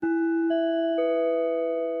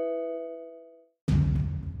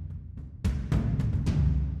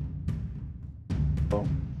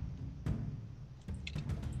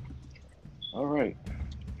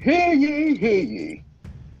Hear ye,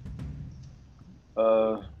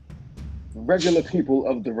 uh, regular people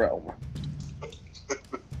of the realm.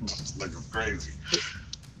 Looking crazy.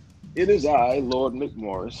 It is I, Lord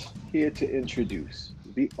McMorris, here to introduce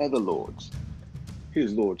the other lords.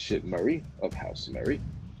 His Lordship Murray of House Murray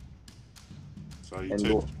and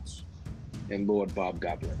Lord Salutations. and Lord Bob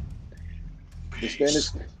Goblin. The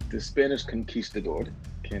Spanish Peace. the Spanish conquistador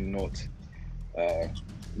cannot uh,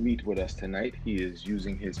 meet with us tonight. He is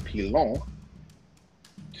using his pilon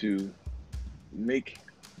to make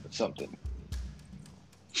something.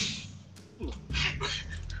 This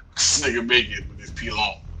nigga make it with his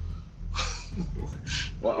pilon.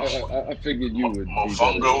 Well, I figured you would be better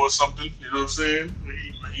Mofongo than. or something. You know what I'm saying?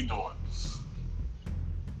 What he doing?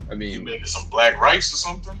 I He mean, making some black rice or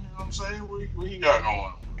something. You know what I'm saying? What he got going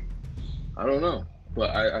on? I don't know,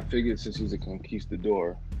 but I figured since he's a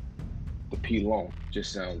conquistador, the pilon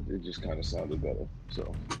just kind of sounded better.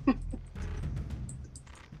 So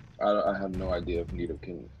I have no idea if Nito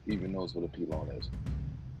can even knows what a pilon is.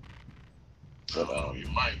 I But don't know. You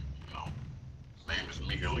might. You know, his name is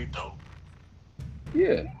Miguelito.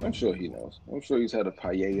 yeah, I'm sure he knows. I'm sure he's had a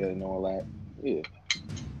paella and all that. Yeah.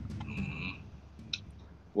 Mm-hmm.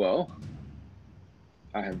 Well,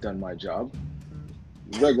 I have done my job.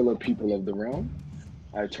 Regular people of the realm,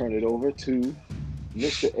 I turn it over to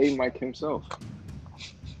Mr. A. Mike himself.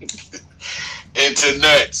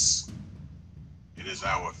 Internets. It is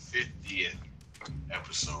our 50th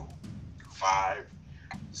episode.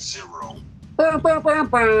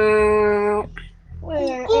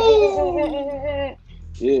 50.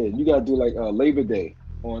 Yeah, you gotta do like Labor Day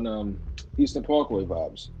on Eastern Parkway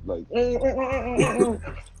vibes. Like I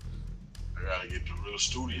gotta get the real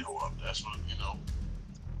studio up. That's what you know.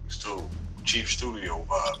 Still cheap studio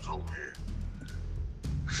vibes over here.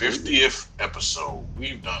 50th episode.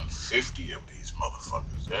 We've done 50 of these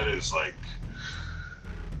motherfuckers. That is like,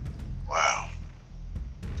 wow.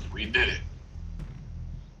 We did it.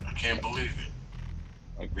 I can't believe it.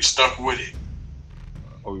 like We stuck with it.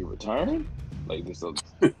 are we retiring? Like this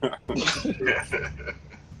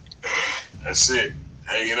That's it.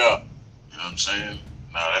 Hang it up. You know what I'm saying?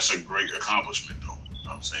 Now that's a great accomplishment though. You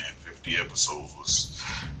know what I'm saying? 50 episodes was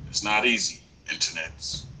it's not easy.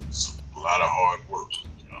 Internet's it's a lot of hard work.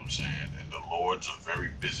 You know what I'm saying? And the Lords are very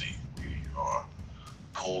busy. We are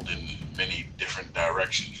pulled in many different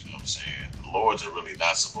directions. You know what I'm saying? The Lords are really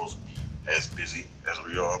not supposed to be as busy as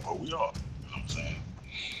we are, but we are. You know what I'm saying?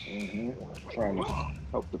 trying to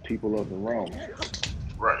help the people of the realm.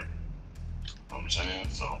 Right. You know what I'm saying?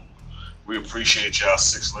 So we appreciate y'all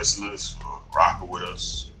 6 listeners for rocking with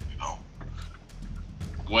us. You know,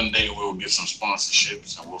 one day we'll get some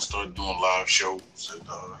sponsorships and we'll start doing live shows and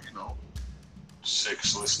you know,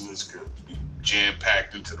 6 listeners could be jam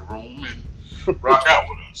packed into the room and rock out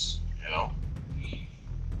with us. You know,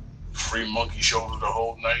 free monkey shoulder the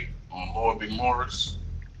whole night on Lord Big Morris.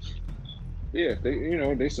 Yeah,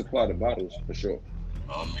 they supply the bottles for sure.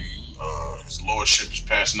 I mean, his lordship is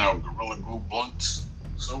passing out Gorilla Glue blunts,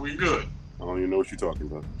 so we good. I don't even know what you're talking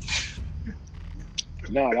about.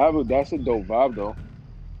 Nah, that's a dope vibe though.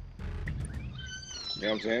 You know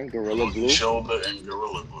what I'm saying? Gorilla Monkey glue. shoulder and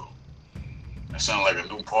Gorilla Glue. That sounds like a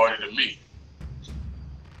new party to me.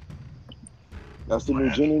 That's the Might new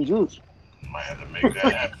have to, gin and juice. might have to make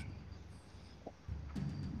that happen.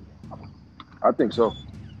 I think so.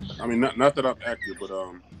 I mean, not that I'm active, but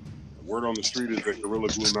word on the street is that Gorilla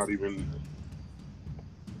Glue not even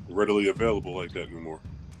readily available like that anymore.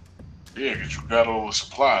 Yeah, 'cause you got all the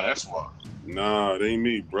supply, that's why. Nah, it ain't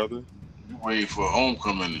me, brother. You wait for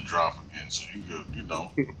homecoming to drop again, so you could, you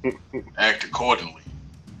know, act accordingly.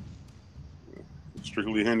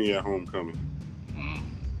 Strictly Henny at homecoming. Mm.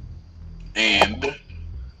 And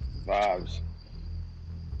Vibes.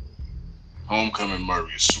 homecoming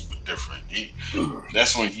Murray is super different.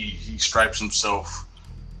 That's when he stripes himself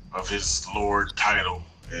of his lord title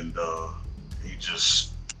and he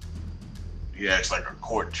just he acts like a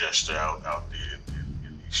court jester out there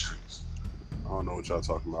in these streets. I don't know what y'all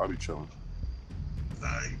talking about. I be chilling.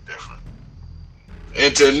 Nah, he different.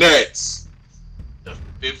 Internets, the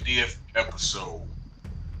 50th episode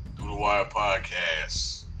through the Wire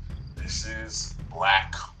podcast. This is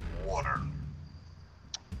Black Water.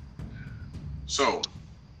 So,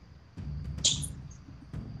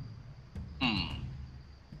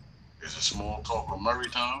 is it small talk with Murray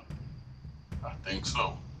time? I think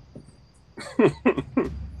so.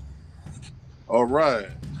 All right.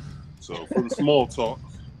 So for the small talk,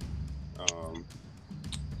 um,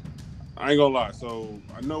 I ain't gonna lie. So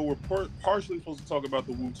I know we're partially supposed to talk about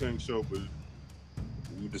the Wu-Tang show, but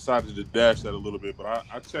we decided to dash that a little bit. But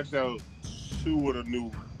I checked out 2 of the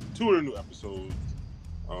new 2 of the new episodes.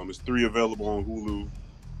 It's 3 available on Hulu.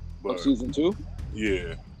 But season 2?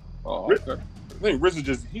 Yeah. Oh, okay. I think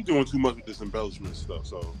RZA he's doing too much with this embellishment stuff.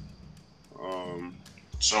 So,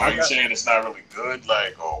 so are you saying it's not really good,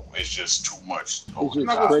 like, or it's just too much? I'm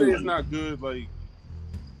not gonna say it's not good, like,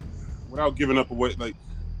 without giving up away. Like,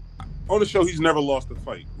 on the show, he's never lost a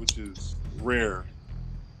fight, which is rare.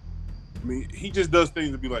 I mean, he just does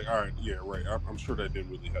things to be like, all right, yeah, right. I'm sure that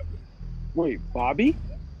didn't really happen. Wait, Bobby?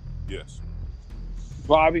 Yes.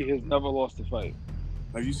 Bobby has never lost a fight.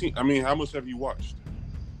 Have you seen? I mean, how much have you watched?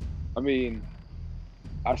 I mean,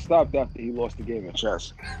 I stopped after he lost the game of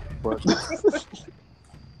chess, but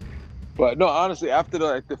but no, honestly, after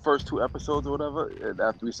the first 2 episodes or whatever, and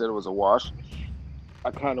after we said it was a wash,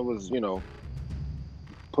 I kind of was,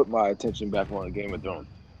 put my attention back on Game of Thrones.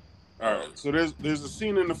 All right, so there's a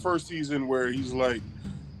scene in the first season where he's like,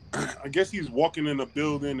 I guess he's walking in a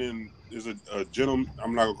building and there's a gentleman.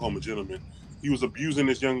 I'm not gonna call him a gentleman. He was abusing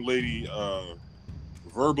this young lady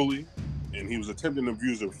verbally, and he was attempting to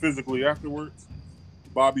abuse her physically afterwards.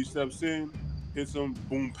 Bobby steps in, hits him,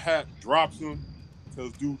 boom, pat, drops him,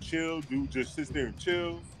 tells dude chill. Dude just sits there and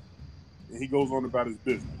chills, and he goes on about his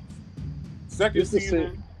business. Second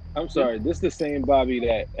season. I'm sorry, this is the same Bobby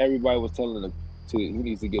that everybody was telling him he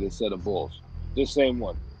needs to get a set of balls. This same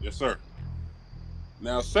one. Yes, sir.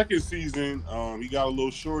 Now, second season, he got a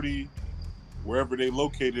little shorty wherever they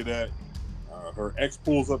located at. Her ex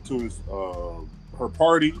pulls up to his her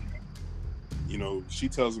party. She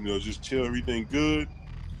tells him, just chill, everything good.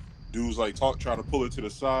 Dude's like, try to pull it to the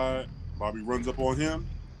side. Bobby runs up on him,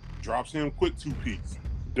 drops him, quick 2-piece.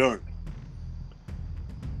 Done.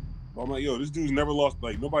 But I'm like, this dude's never lost,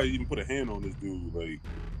 like, nobody even put a hand on this dude, like,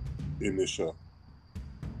 in this show.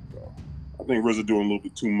 So, I think RZA doing a little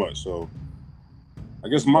bit too much, so I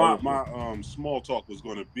guess my small talk was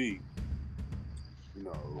going to be,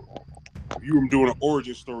 if you were doing an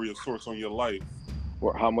origin story of sorts on your life.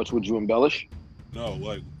 Or how much would you embellish? No,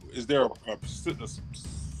 like, is there a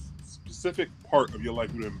specific part of your life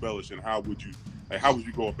you would embellish, and how would you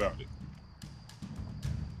go about it?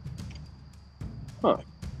 Huh.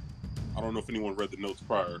 I don't know if anyone read the notes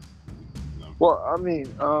prior. Well, I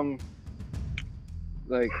mean,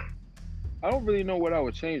 like, I don't really know what I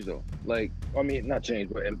would change though. Like, I mean, not change,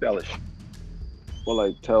 but embellish, or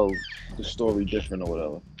like tell the story different or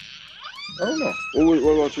whatever. I don't know.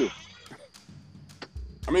 What about you?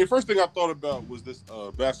 I mean, first thing I thought about was this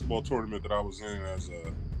basketball tournament that I was in as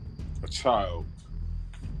a child,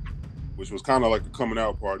 which was kind of like a coming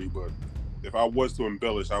out party. But if I was to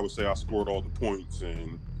embellish, I would say I scored all the points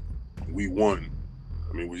and we won.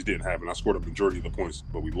 I mean, which didn't happen. I scored a majority of the points,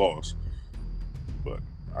 but we lost. But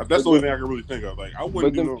that's the only thing I can really think of. Like, I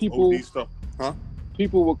wouldn't do no OD stuff. Huh?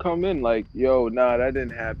 People would come in like, yo, nah, that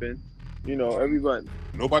didn't happen. Everybody.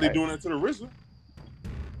 Nobody doing that to the RZA.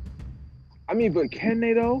 I mean, but can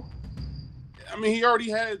they though? I mean, he already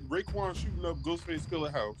had Raekwon shooting up Ghostface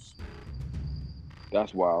Killah House.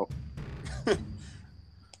 That's wild. I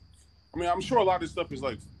mean, I'm sure a lot of this stuff is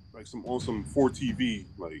like some on some 4TV.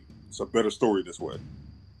 Like, it's a better story this way.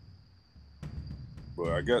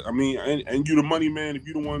 But I guess, I mean, and you the money man. If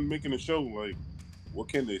you the one making the show, like, what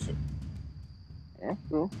can they say? Yeah,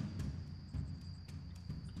 true.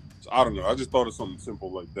 So I don't know. I just thought of something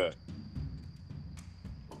simple like that.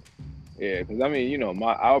 Yeah, because I mean,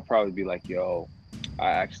 I would probably be like, yo, I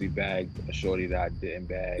actually bagged a shorty that I didn't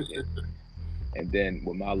bag, and then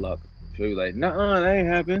with my luck, she'll be like, nah, that ain't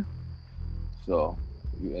happened. So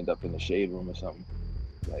you end up in the shade room or something.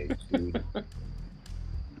 Like, dude,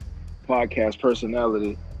 podcast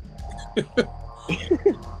personality.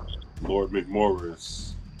 Lord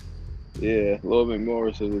McMorris. Yeah, Lord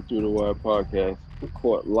McMorris of the Through the Wire podcast.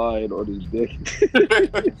 Caught lying on his dick.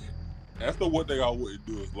 That's the one thing I wouldn't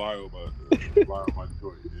do is lie on my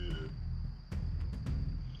joint. Yeah.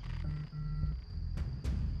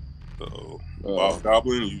 So, Bob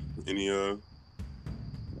Goblin, any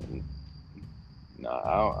Nah,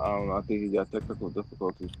 I don't know. I think he got technical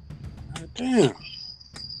difficulties. Damn.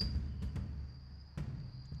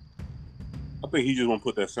 I think he just want to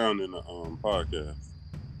put that sound in the podcast.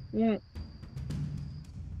 Yeah.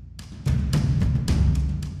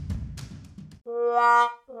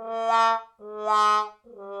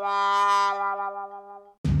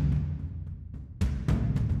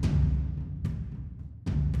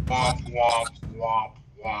 Womp, womp, womp,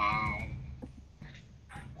 womp.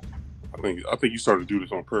 I think you started to do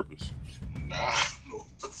this on purpose. Nah, I don't know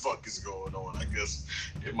what the fuck is going on. I guess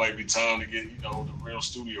it might be time to get, the real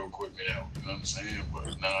studio equipment out. You know what I'm saying?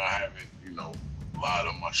 But now I haven't, lied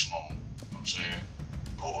on my schlong. You know what I'm saying?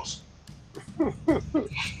 Pause.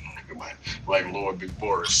 like Lord Big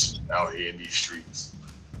Boris out here in these streets.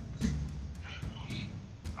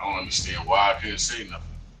 I don't understand why I couldn't say nothing.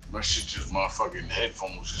 My shit just, my fucking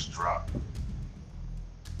headphones just dropped.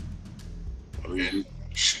 And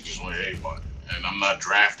shit just went haywire. And I'm not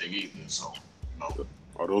drafting either, so, you know.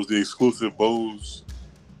 Are those the exclusive Bose?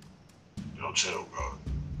 Yo, chill, bro.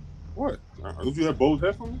 What? Don't you have Bose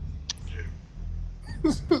headphones? Yeah.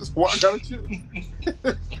 Why I gotta chill?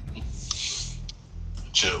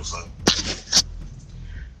 Chill, son.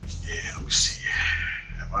 Yeah, let me see.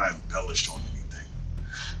 Have I embellished on anything?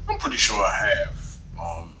 I'm pretty sure I have.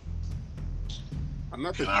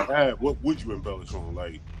 Not that you have. What would you embellish on?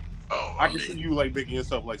 Like, I can see you like making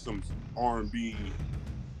yourself like some R&B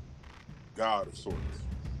god of sorts.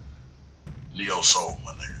 Neo soul,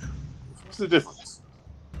 my nigga. What's the difference?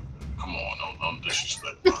 Come on, don't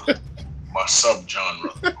disrespect my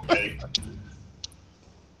subgenre, okay?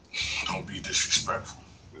 Don't be disrespectful.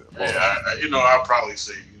 Yeah, I'll probably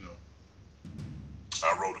say,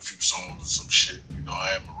 I wrote a few songs and some shit.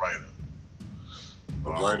 I am a writer. A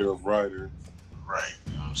writer of writers. Right,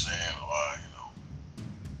 you know what I'm saying? Or,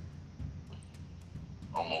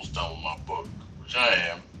 almost done with my book, which I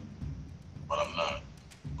am, but I'm not.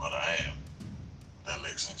 But I am. That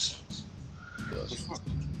makes any sense. Yes.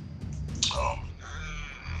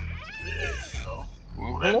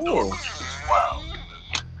 That door is wild.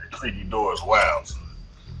 That creaky door is wild.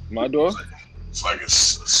 My door? It's like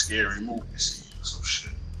it's a scary movie scene or some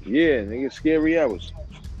shit. Yeah, nigga, scary hours.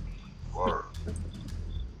 Word.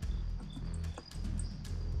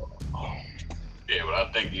 Yeah, but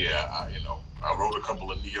I think, I wrote a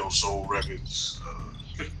couple of neo soul records.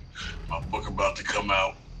 My book about to come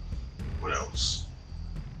out. What else?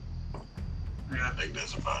 Yeah, I think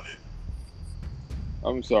that's about it.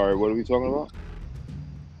 I'm sorry, what are we talking about?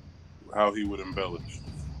 How he would embellish.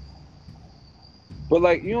 But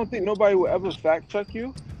like, you don't think nobody will ever fact check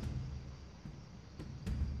you?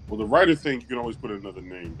 Well, the writer thing, you can always put another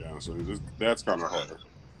name down, so that's kind of hard.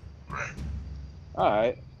 Right. All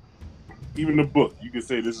right. Even the book, you can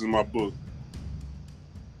say, this is my book.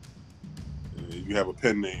 You have a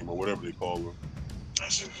pen name or whatever they call them.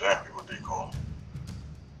 That's exactly what they call them.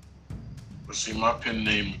 But see, my pen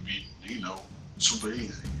name would be, super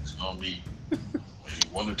easy. It's going to be maybe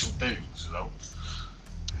one or two things, And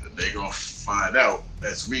they're going to find out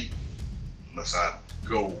that's me. Unless I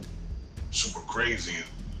go super crazy and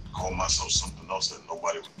call myself something else that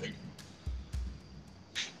nobody would think.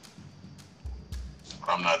 But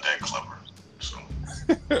I'm not that clever, so.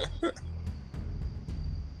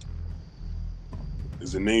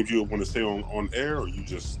 Is it names you want to say on air, or you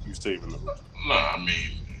saving them? No, I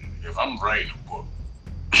mean, if I'm writing a book,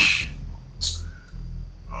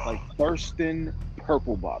 like Thurston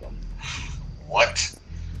Purple Bottom. What?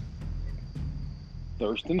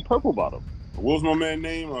 Thurston Purple Bottom. What was my man's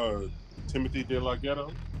name? Timothy De La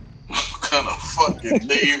Ghetto. What kind of fucking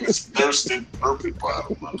name is Thurston Purple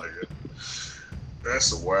Bottom, my nigga?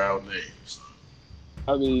 That's a wild name.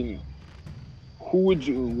 I mean, who would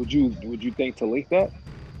you think to link that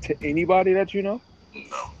to anybody that you know?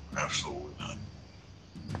 No, absolutely not.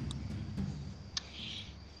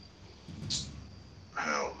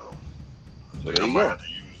 Hell no. I might have to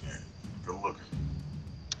use that. Good looking.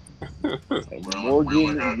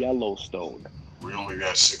 Morgan Yellowstone. We only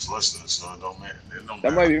got 6 listeners, so it don't matter.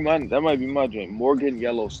 That might be my joint. Morgan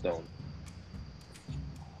Yellowstone.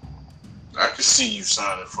 I could see you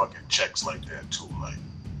signing fucking checks like that too, like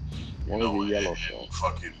Morgan Yellowstone.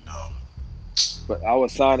 Fucking. But I would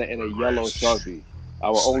sign it in a yellow Sharpie. I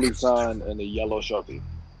would only sign in a yellow Sharpie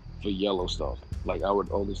for Yellowstone. Like I would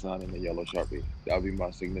only sign in a yellow Sharpie. That would be my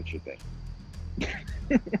signature thing.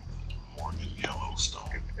 Morgan Yellowstone.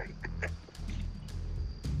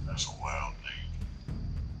 That's a wild name.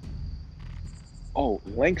 Oh,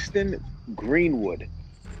 Langston Greenwood.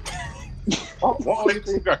 Oh, why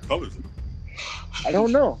everything got colors in them? I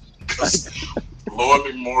don't know. Lord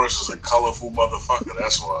B. Morris is a colorful motherfucker.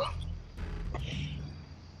 That's why.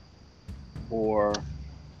 Or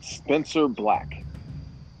Spencer Black.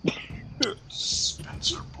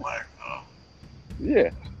 Spencer Black, huh?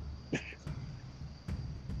 Yeah.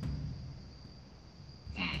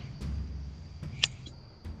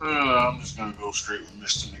 I'm just gonna go straight with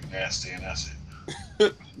Mr. McNasty, and that's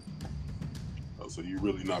it. Oh, so you're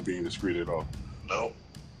really not being discreet at all? Nope.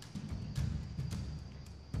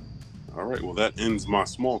 All right. Well, that ends my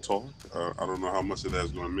small talk. I don't know how much of that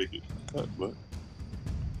is going to make it cut, but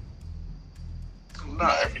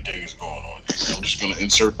not everything is going on. I'm just gonna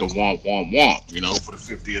insert the womp womp womp, for the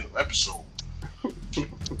 50th episode.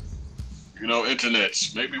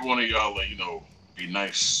 Internets. Maybe one of y'all, be be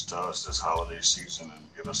nice to us this holiday season and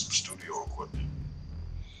get us some studio equipment,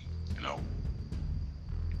 you know.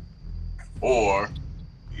 Or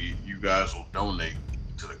you guys will donate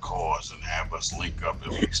to the cause and have us link up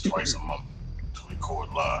at least twice a month to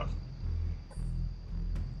record live.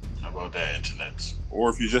 How about that, internet? Or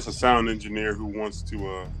if you're just a sound engineer who wants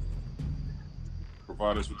to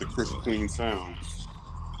provide us with the crisp, clean sounds,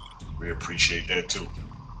 we appreciate that too.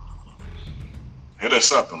 Hit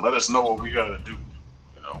us up and let us know what we gotta do,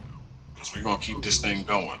 you know, because we're gonna keep this thing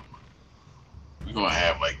going. We're gonna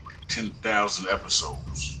have like 10,000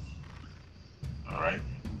 episodes. All right.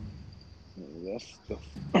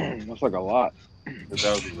 That's like a lot. that was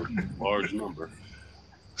a large number.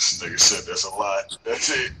 This nigga said that's a lot. That's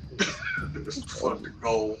it. That's the fucking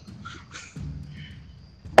goal.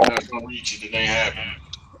 We're not gonna reach it. It ain't happening.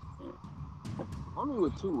 Only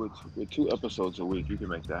with two episodes a week, you can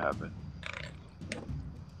make that happen.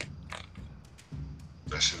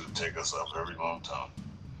 That should take us up a very long time.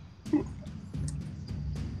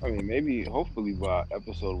 I mean, maybe, hopefully by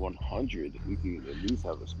episode 100, we can at least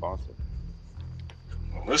have a sponsor.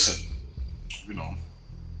 Well, listen, you know,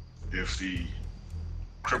 if the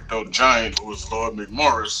crypto giant who is Lord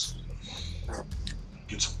McMorris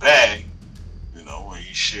gets a bag, you know, and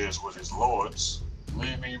he shares with his lords,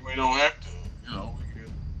 maybe we don't have to, you know, we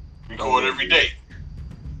can record every day.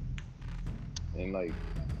 And like,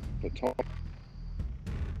 for talk.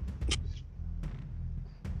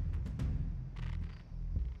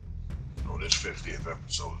 Oh, this 50th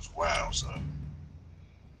episode is wild, son.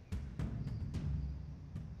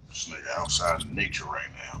 This nigga outside in nature right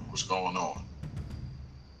now. What's going on?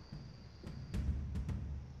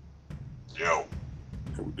 Yo.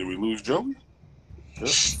 Did we lose Joey?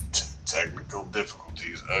 Technical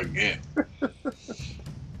difficulties again.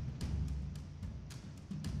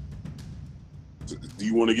 Do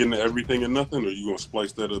you want to get into everything and nothing, or are you going to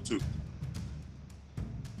splice that up too?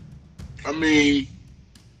 I mean,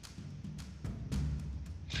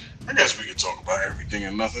 I guess we could talk about everything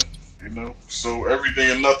and nothing, you know? So everything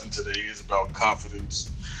and nothing today is about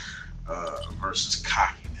confidence versus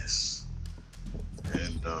cockiness.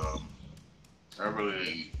 And I really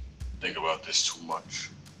didn't think about this too much.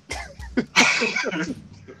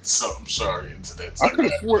 So I'm sorry, internet. I could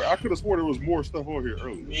have swore there was more stuff on here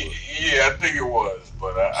earlier. Yeah, I think it was,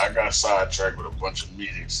 but I got sidetracked with a bunch of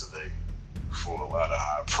meetings today for a lot of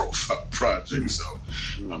high-profile projects. So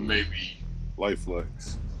I maybe Light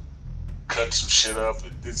flex. cut some shit up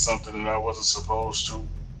and did something that I wasn't supposed to,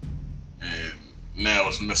 and now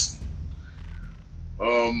it's missing.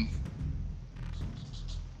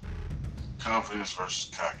 Confidence versus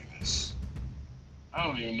cockiness. I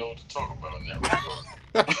don't even know what to talk about in that regard.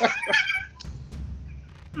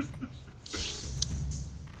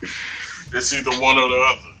 It's either one or the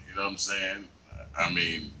other. You know what I'm saying? I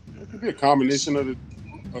mean, It could be a combination of the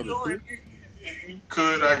two. you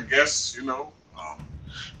could, I guess. You know,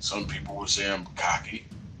 some people would say I'm cocky.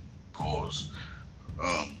 Pause.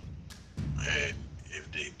 And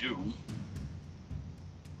if they do,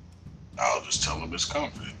 I'll just tell them it's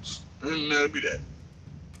confidence, and that'll be that.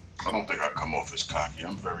 I don't think I come off as cocky.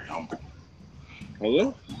 I'm very humble.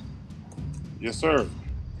 Hello? Yes, sir.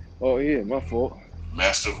 Oh, yeah, my fault.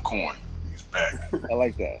 Master of Coin. He's back. I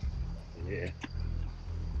like that. Yeah.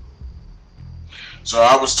 So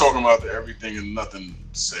I was talking about the everything and nothing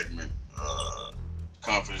segment.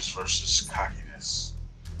 Confidence versus cockiness.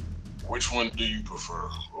 Which one do you prefer,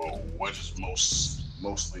 or what is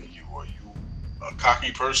mostly you? Are you a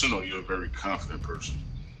cocky person, or you're a very confident person?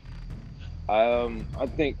 I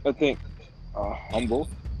think humble,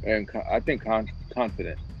 and I think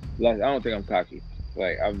confident. Like, I don't think I'm cocky.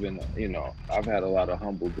 Like, I've been, you know, I've had a lot of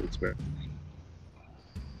humble experience.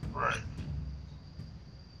 Right.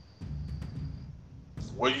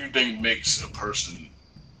 What do you think makes a person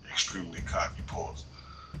extremely cocky? Pause.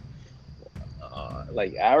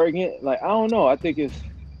 Like arrogant. Like, I don't know. I think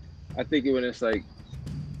when it's like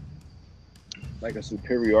a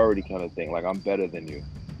superiority kind of thing. Like, I'm better than you.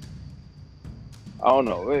 I don't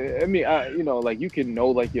know. I mean, you know, like, you can know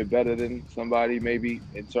like you're better than somebody maybe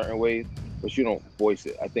in certain ways, but you don't voice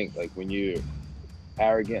it. I think like when you're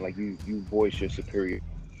arrogant, like you voice your superiority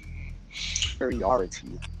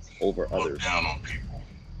over Look others. down on people.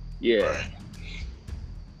 Yeah. Right.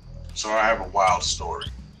 So I have a wild story.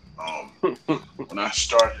 When I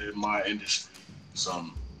started in my industry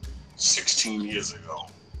some 16 years ago,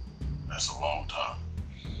 that's a long time.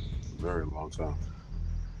 Very long time.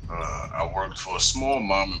 I worked for a small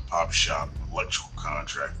mom and pop shop electrical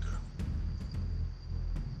contractor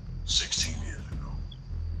 16 years ago.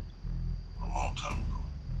 A long time ago.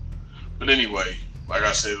 But anyway, like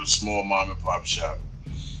I said, it was a small mom and pop shop.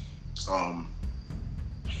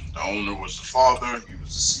 The owner was the father, he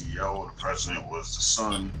was the CEO, the president was the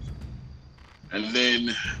son. And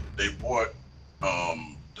then they brought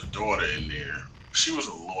the daughter in there. She was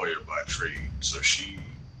a lawyer by trade, so she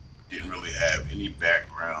didn't really have any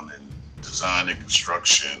background in design and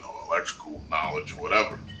construction or electrical knowledge or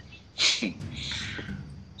whatever.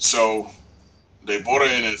 So they brought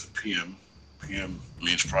her in as a PM. PM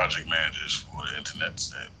means project managers for the internets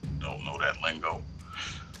that don't know that lingo.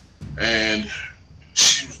 And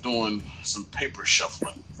she was doing some paper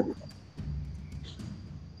shuffling.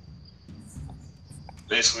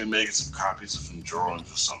 Basically making some copies of some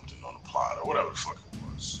drawings or something on the plot or whatever the fuck it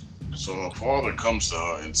was. So her father comes to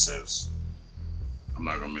her and says, I'm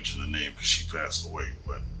not gonna mention the name because she passed away,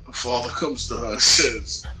 but the father comes to her and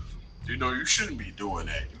says, you know, you shouldn't be doing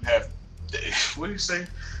that. You have, what do you say?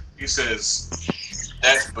 He says,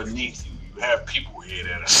 that's beneath you. You have people here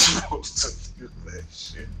that are supposed to do that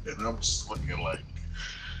shit. And I'm just looking like,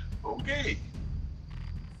 okay.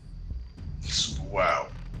 Super wild.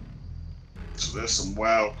 So that's some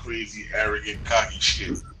wild, crazy, arrogant, cocky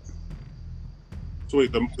shit. So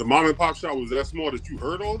wait, the mom and pop shop was that small that you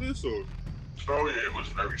heard all this, or? Oh yeah, it was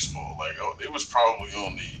very small. Like, it was probably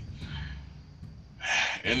only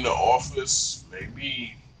in the office,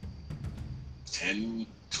 maybe 10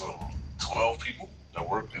 to 12 people that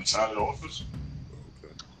worked inside the office.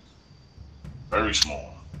 Okay. Very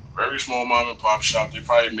small mom and pop shop. They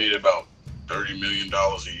probably made about $30 million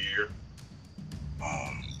a year.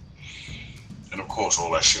 And of course,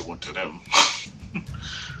 all that shit went to them.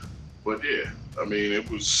 But yeah, I mean, it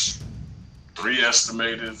was 3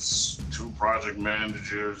 estimators, 2 project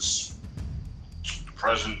managers, the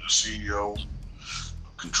president, the CEO,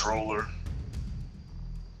 a controller,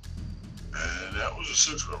 and that was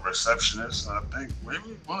essentially a receptionist. And I think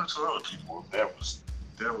maybe 1 or 2 other people. That was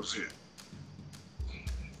it.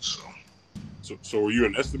 So were you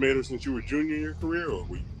an estimator since you were junior in your career, or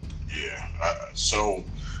were you? Yeah. So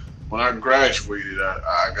when I graduated,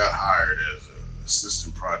 I got hired as an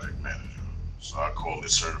assistant project manager. So I called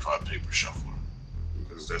it certified paper shuffler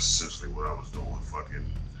because that's essentially what I was doing, fucking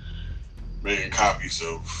making copies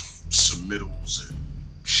of submittals and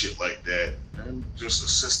shit like that, and just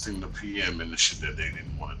assisting the PM in the shit that they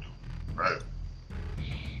didn't want to do, right?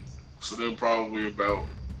 So then probably about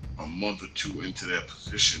a month or 2 into that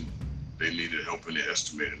position, they needed help in the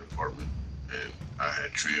estimating department, and I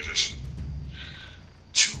had transitioned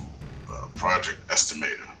to project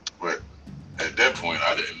estimator. But at that point,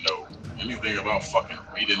 I didn't know anything about fucking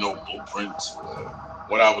reading no blueprints or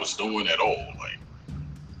what I was doing at all. Like,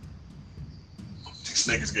 these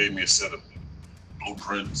niggas gave me a set of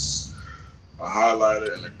blueprints, a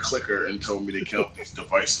highlighter, and a clicker, and told me to count these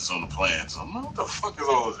devices on the plan. So I'm like, what the fuck is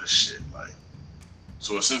all of this shit? Like,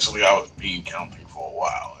 so essentially, I was bean counting for a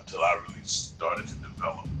while until I really started to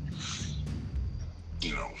develop,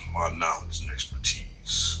 you know, my knowledge and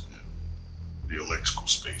expertise in the electrical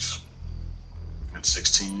space. And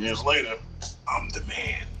 16 years later, I'm the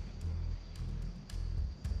man.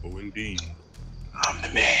 Oh, indeed. I'm the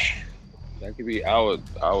man. That could be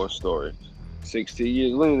our story. 16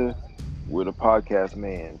 years later, we're the podcast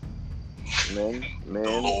man. Men. The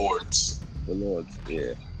Lords. The Lords, yeah. You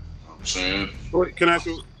know what I'm saying? Wait, can I ask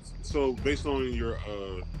you, so based on your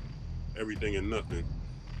everything and nothing,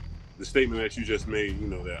 the statement that you just made, you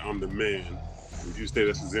know, that I'm the man, would you say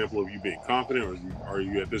that's an example of you being confident, or are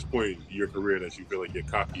you at this point in your career that you feel like you're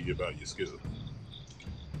cocky about your skills?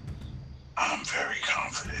 I'm very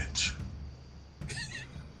confident.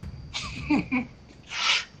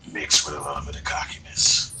 Mixed with a little bit of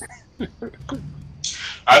cockiness.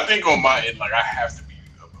 I think on my end, like, I have to be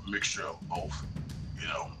a mixture of both. You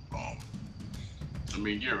know, I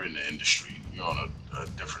mean, you're in the industry, you're on a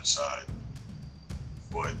different side,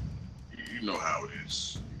 but you know how it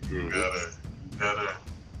is. You gotta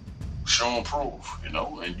show and prove, you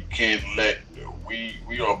know, and you can't let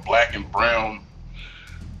we are black and brown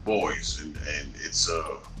boys, and it's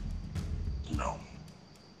you know,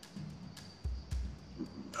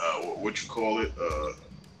 what you call it,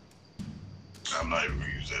 I'm not even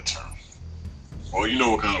gonna use that term. Well, you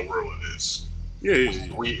know what kind of world it is. Yeah.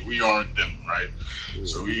 We aren't them, right? Yeah.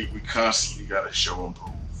 So we constantly gotta show and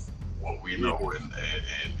prove what we know, and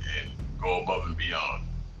go above and beyond,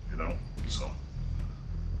 you know. So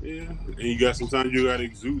Yeah, and sometimes you gotta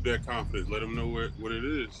exude that confidence. Let them know what it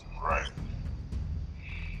is. right.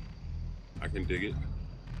 I can dig it.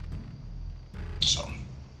 So,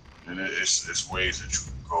 and it's ways that you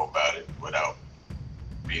can go about it without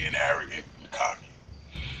being arrogant and cocky,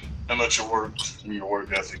 and let your work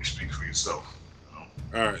ethic speak for yourself. You know?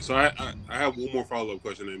 All right, so I have one more follow up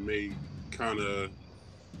question that may kind of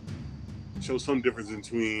show some difference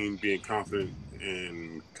between being confident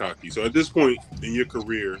and cocky. So at this point in your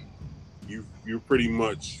career, you're pretty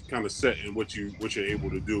much kind of set in what you're able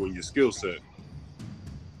to do in your skill set.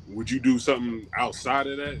 Would you do something outside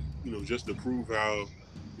of that, just to prove how,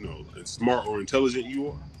 smart or intelligent you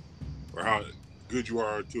are, or how good you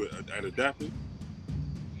are at adapting?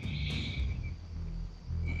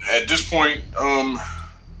 At this point,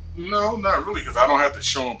 no, not really, because I don't have to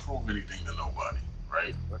show and prove anything to nobody,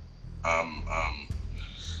 right? Um, um,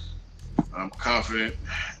 I'm confident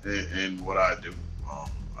in what I do.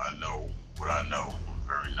 I know what I know. I'm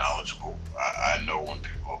very knowledgeable. I know when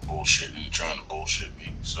people are bullshitting and trying to bullshit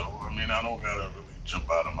me. So, I mean, I don't gotta really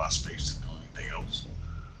jump out of my space to do anything else.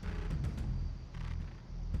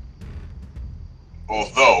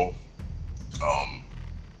 Although, um,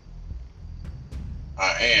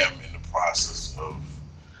 I am in the process of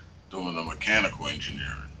doing the mechanical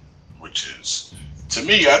engineering, which is, to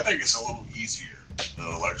me, I think it's a little easier than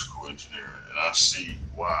electrical engineering, and I see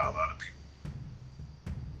why a lot of people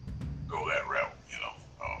go that route.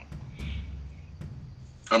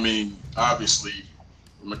 I mean, obviously,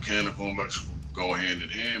 mechanical and electrical go hand in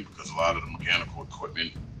hand because a lot of the mechanical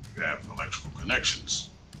equipment you have electrical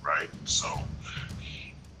connections, right? So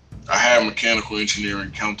I have mechanical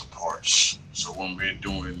engineering counterparts. So when we're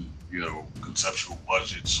doing, conceptual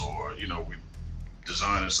budgets, or we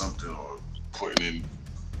designing something or putting in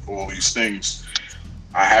all these things,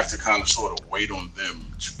 I have to kind of sort of wait on them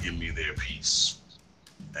to give me their piece.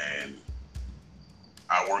 And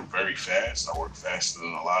I work very fast. I work faster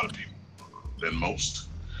than a lot of people, than most.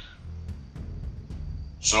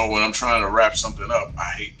 So when I'm trying to wrap something up,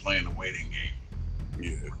 I hate playing the waiting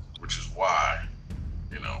game. Yeah. Which is why,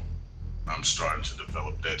 I'm starting to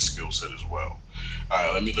develop that skill set as well. All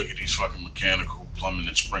right, let me look at these fucking mechanical, plumbing,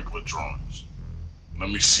 and sprinkler drawings. Let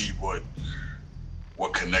me see what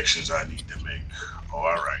connections I need to make. Oh,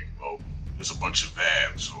 all right. Well, there's a bunch of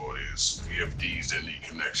valves, or there's VFDs that need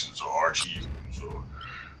connections, or RTUs, or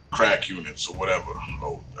crack units, or whatever.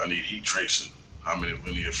 Oh, I need heat tracing. How many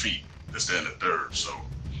linear feet? This, that, and the third. So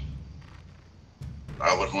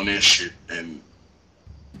I look on this shit and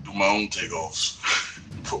do my own takeoffs,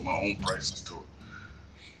 put my own prices to it.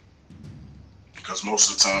 Because most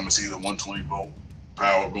of the time it's either 120 volt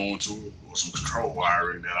power going to it or some control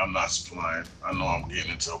wiring that I'm not supplying. I know I'm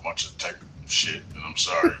getting into a bunch of technical shit, and I'm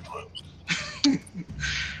sorry, but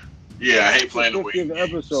yeah, I hate playing the waiting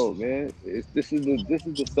games. Episode, man. This is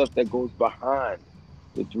the stuff that goes behind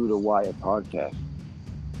the Through the Wire podcast,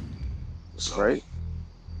 So, right?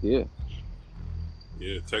 Yeah.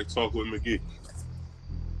 Yeah, Tech Talk with McGee.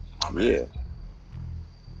 my man. Yeah.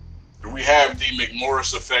 Do we have the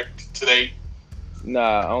McMorris effect today?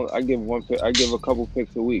 Nah, I give one pick. I give a couple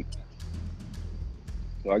picks a week.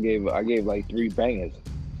 So I gave like 3 bangers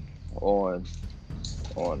on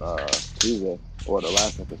Tuesday or the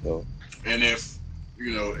last episode. And if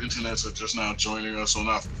internets are just now joining us on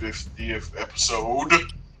our 50th episode,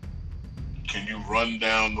 can you run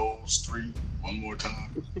down those 3 one more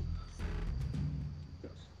time?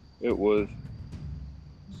 It was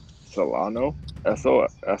Solano,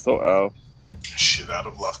 SOL. Shit out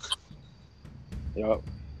of luck. Yup.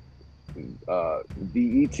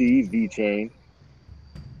 VET, V-Chain,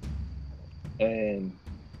 and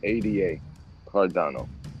ADA, Cardano.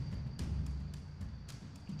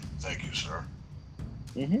 Thank you, sir.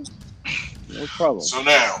 No problem. So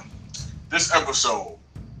now, this episode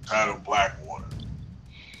titled Blackwater.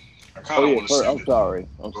 I kind of want to say I'm sorry.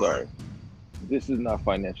 Go ahead. This is not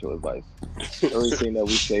financial advice. Everything that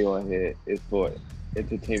we say on here is for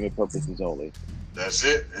entertainment purposes only. That's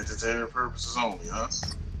it. Entertainment purposes only, huh?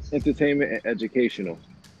 Entertainment and educational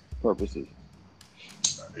purposes.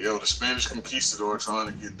 Yo, the Spanish conquistador trying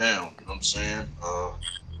to get down. You know what I'm saying?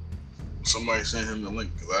 Somebody sent him the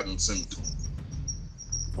link because I didn't send it to him.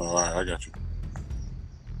 All right, I got you.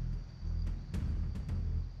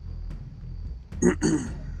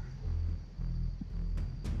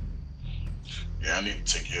 Yeah, I need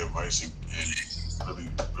to take your advice and really,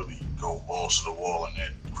 really go balls to the wall in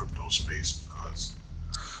that crypto space because,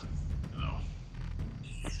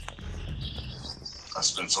 I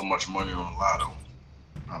spend so much money on Lotto.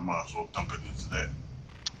 I might as well dump it into that.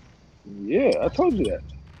 Yeah, I told you that.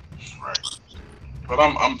 Right. But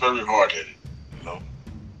I'm very hard-headed,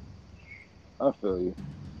 I feel you.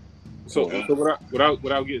 So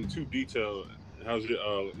without getting too detailed, how's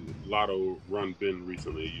your Lotto run been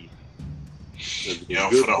recently? For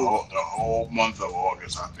the whole month of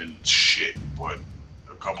August, I've been shit. But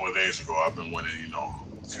a couple of days ago, I've been winning,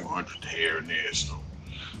 a few hundred here and there. So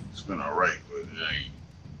it's been all right, but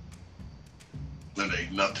It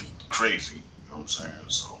ain't nothing crazy. You know what I'm saying?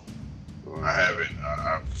 So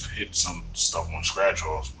I've hit some stuff on scratch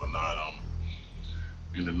offs, but not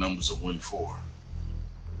in the numbers of win 4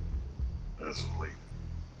 as of late.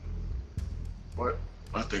 But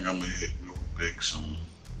I think I'm gonna hit real big soon.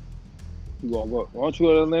 You gonna go? Why don't you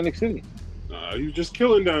go to Atlantic City? Nah, you just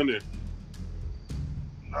killing down there.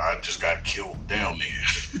 I just got killed down there.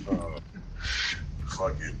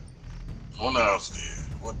 Fucking when I was there,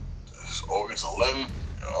 what August 11th,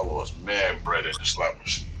 I lost mad bread at the slot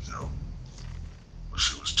machines, yo. That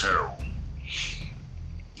shit was terrible.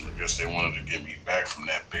 I guess they wanted to get me back from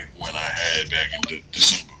that big win I had back in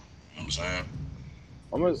December. You know what I'm saying?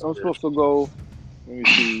 I'm supposed to go. Let me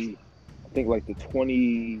see. I think like the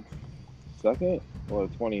 22nd or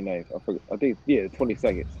the 29th. I forget. I think the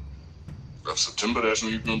 22nd. Of September, that's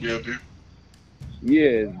when you're gonna be out there. Yeah,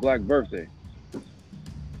 it's Black birthday.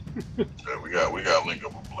 Yeah, we got to link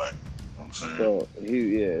up with Black. You know what I'm saying? So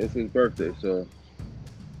it's his birthday. So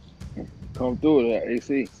come through that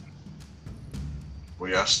AC.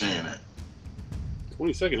 Where y'all staying at?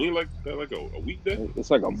 22nd, ain't like that like a weekday? It's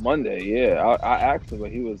like a Monday. Yeah, I asked him,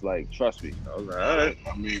 but he was like, "Trust me." I was like, "All right."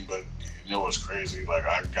 I mean, but you know what's crazy? Like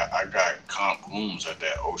I got comp rooms at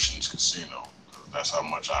that Oceans Casino. That's how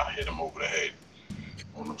much I hit him over the head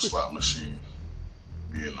on the slot machine.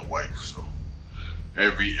 Being the wife, so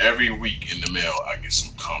every week in the mail I get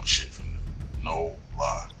some comp shit from them. No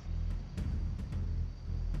lie.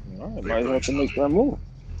 All right, might have to make that move.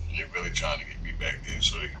 They're really trying to get me back there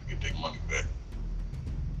so they can get their money back.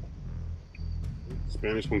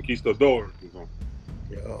 Spanish Conquistador.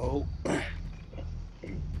 Yo.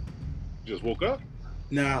 Just woke up?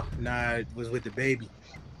 No, it was with the baby.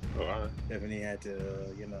 Oh, all right. Definitely had to,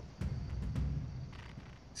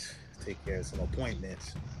 take care of some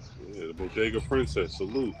appointments. Yeah, the Bodega Princess.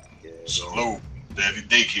 Salute. Yeah, Salute. Daddy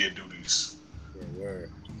daycare duties. Yeah,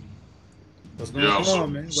 word. What's going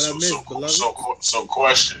on, man? What I missed, beloved? So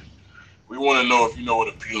question. We want to know if you know what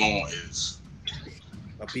a pilon is.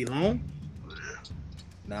 A pilon? Yeah.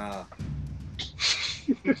 Nah.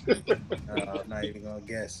 I'm not even gonna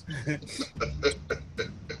guess.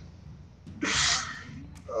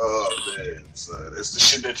 Oh man, son. It's the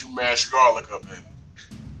shit that you mash garlic up in.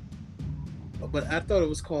 But I thought it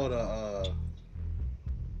was called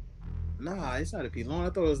nah, it's not a pilon. I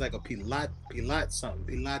thought it was like a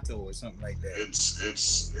pilato or something like that.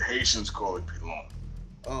 It's Haitians call it pilon.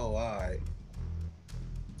 Oh, all right.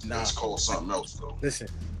 Nah, it's called something else though. Listen,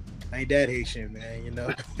 I ain't that Haitian, man.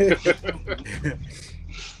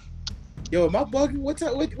 Yo, am I bugging? What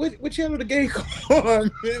channel the game come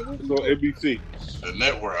on, man? It's on NBC. The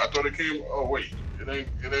network. I thought it came. Oh wait, it ain't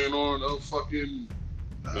on fucking.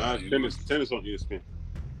 Nah, tennis on ESPN.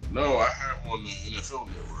 No, I have on the NFL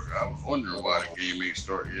network. I was wondering why the game ain't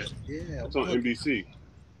started yet. Yeah, it's on NBC.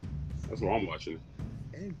 That's what I'm watching.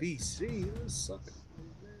 NBC, those suckers,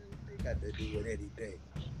 man, they got to do with anything.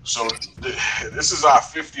 So this is our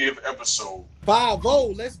 50th episode.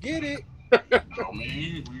 5-0, let's get it. I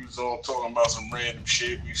mean, we was all talking about some random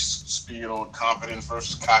shit. We speaking on confidence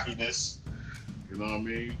versus cockiness. You know what I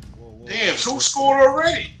mean? Whoa, damn, who scored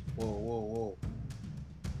already? Whoa.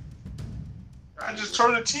 I just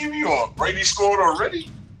turned the TV on. Brady scored already?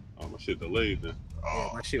 Oh, my shit delayed then. Yeah,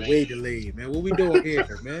 my shit way delayed, man. What we doing here,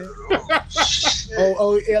 man?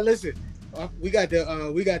 Oh, yeah. Listen, we got the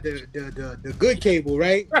good cable,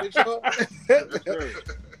 right?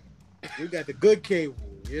 We got the good cable,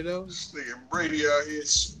 you know. This nigga Brady out here.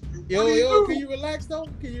 Yo, can you relax though?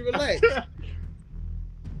 Can you relax?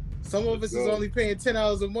 Some of us is only paying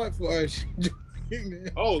 $10 a month for our shit.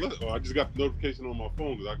 I just got the notification on my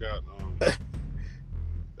phone because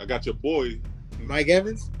I got your boy Mike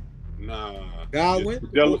Evans. Nah, Godwin.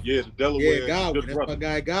 Delaware. Yeah, Godwin. That's my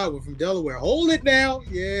guy Godwin from Delaware. Hold it now.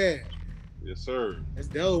 Yeah. Yes, sir. That's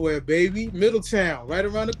Delaware, baby. Middletown, right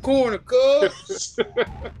around the corner, cuz.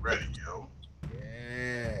 Ready, yo.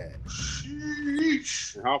 Yeah.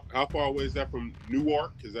 Sheesh. How far away is that from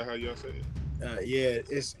Newark? Is that how y'all say it? Yeah,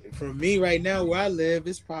 it's from me right now where I live.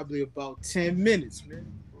 It's probably about 10 minutes,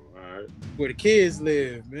 man. All right. Where the kids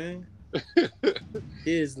live, man.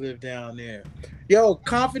 Kids live down there. Yo,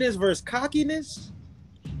 confidence versus cockiness.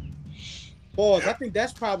 Pause. I think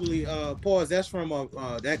that's probably pause. That's from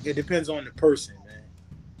that. It depends on the person, man.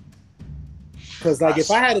 Because like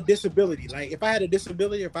if I had a disability, if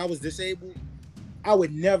I was disabled, I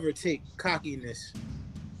would never take cockiness.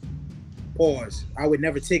 Pause. I would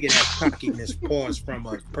never take it as cockiness. Pause from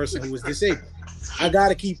a person who was disabled. I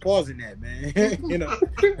gotta keep pausing that, man.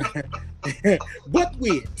 But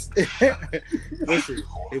wait, listen.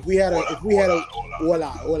 If we had a hola,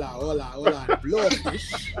 blowfish,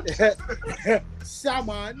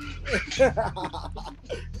 salmon,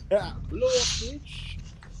 blowfish.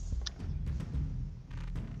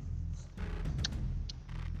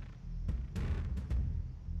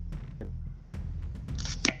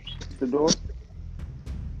 The door.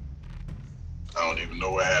 I don't even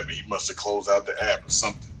know what happened. He must have closed out the app or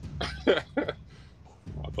something.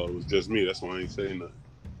 I thought it was just me. That's why I ain't saying nothing.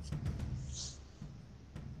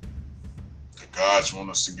 The gods want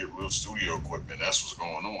us to get real studio equipment. That's what's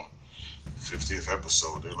going on. 50th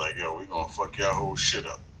episode. They're like, yo, we gonna fuck y'all whole shit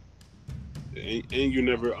up. And you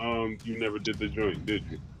never did the joint, did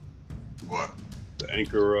you? What? The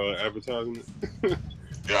Anchor advertisement.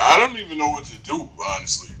 Yeah, I don't even know what to do,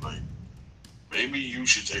 honestly. Like, maybe you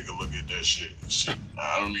should take a look at that shit.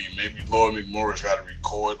 I don't mean, maybe Lord McMorris got to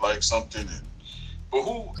record like something. But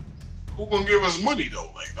who gonna give us money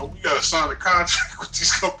though? Like, no, we gotta sign a contract with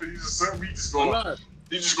these companies or something.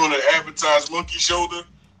 He just gonna advertise Monkey Shoulder.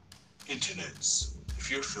 Internets, if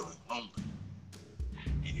you're feeling lonely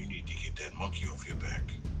and you need to get that monkey off your back,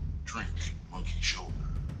 drink Monkey Shoulder.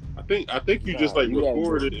 I think you just like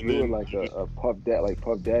recorded and then like a Puff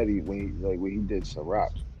Daddy when he did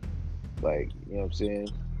Ciroc. Like, you know what I'm saying?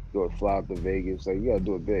 Go fly up to Vegas. Like, you gotta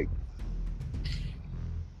do it big.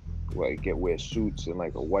 Like, wear suits and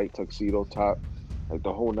like a white tuxedo top, like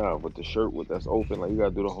the whole nine with the shirt that's open. Like, you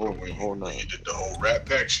gotta do the whole nine. You did the whole Rat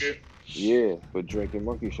Pack shit. Yeah, but drinking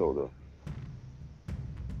Monkey Shoulder.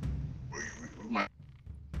 We might.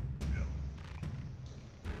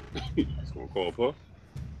 It's gonna call Puff.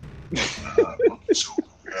 Monkey Shoulder.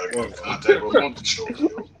 We gotta get in contact with Monkey Shoulder.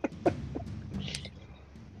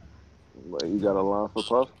 Like, you got a line for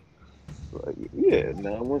Puff? Like, yeah,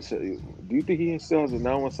 917. Do you think he still has a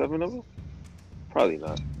 917 number? Probably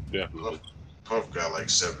not. Definitely. Puff got like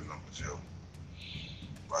 7 numbers, yo.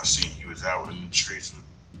 I seen he was out in the streets with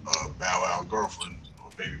Bow Wow girlfriend or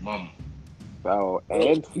baby mama. Bow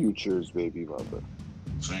and Future's baby mother.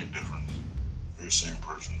 Same difference. They're the same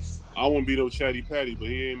person. I won't be no chatty patty, but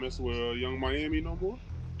he ain't messing with Young Miami no more.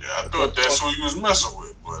 Yeah, I thought that's who he was messing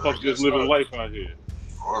with. But Puff just living life out here.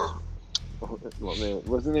 Or Oh, man,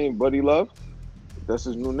 what's his name? Buddy Love? That's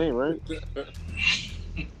his new name, right?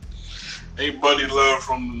 hey, Buddy Love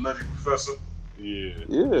from the Nutty Professor. Yeah.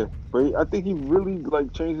 Yeah, but I think he really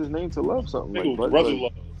like changed his name to Love something. Like Brother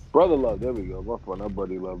Love. Brother Love. There we go. My fault. Not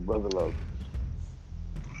Buddy Love. Brother Love.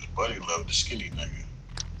 It's Buddy Love, the skinny nigga.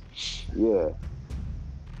 Yeah.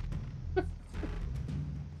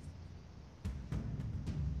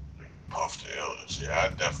 Puff the elders. Yeah, I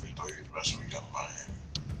definitely thought he was messing with Young Miami.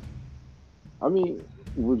 I mean,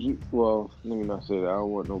 would you? Well, let me not say that. I don't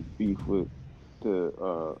want no beef with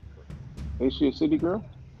the. Is she a city girl?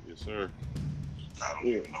 Yes, sir. I don't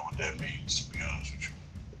even know what that means, to be honest with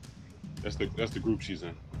you. That's the group she's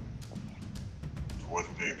in. What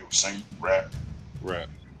do they do? Sing, rap? Rap.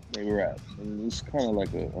 They rap, and it's kind of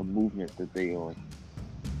like a movement that they on.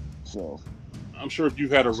 So. I'm sure if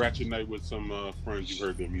you've had a ratchet night with some friends, you've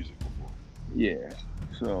heard their music before. Yeah.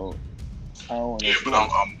 So. I don't yeah, but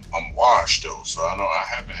I'm washed though, so I know I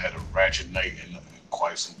haven't had a ratchet night in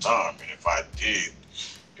quite some time, and if I did,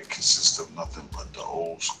 it consists of nothing but the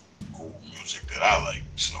old school music that I like.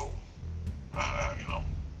 So, you know.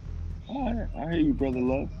 All right, I hear you, Brother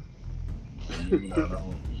Love.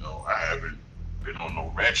 I haven't been on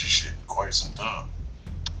no ratchet shit in quite some time.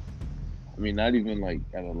 I mean, not even like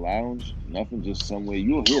at a lounge, nothing, just somewhere.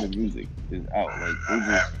 You'll hear the music is out. Like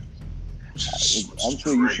I'm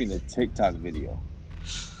sure you've seen a TikTok video.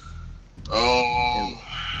 Oh.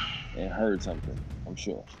 And heard something, I'm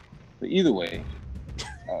sure. But either way,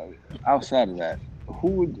 outside of that,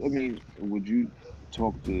 would you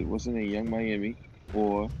talk to, what's her name, Young Miami?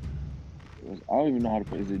 Or, I don't even know how to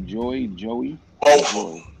put it. Is it Joey?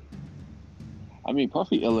 Oh. I mean,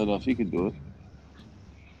 Puffy ill enough, he could do it.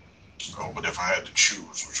 Oh, but if I had to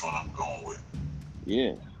choose which one I'm going with.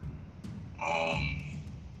 Yeah.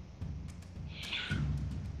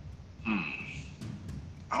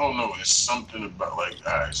 I don't know. It's something about like,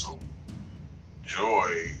 all right, so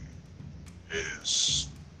Joy is,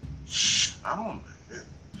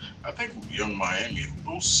 I think Young Miami is a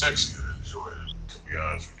little sexier than Joy, to be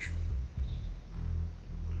honest with you.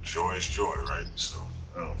 But Joy is Joy, right? So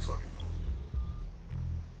I don't fucking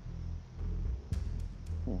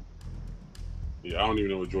know. Yeah, I don't even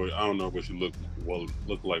know what Joy. I don't know what she look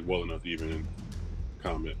like well enough to even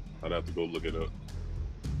comment. I'd have to go look it up.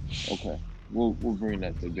 Okay. We'll bring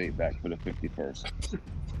that debate back for the 51st.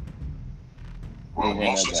 Well,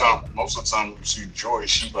 most of the time you see Joy,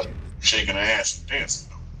 she like shaking her ass and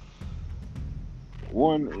dancing.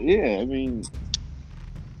 Warren, yeah, I mean,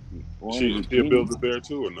 Warren is a She a genius. Build-A-Bear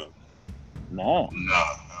too or no? Nah, Nah,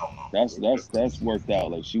 I don't know. that's worked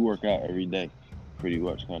out. Like she work out every day, pretty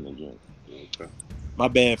much kind of joint. Okay. My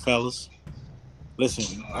bad, fellas.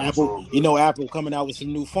 Listen, Nah, it's Apple. all good. You know, Apple coming out with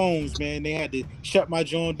some new phones, man. They had to shut my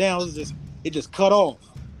joint down. It just cut off.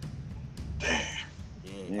 Damn.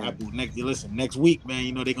 Yeah. Apple. Next week, man.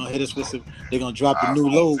 You know they're gonna hit us with some. They're gonna drop the new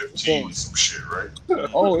iPhone load. 15, some shit, right?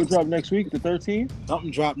 Oh, it dropped next week, the 13th.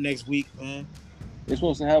 Something drop next week, man. It's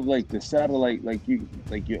supposed to have like the satellite, like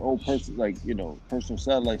your own person, like personal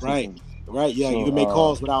satellite Right. system. Right. Yeah, So, you can make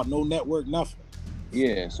calls without no network, nothing.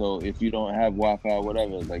 Yeah, so if you don't have Wi-Fi or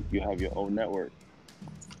whatever, like you have your own network.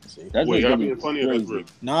 See? That's Wait, just y'all gonna be being funny or that's crazy. real?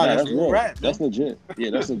 Nah, that's real real. rap, man. That's legit. Yeah,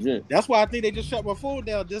 that's legit. That's why I think they just shut my phone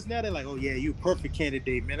down just now. They're like, "Oh yeah, you a perfect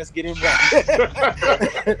candidate, man. Let's get him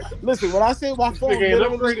right." Listen, when I say my phone, Nigga ain't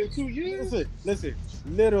literally, upgraded in 2 years. listen,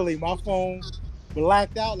 literally, my phone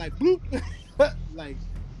blacked out like bloop, like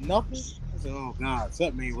nothing. I said, "Oh God,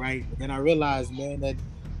 something ain't right." But then I realized, man, that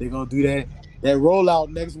they're gonna do that rollout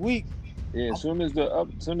next week. Yeah, as soon as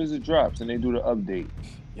it drops and they do the update,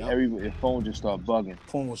 Yep. your phone just start bugging.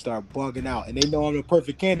 Phone will start bugging out, and they know I'm the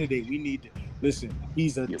perfect candidate. We need to listen.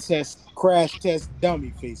 He's a Yep. crash test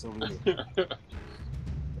dummy face over here.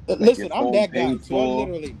 Like Listen, your I'm phone that guy. paid So I for,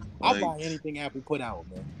 literally, I like- buy anything Apple put out,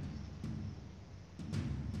 man.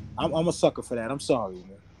 I'm a sucker for that. I'm sorry, man.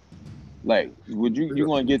 Like, would you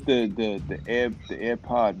gonna get the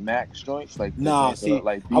AirPod Max joints? Like, Nah, see,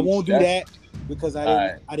 like I won't do Beats? that because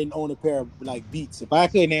Alright. I didn't own a pair of like Beats. If I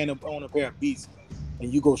couldn't own a pair of Beats,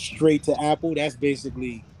 and you go straight to Apple, that's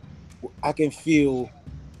basically I can feel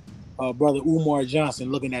brother Umar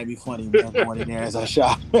Johnson looking at me funny when I'm going in there as I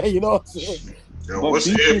shop. You know what I'm saying? Yo, But what's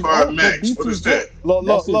the Beats is AirPod out, Max? Beats What is is that? Look.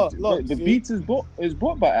 But the See? Beats is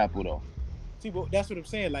bought by Apple though. See, but that's what I'm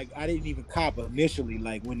saying. Like, I didn't even cop initially,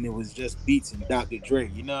 like when it was just Beats and Dr. Dre.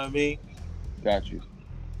 You know what I mean? Got you.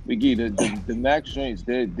 McGee, the Max joints,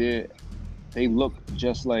 they look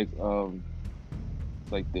just like the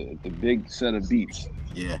big set of Beats.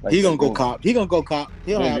 Yeah. Like He gonna go those- cop. He'll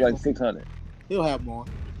Maybe have like more. 600. He'll have more.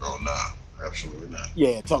 Oh, nah. Absolutely not.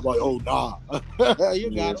 Yeah, talk about nah. You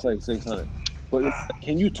Yeah, got it's it. like 600. But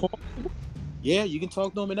can you talk? Yeah, you can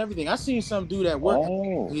talk to him and everything. I seen some dude at work.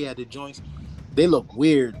 Oh, He had the joints. They look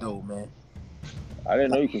weird though, man. I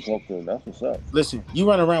didn't know you could talk to them. That's what's up. Listen, you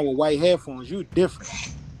run around with white headphones, you different.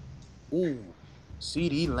 Ooh,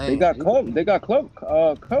 CD land. They got colors.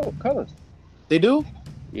 They do?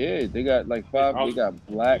 Yeah, they got like 5. They got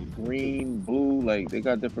black, green, blue. Like they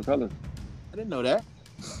got different colors. I didn't know that.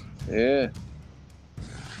 Yeah.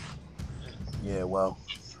 Yeah, well,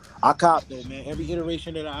 I copped though, man. Every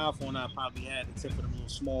iteration of the iPhone I probably had, except for the little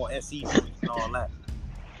small SE and all that.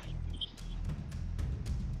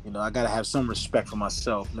 You know, I gotta have some respect for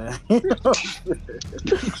myself, man.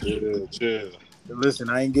 Chill. Listen,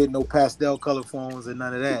 I ain't getting no pastel color phones and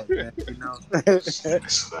none of that, man. You know, Listen,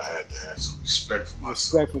 I had to have some respect for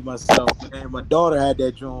myself. respect for myself, man. My daughter had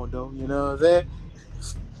that joint though. You know what I'm saying?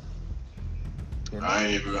 I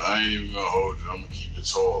ain't even gonna hold you. I'm gonna keep it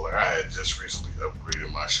tall. Like I had just recently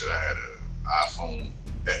upgraded my shit. I had an iPhone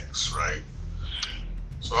X, right?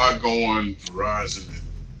 So I go on Verizon and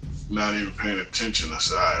not even paying attention. I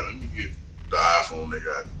said, all right, let me get the iPhone. They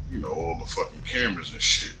got, all the fucking cameras and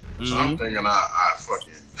shit. So I'm thinking I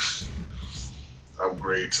fucking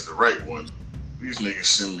upgrade to the right one. These niggas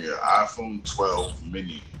send me an iPhone 12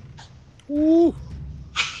 mini. Ooh.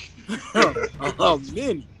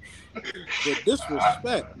 Mini. The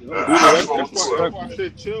disrespect. Dude, that's why I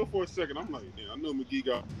said chill for a second. I'm like, I know McGee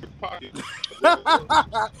got pocket.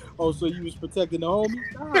 Oh, so you was protecting the homies?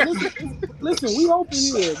 Nah, listen, we open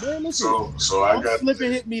here, man. Listen. So I got Slip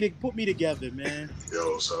and hit me to put me together, man.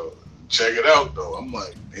 Yo, so check it out though. I'm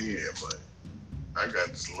like, damn, but I got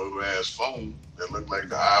this little ass phone that looked like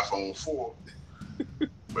the iPhone 4.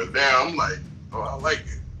 But now I'm like, oh, I like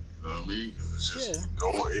it. You know what I mean? 'Cause it's just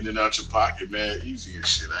going in and out your pocket, man, easy as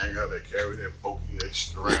shit. I ain't got to carry that bulky that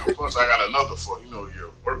shit around. Plus, I got another phone,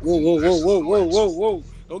 your work phone. Whoa.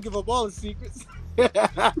 Don't give up all the secrets. Listen,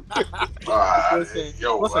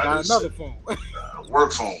 Yo, I got another phone.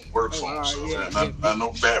 Work phone. Right, So yeah, not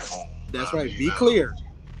no bad phone. That's right. Be clear.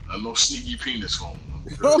 Not no sneaky penis phone.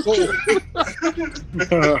 I'm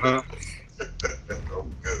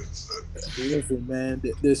good, son. Listen, man,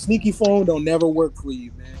 the sneaky phone don't never work for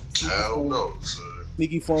you, man. I don't know, son.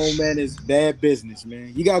 Sneaky phone, man, is bad business,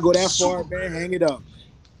 man. You gotta go that far, Super man. bad. Hang it up.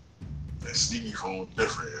 That sneaky phone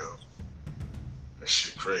different, yo. That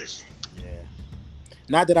shit crazy. Yeah.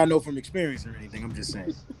 Not that I know from experience or anything. I'm just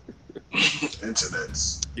saying.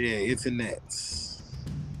 Internets. Yeah, internets.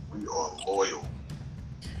 We are loyal.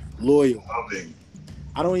 Loyal. loving.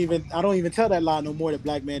 I don't even tell that lie no more that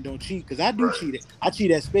black man don't cheat, because I do Right. cheat. I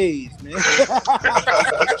cheat at spades, man.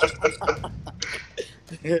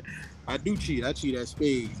 I do cheat. I cheat at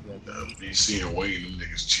spades, man. Be seeing Wayne, them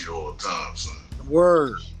niggas cheat all the time, son.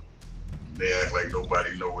 Word. They act like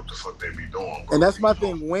nobody know what the fuck they be doing. Bro. And that's my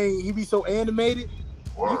thing. Wayne, he be so animated.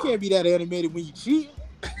 Word. You can't be that animated when you cheat.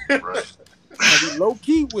 Right. I be low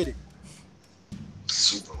key with it.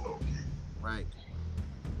 Super low key. Right.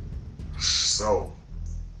 So,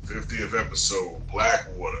 50th episode,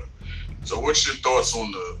 Blackwater. So, what's your thoughts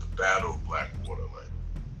on the Battle of Blackwater? Like,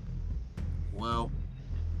 Well,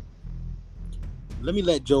 let me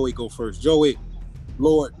let Joey go first. Joey,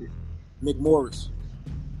 Lord McMorris.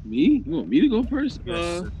 Me? You want me to go first?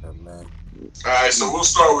 Yes, man. all right, so we'll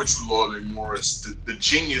start with you, Lord McMorris, the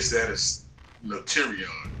genius that is Tyrion.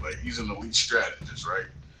 Like, he's an elite strategist, right?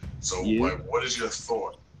 So, Yeah. like, what is your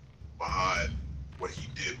thought behind what he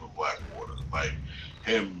did with Blackwater? Like,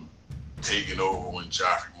 him taking over when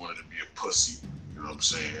Joffrey wanted to be a pussy. You know what I'm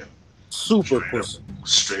saying? Super pussy.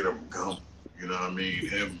 Straight up gump. You know what I mean?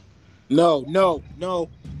 Him. No.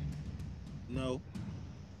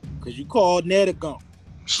 Because you called Ned a gump.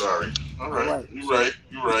 Sorry. All right. All right.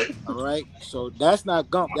 You're right. All right. So that's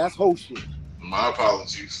not gump. That's whole shit. My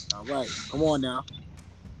apologies. All right. Come on now.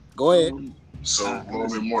 Go ahead. So, a little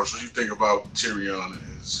bit more. So, you think about Tyrion and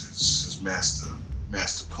his master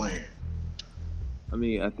plan? I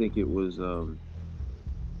mean, I think it was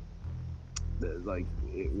like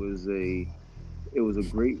it was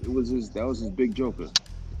his big joker,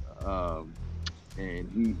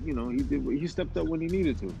 and he stepped up when he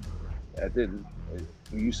needed to.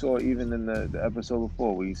 You saw even in the episode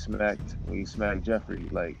before where he smacked Jeffrey,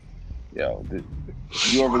 like, yo,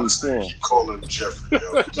 you already saw. Keep calling him Jeffrey,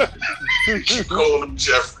 yo. Keep calling him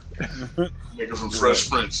Jeffrey. Nigga from Fresh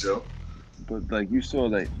Prince, yo. But like you saw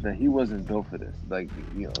that he wasn't built for this. Like,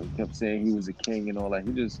 he kept saying he was a king and all that.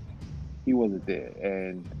 He wasn't there.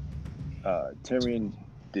 And Tyrion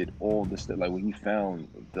did all this stuff. Like when he found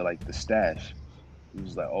the stash, he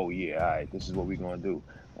was like, oh yeah, all right, this is what we're gonna do.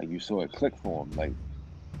 Like you saw it click for him. Like,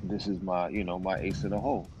 this is my my ace in the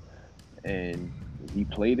hole. And he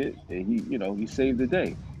played it and he saved the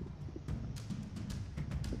day.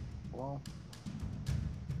 Well,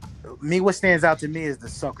 what stands out to me is the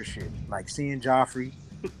sucker shit. Like seeing Joffrey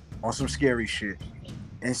on some scary shit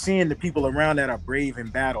and seeing the people around that are brave in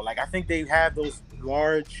battle. Like, I think they have those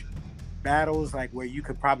large battles, like where you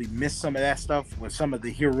could probably miss some of that stuff with some of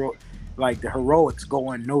the the heroics go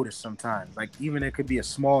unnoticed sometimes. Like, even it could be a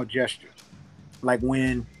small gesture. Like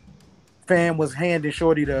when Fam was handing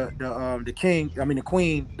Shorty the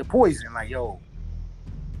queen, the poison. Like, yo,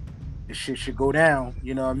 this shit should go down.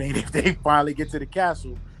 You know what I mean? If they finally get to the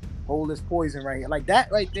castle, hold this poison right here. Like,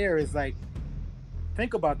 that right there is like,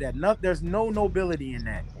 think about that. There's no nobility in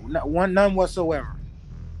that. None whatsoever.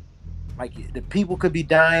 Like, the people could be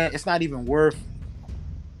dying. It's not even worth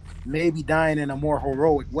maybe dying in a more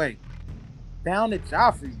heroic way. Down to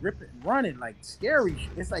Joffrey, ripping, running, like scary shit.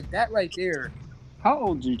 It's like that right there. How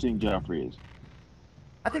old do you think Joffrey is?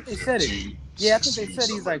 I think they said it. Yeah, I think they said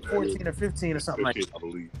he's like 14 or 15 or something like that. I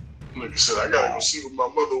believe. Like I said, I gotta go see what my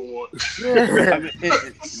mother wants. I mean,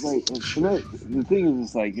 the thing is,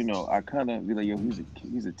 it's like, I kind of be like, yo,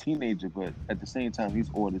 he's a teenager, but at the same time,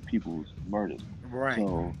 he's ordered people's murders. Right.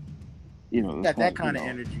 So, got that kind of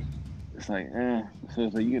energy. It's like, so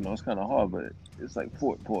it's like, it's kind of hard, but it's like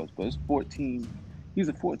pause. But it's 14. He's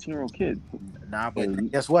a 14-year-old kid. Nah,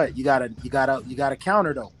 but guess what? You gotta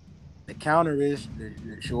counter though. The counter is the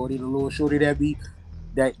little shorty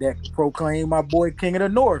that proclaimed my boy King of the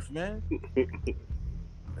North, man.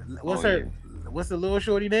 What's the little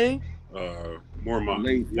shorty name?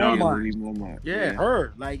 Mormont. Yeah,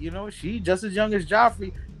 her. Like, she just as young as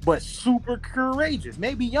Joffrey, but super courageous.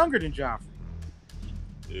 Maybe younger than Joffrey.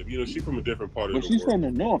 Yeah, she's from a different part of the world. But she's from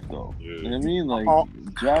the north, though. Yeah. You know what I mean? Like,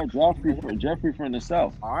 Jeffrey from the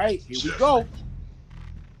south. All right, here we go.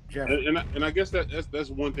 And I guess that's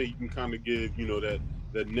one thing you can kind of give,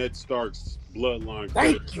 that Ned Stark's bloodline.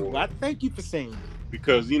 Thank you. I thank you for saying that.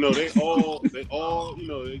 Because they all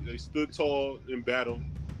they stood tall in battle,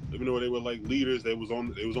 even though they were like leaders. They was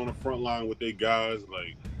on the front line with their guys.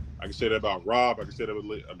 Like, I can say that about Rob. I can say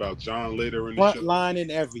that about John later in the front show. line and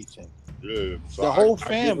everything. Yeah, so the whole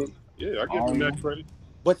family. I give them that credit.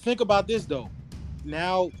 But think about this though.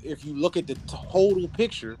 Now, if you look at the total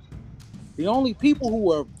picture, the only people who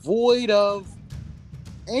were void of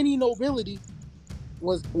any nobility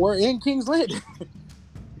were in King's Landing.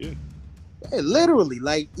 Yeah. Literally,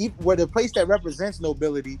 like, where the place that represents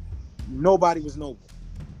nobility, nobody was noble.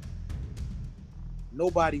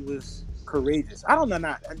 Nobody was courageous. I don't know.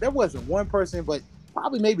 Not there wasn't one person, but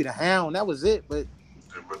probably maybe the Hound. That was it. But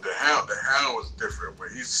the Hound was different. Where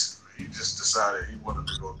he just decided he wanted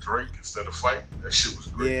to go drink instead of fight. That shit was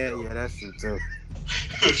great. yeah, that's true too.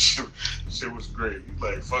 shit was great. He's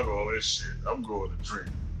like, fuck all this shit. I'm going to drink.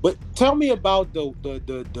 But tell me about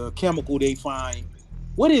the chemical they find.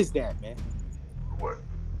 What is that, man? What?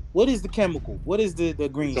 What is the chemical? What is the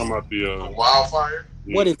green? Talking about The wildfire?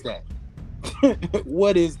 What is that?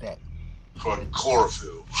 What is that? Fucking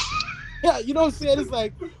chlorophyll. Yeah, you know what I'm saying? It's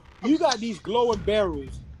like you got these glowing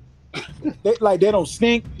barrels. They don't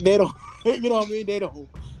stink. They don't. You know what I mean? They don't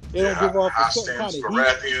give off a certain kind of heat.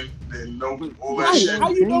 Parathian, they know all that shit. How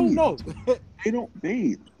you don't know? They don't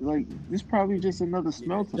bathe. Like, this probably just another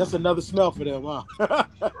smell to That's them. another smell for them, huh? Right.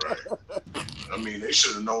 I mean, they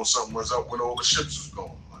should have known something was up when all the ships was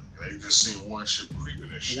going. Like, they just seen one ship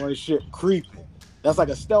creeping and shit. One ship creeping. That's like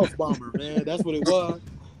a stealth bomber, man. That's what it was.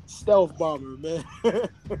 Stealth bomber, man.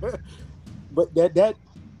 But that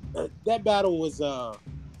battle was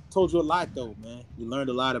told you a lot though, man. You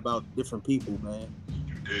learned a lot about different people, man.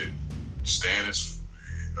 You did. Stannis,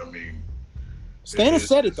 I mean, Stannis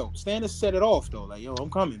said it though. Stannis set it off though. Like, yo,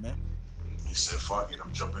 I'm coming, man. he said, fuck it,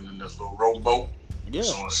 I'm jumping in this little rowboat. Yeah.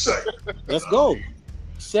 It's on site. Let's go.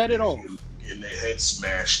 Set it off. Getting their head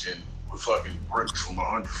smashed in with fucking bricks from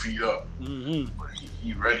 100 feet up. Mm-hmm. But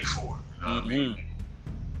he ready for it. You know what I mean?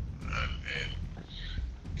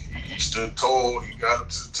 And he stood tall. He got up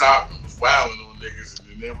to the top and was wilding on niggas, and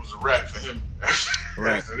then there was a wrap for him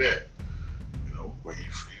after that. You know, but he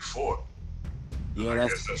fought. Yeah, I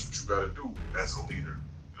guess that's what you got to do as a leader.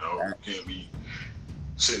 You know, you can't be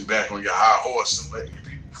sitting back on your high horse and letting your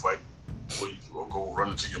people fight, or go run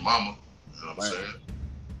into your mama. You know what I'm saying?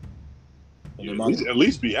 Yeah, at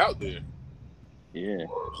least be out there. Yeah,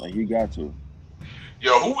 like you got to.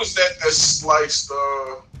 Yo, who was that sliced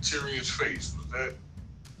Tyrion's face? Was that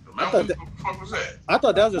the mountain? What the fuck was that? I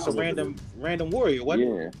thought that was just a random warrior,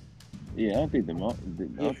 wasn't it? Yeah, I don't think the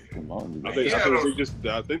mountain. I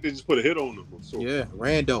think they just put a hit on him. Yeah,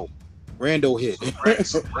 Rando hit.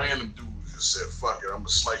 Some random dude just said, "Fuck it, I'm gonna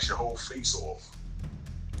slice your whole face off."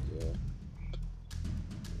 Yeah.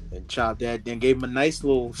 And chopped that, then gave him a nice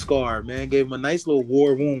little scar, man. Gave him a nice little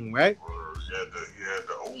war wound, right? He had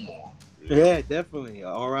the Omar. Yeah, definitely.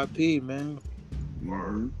 R.I.P. man.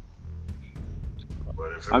 Mm-hmm.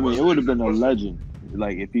 But if I mean, it would have been a legend.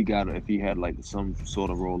 Like if he had like some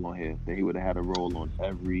sort of role on here, then he would have had a role on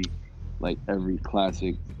every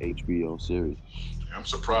classic HBO series. I'm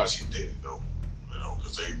surprised he didn't though, you know,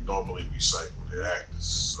 because they normally recycle their actors.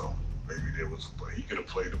 So maybe he could have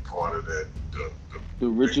played a part of that. The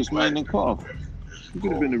richest man in Cough. He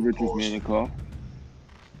could have been the richest man in Cough.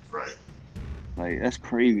 Right. Like that's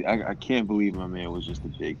crazy. I can't believe my man was just a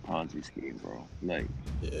big Ponzi scheme, bro. Like,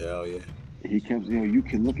 hell yeah. He kept, you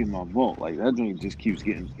can look in my vault. Like that joint just keeps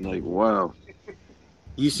getting like, wow.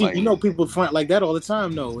 You see, like, people front like that all the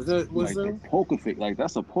time, though. Poker face? Like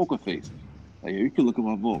that's a poker face. Like you can look at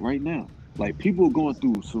my vault right now. Like people are going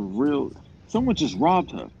through some real. Someone just robbed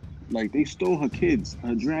her. Like they stole her kids,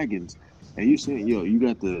 her dragons, and you saying, yo, you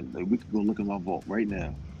got the like we can go look at my vault right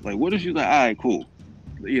now. Like what if she's like, all right, cool,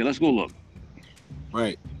 yeah, let's go look.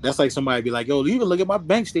 Right. That's like somebody be like, yo, you can look at my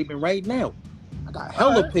bank statement right now. I got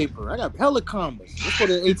hella paper. I got hella commas. Let's go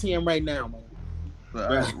to the ATM right now, man.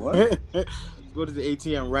 Right. What? Let's go to the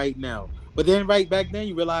ATM right now. But then right back then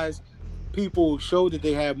you realize people showed that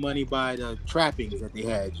they had money by the trappings that they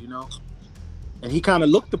had, you know? And he kind of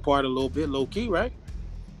looked the part a little bit, low key, right?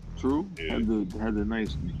 True. Yeah. Had the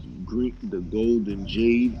nice green, the gold and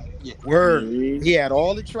jade. Yeah. Word. He had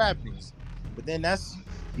all the trappings. But then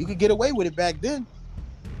you could get away with it back then.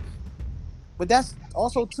 But that's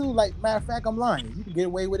also too, like, matter of fact, I'm lying. You can get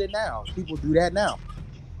away with it now. People do that now.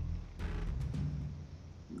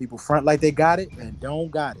 People front like they got it and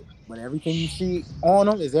don't got it. But everything you see on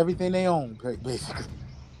them is everything they own, basically.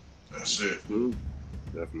 That's it.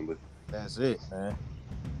 Definitely. That's it, man.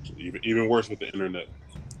 Even worse with the internet.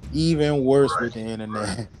 Even worse with the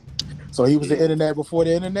internet. Right. So he was the internet before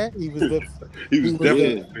the internet? He was definitely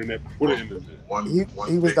the internet before the internet.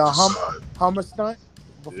 He was the Hummer stunt?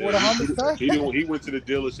 Before the Hummer stunt? He went to the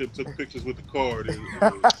dealership, took pictures with the card, and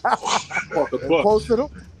posted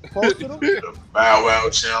them. The Bow Wow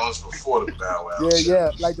challenge before the Bow Wow.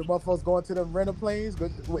 Yeah. Like the motherfuckers going to the rental planes,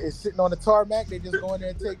 it's sitting on the tarmac. They just go in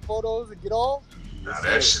there and take photos and get off. Nah,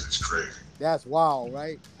 that shit is crazy. That's wild,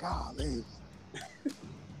 right? Golly.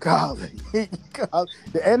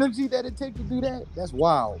 The energy that it takes to do that's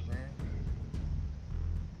wild, man.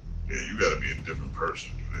 Yeah, you gotta be a different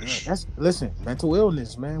person. Listen, mental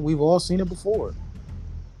illness, man. We've all seen it before.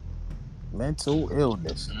 Mental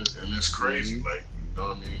illness. And it's crazy. Like, you know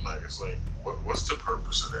what I mean? Like, it's like, what's the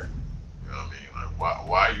purpose of that? You know what I mean? Like,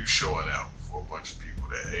 why are you showing out for a bunch of people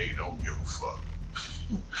that A, don't give a fuck?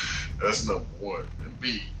 That's number one. And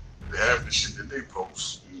B, half the shit that they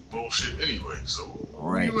post is bullshit anyway. So,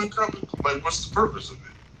 Right. Like, what's the purpose of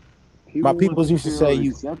it? My peoples used to say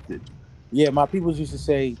you. accepted. Yeah, my peoples used to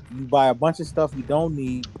say you buy a bunch of stuff you don't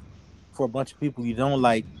need for a bunch of people you don't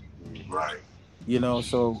like. Right. You know,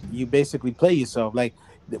 so you basically play yourself. Like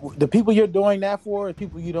the people you're doing that for are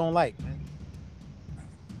people you don't like, man.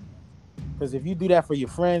 Because if you do that for your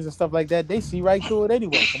friends and stuff like that, they see right through it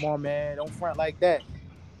anyway. Come on, man, don't front like that.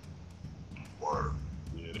 Word.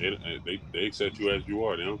 Yeah, they accept you as you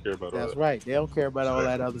are. They don't care about all That's that. right. They don't care about all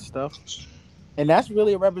that other stuff. And that's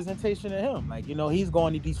really a representation of him. Like, you know, he's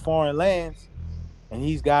going to these foreign lands and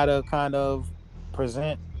he's got to kind of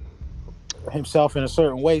present himself in a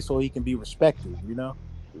certain way so he can be respected, you know?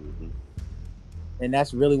 Mm-hmm. And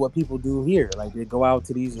that's really what people do here. Like, they go out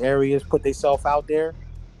to these areas, put themselves out there,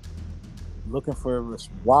 looking for,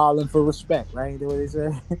 wilding for respect, right? That's what they say?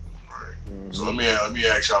 Right. Mm-hmm. So let me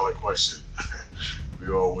ask y'all a question. We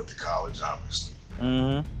all went to college, obviously.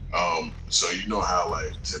 Mm-hmm. So you know how,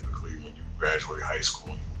 like, typically when you graduate high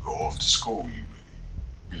school, you go off to school,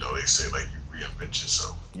 you know, they say, like, you reinvent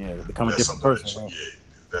yourself. Yeah, become a different person.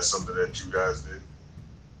 That's something that you guys did?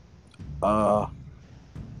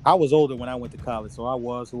 I was older when I went to college, so I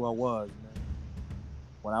was who I was, man.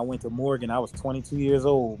 When I went to Morgan, I was 22 years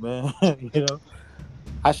old, man. You know,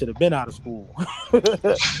 I should have been out of school.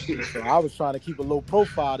 So I was trying to keep a low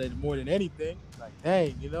profile more than anything. Like,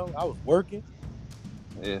 dang, you know, I was working.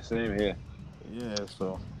 Yeah, same here. Yeah,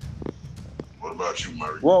 so. What about you,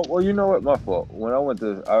 Murray? Well, you know what? My fault. When I went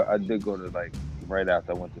to, I did go to, like, right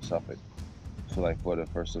after I went to Suffolk. So, like, for the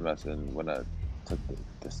first semester, and when I took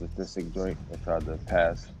the statistic joint and tried to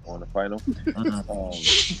pass on the final.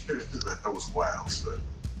 That was wild, son.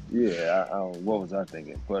 Yeah, what was I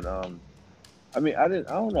thinking? But, I mean, I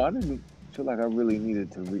don't know. I didn't feel like I really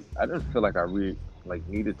needed to, I didn't feel like I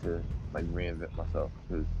needed to, like, reinvent myself.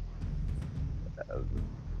 Because,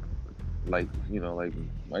 like, you know, like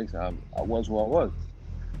Mike said, I was who I was.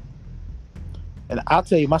 And I'll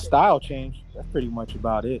tell you, my style changed. That's pretty much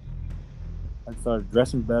about it. I started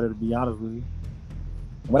dressing better, to be honest with you.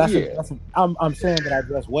 When I say dressing, I'm saying that I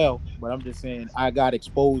dress well, but I'm just saying I got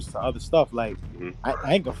exposed to other stuff. Like,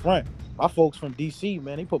 I ain't gonna front. My folks from DC,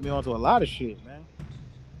 man, they put me onto a lot of shit, man.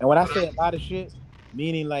 And when I say a lot of shit,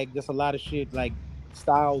 meaning like just a lot of shit, like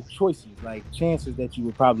style choices, like chances that you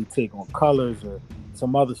would probably take on colors or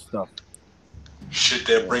some other stuff. Shit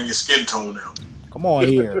that bring your skin tone out. Come on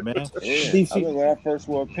here, man. Yeah. DC. I remember when I first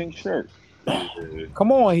wore a pink shirt.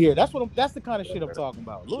 Come on here. That's the kind of shit I'm talking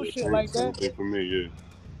about. Little shit like that. For me, yeah.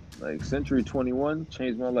 Like Century 21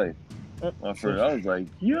 changed my life. My first, I was like,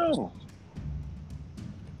 yo.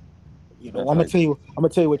 You know, I'm gonna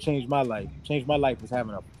tell you what changed my life. Changed my life was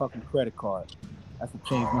having a fucking credit card. That's what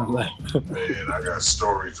changed my life. Man, I got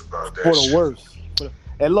stories about that. For the worst.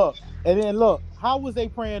 And look, how was they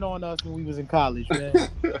preying on us when we was in college, man?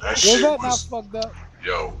 Was that not fucked up?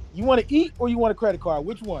 Yo. You want to eat or you want a credit card?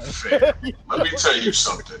 Which one? Let me tell you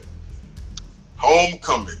something.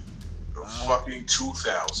 Homecoming of fucking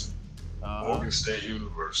 2000, Morgan State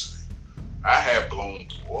University. I had blown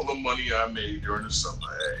through all the money I made during the summer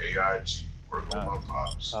at AIG, working with my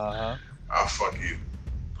pops. I fucking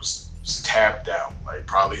was tapped out. Like,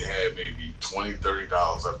 probably had maybe $20,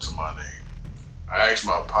 $30 up to my name. I asked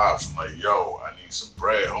my pops, I'm like, yo, I need some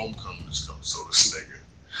bread. Homecoming is coming. So this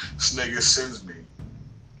nigga sends me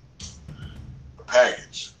a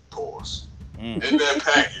package. Pause. In that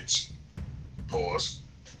package, pause,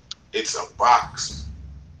 it's a box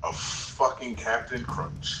of fucking Captain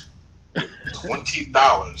Crunch.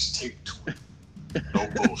 $20 taped to it. No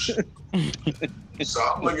bullshit. So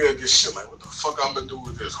I'm looking at this shit like, what the fuck I'm gonna do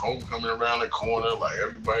with this? Homecoming around the corner, like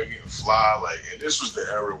everybody getting fly, like, and this was the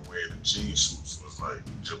era where the jean suits was like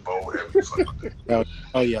Jabot every fucking thing.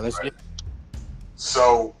 Oh yeah, let's get.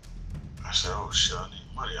 So I said, oh shit, I need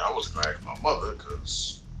money. I was gonna ask my mother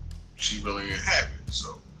because she really didn't have it.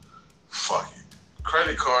 So fuck it.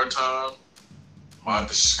 Credit card time. My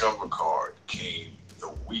Discover card came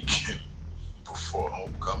the weekend before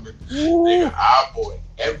homecoming. Nigga, I bought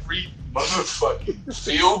every motherfucking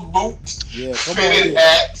field boot, fitted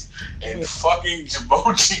hat, and fucking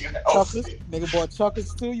Djibouti outfit. Nigga bought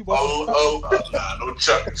chuckers too? You bought nah, no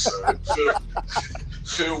chuckers, son.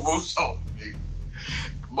 Field boots on, nigga.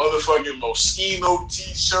 Motherfucking Moschino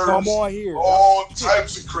t-shirts. Come on here. All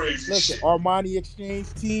types of crazy shit. Armani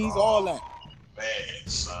exchange tees, all that. Man,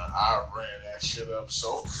 son, I ran that shit up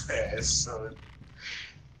so fast, son.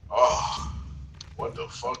 Oh, what the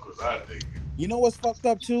fuck was I thinking? You know what's fucked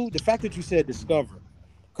up too? The fact that you said Discover.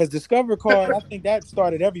 Because Discover card, I think that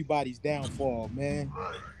started everybody's downfall, man.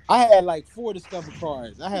 Right. I had like 4 Discover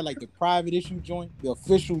cards. I had like the private issue joint, the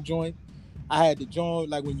official joint. I had the joint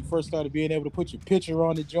like when you first started being able to put your picture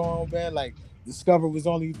on the joint, man. Like Discover was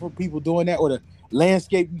only for people doing that, or the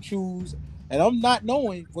landscape you choose. And I'm not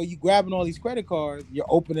knowing where you grabbing all these credit cards, you're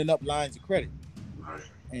opening up lines of credit. Right.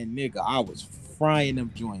 And nigga, I was frying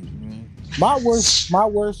them joints, man. My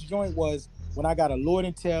worst joint was when I got a Lord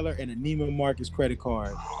and Taylor and a Neiman Marcus credit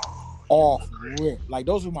card off rip. Like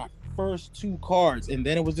those were my first 2 cards, and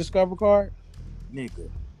then it was Discover card. Nigga,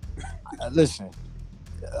 listen,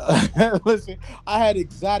 listen. I had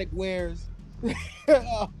exotic wares.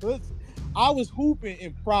 Listen, I was hooping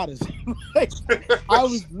in Pradas. Like, I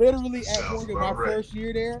was literally at Morgan my first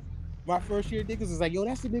year there. My first year, niggas was like, "Yo,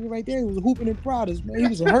 that's the nigga right there. He was hooping in Pradas, man. He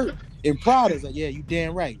was hurt in Pradas." Like, yeah, you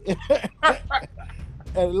damn right.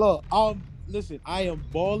 And look, listen, I am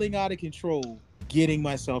balling out of control, getting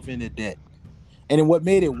myself into debt. And then what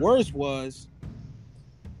made it worse was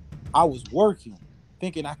I was working,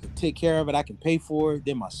 thinking I could take care of it, I can pay for it.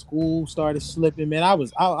 Then my school started slipping, man. I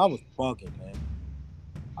was bugging, man.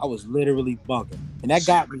 I was literally bugging, and that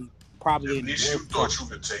got me probably. At least you thought you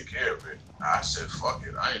could take care of it. I said, "Fuck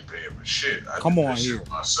it, I ain't paying for shit." I Come did on this here. shit with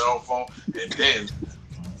my cell phone, and then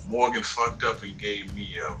Morgan fucked up and gave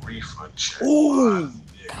me a refund check. Ooh,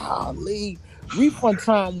 golly, refund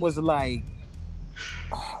time was like,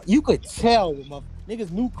 you could tell with my niggas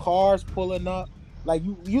new cars pulling up. Like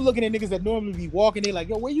you looking at niggas that normally be walking, they like,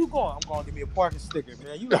 "Yo, where you going?" "I'm going to give me a parking sticker,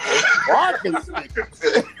 man." You like, parking sticker,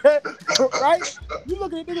 right? You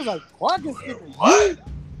looking at niggas like parking sticker, What?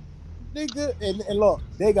 nigga. And look,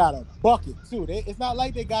 they got a bucket too. It's not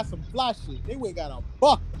like they got some fly shit. They went got a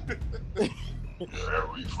bucket. That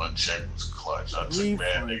refund check was clutch. I took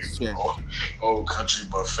mad niggas check. Old country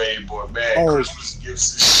buffet, boy, man. Oh, Christmas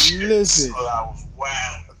gifts and shit. listen. So I was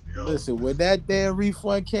wild. Yo. Listen, when that damn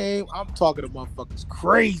refund came, I'm talking to motherfuckers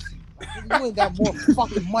crazy. Like, you ain't got more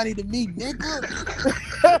fucking money than me, nigga.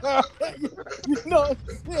 You know what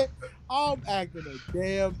I'm saying? I'm acting a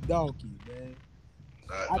damn donkey, man.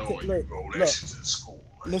 I know when you go that shit's in school.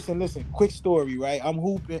 Like. Listen. Quick story, right? I'm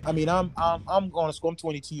hooping. I mean, I'm going to school. I'm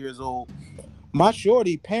 22 years old. My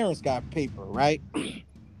shorty parents got paper, right?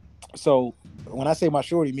 So when I say my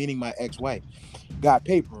shorty, meaning my ex-wife, got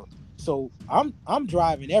paper. So I'm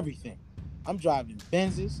driving everything. I'm driving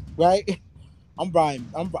Benzes, right? I'm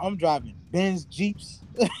driving Benz Jeeps.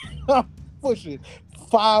 I'm pushing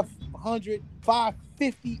 500,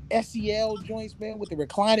 550 SEL joints, man, with the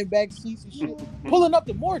reclining back seats and shit. Pulling up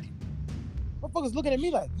to Morgan. Motherfuckers looking at me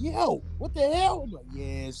like, "Yo, what the hell?" I'm like,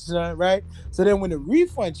 "Yeah, son," right? So then when the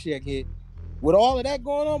refund check hit, with all of that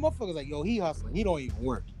going on, motherfuckers like, "Yo, he hustling. He don't even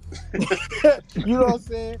work." You know what I'm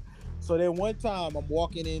saying? So then one time I'm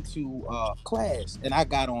walking into class and I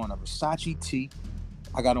got on a Versace tee.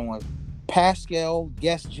 I got on Pascal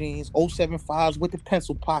Guess jeans, 075s with the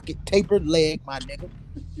pencil pocket, tapered leg, my nigga.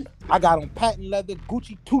 I got on patent leather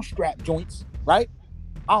Gucci 2-strap joints, right?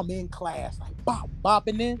 I'm in class, like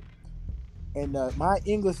bopping in. And my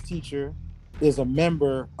English teacher is a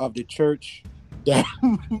member of the church that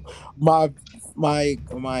my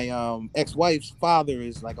ex-wife's father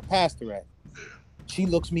is like a pastor at. She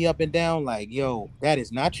looks me up and down like, "Yo, that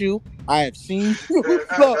is not you. I have seen you."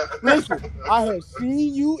 Look, listen, I have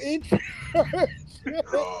seen you in church.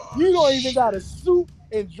 You don't even got a suit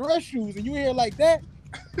and dress shoes, and you here like that.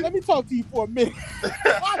 Let me talk to you for a minute.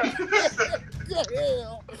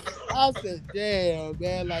 I said, "Damn,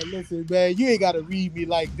 man. Like, listen, man, you ain't got to read me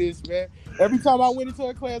like this, man." Every time I went into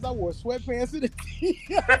a class, I wore sweatpants and a tee.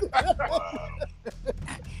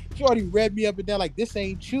 Shorty read me up and down like, "This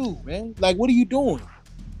ain't you, man. Like, what are you doing?"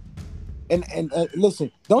 And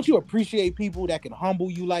listen, don't you appreciate people that can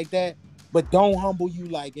humble you like that, but don't humble you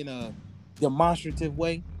like in a demonstrative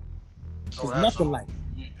way? There's nothing like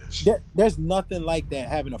there's nothing like that.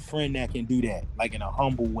 Having a friend that can do that, like in a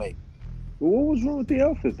humble way. Well, what was wrong with the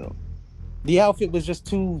outfit though? The outfit was just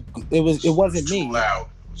too. It wasn't me. Too loud.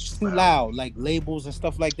 It's too loud. Like labels and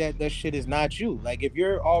stuff like that. That shit is not you. Like if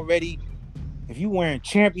you wearing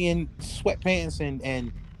Champion sweatpants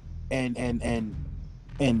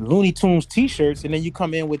and Looney Tunes t-shirts, and then you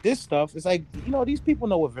come in with this stuff, it's like, you know, these people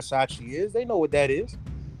know what Versace is. They know what that is.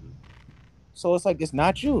 So it's like, it's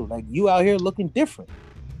not you. Like, you out here looking different.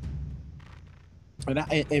 And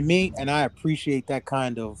I appreciate that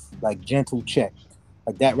kind of like gentle check.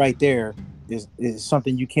 Like that right there is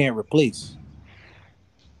something you can't replace.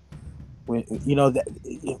 when you know that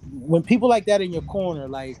when people like that in your corner,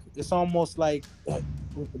 like it's almost like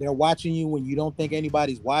they're watching you when you don't think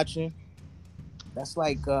anybody's watching. That's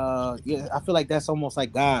like yeah, I feel like that's almost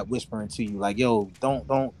like God whispering to you, like, yo,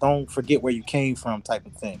 don't forget where you came from type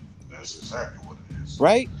of thing. That's exactly what it is.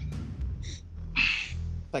 Right?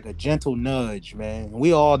 Like a gentle nudge, man.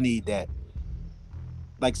 We all need that.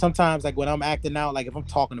 Like sometimes, like when I'm acting out, like if I'm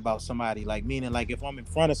talking about somebody, like meaning like if I'm in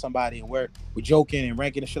front of somebody and we're joking and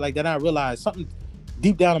ranking and shit like that, I realize something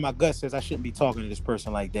deep down in my gut says I shouldn't be talking to this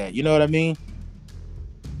person like that. You know what I mean?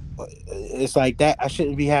 It's like that. I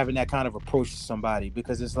shouldn't be having that kind of approach to somebody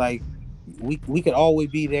because it's like we could always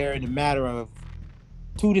be there in a matter of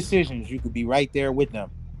two decisions. You could be right there with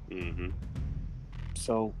them. Mm-hmm.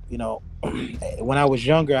 So you know, when I was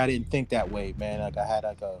younger, I didn't think that way, man. Like I had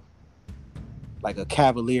like a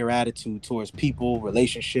cavalier attitude towards people,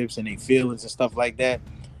 relationships, and their feelings and stuff like that.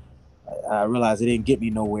 I realized it didn't get me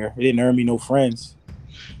nowhere. It didn't earn me no friends.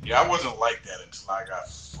 Yeah, I wasn't like that until I got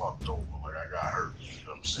fucked over, like I got hurt. You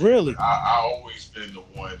know what I'm saying? Really? I always been the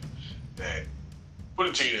one that, put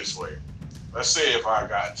it to you this way. Let's say if I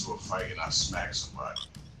got into a fight and I smacked somebody,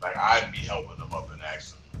 like I'd be helping them up and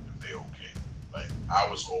asking them if they okay. Like I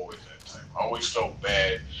was always that type. I always felt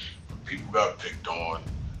bad when people got picked on,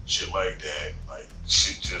 shit like that. Like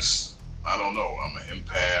shit just, I don't know. I'm an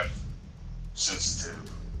empath, sensitive,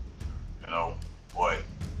 you know, but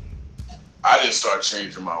I didn't start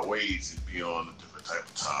changing my ways and be on a different type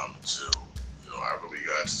of time until, you know, I really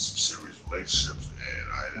got into some serious relationships and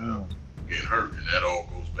I ended up getting hurt. And that all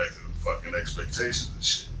goes back to the fucking expectations and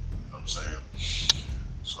shit. You know what I'm saying?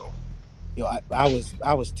 So. Yo,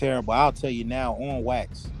 I was terrible. I'll tell you now on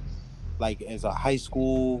wax. Like as a high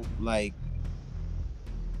school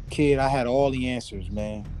kid, I had all the answers,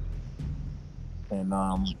 man. And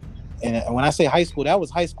when I say high school, that was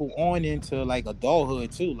high school on into like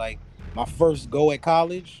adulthood too. Like my first go at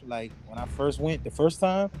college, like when I first went the first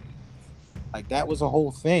time, like that was a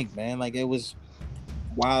whole thing, man. Like it was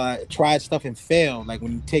while I tried stuff and failed. Like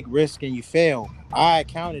when you take risk and you fail, I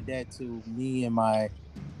accounted that to me and my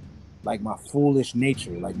foolish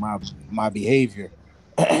nature, like my behavior,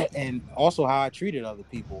 and also how I treated other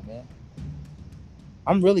people, man.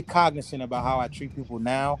 I'm really cognizant about how I treat people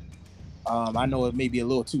now. I know it may be a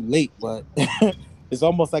little too late, but it's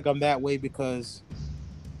almost like I'm that way because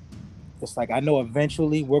it's like I know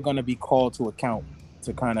eventually we're gonna be called to account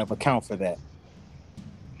account for that.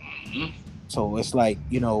 Mm-hmm. So it's like,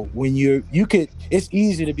 you know, when it's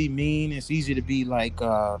easy to be mean, it's easy to be like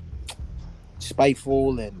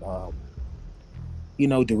spiteful and you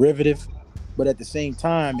know, derivative, but at the same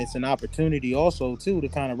time it's an opportunity also too to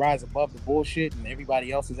kind of rise above the bullshit and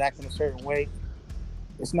everybody else is acting a certain way.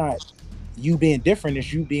 It's not you being different,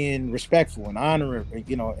 it's you being respectful and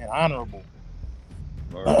honorable.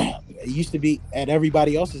 Right. It used to be at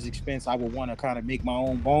everybody else's expense. I would want to kind of make my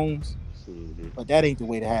own bones, but that ain't the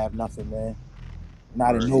way to have nothing, man.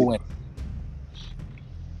 Not in no way.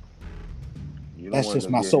 That's just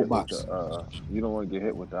my soapbox. You don't want to get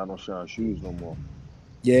hit with the I don't shine shoes no more.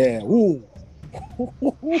 Yeah. Ooh.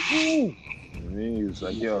 I mean, he was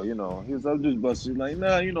like, yo, you know, he was I'm just busting. He's like,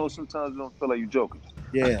 nah, you know, sometimes you don't feel like you joking.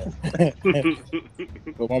 Yeah.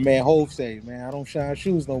 But my man Hov say, man, I don't shine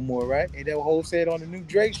shoes no more, right? Ain't that what Hov said on the new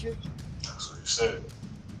Drake shit? That's what he said.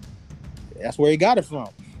 That's where he got it from.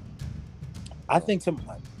 I think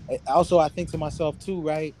to myself too,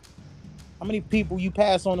 right? How many people you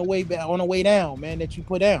pass on the way down, man, that you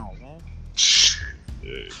put down, man?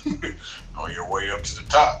 On your way up to the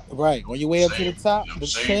top. Right, on your way up to the top. The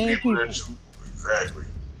same people. Exactly.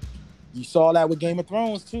 You saw that with Game of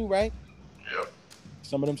Thrones too, right? Yep.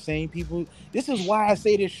 Some of them same people. This is why I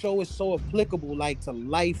say this show is so applicable, like to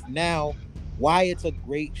life now. Why it's a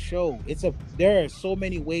great show. There are so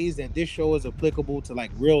many ways that this show is applicable to like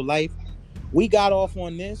real life. We got off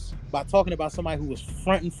on this by talking about somebody who was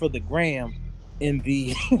fronting for the gram in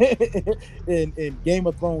the in Game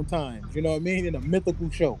of Thrones times. You know what I mean? In a mythical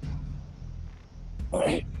show.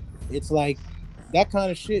 It's like that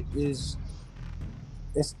kind of shit that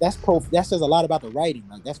says a lot about the writing.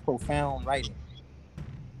 Like that's profound writing.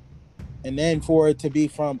 And then for it to be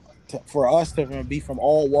for us to be from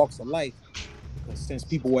all walks of life, because since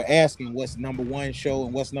people were asking what's number one show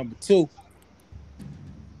and what's number two,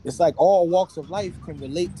 it's like all walks of life can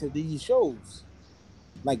relate to these shows.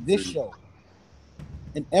 Like this show.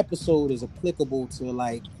 An episode is applicable to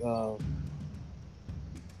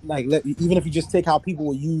even if you just take how people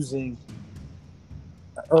were using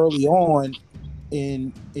early on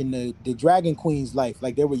in the Dragon Queen's life,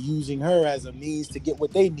 like they were using her as a means to get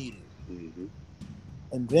what they needed.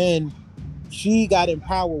 And then she got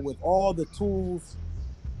empowered with all the tools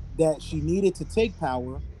that she needed to take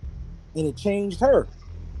power, and it changed her.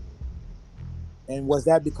 And was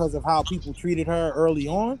that because of how people treated her early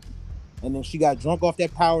on? And then she got drunk off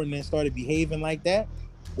that power and then started behaving like that?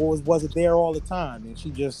 Or was it there all the time and she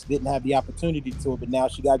just didn't have the opportunity to it, but now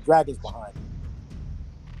she got dragons behind her?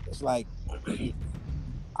 It's like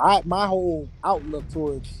my whole outlook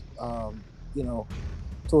towards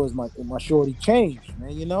towards my shorty changed,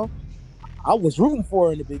 man. You know, I was rooting for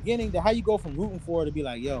her in the beginning. How you go from rooting for her to be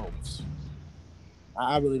like, yo,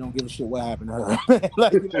 I really don't give a shit what happened to her.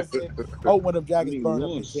 Like, you know what I'm saying? Oh, when them I dragons mean, burn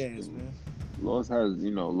up his ass, man.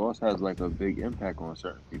 loss has like a big impact on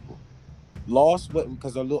certain people. Lost what?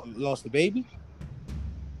 Because I lost the baby.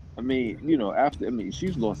 I mean,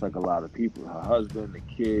 she's lost like a lot of people, her husband, the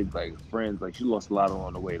kids, like friends, like she lost a lot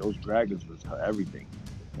along the way. Those dragons was her everything.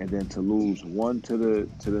 And then to lose one to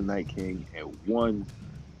the Night King and one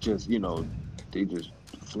just, they just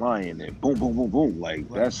flying and boom, boom, boom, boom. Like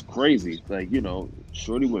Right. that's crazy. Like,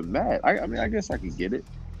 Shorty went mad. I mean, I guess I could get it.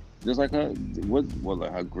 Just like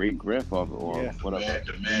like her great grandfather or whatever.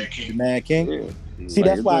 The Mad King. The Mad King. Yeah. See,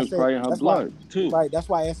 Like, that's why I it's said probably her that's blood why, too. right. That's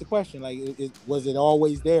why I asked the question. Like, was it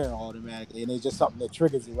always there automatically, and it's just something that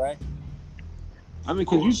triggers it, right? I mean,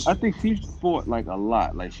 I think she fought like a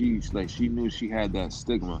lot. Like she knew she had that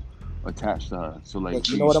stigma attached to her. So like, But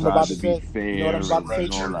she you know what I'm tried about to to be say? fair You know what I'm about to say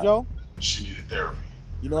and to all you, that. Joe? She needed therapy.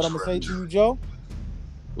 You know what I'm gonna say to you, Joe?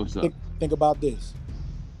 What's up? Think about this.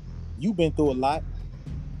 You've been through a lot.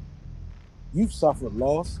 You've suffered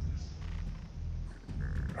loss.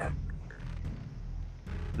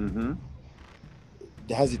 Mm-hmm.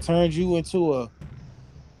 Has it turned you into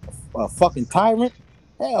a fucking tyrant?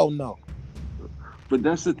 Hell no. But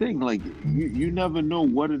that's the thing. Like, you never know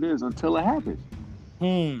what it is until it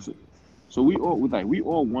happens. So we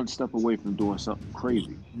all one step away from doing something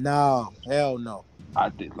crazy. No, hell no. I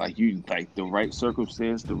think like the right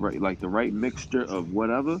circumstance, the right mixture of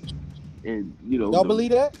whatever, and Y'all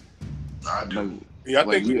believe that? I do. Like, Yeah,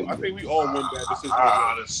 like, I think we all one bad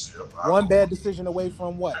decision. One bad decision away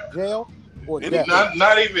from what? Jail or death?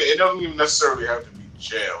 Not even. It doesn't even necessarily have to be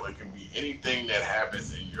jail. It can be anything that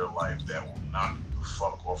happens in your life that will knock the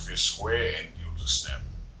fuck off your square and you'll just snap.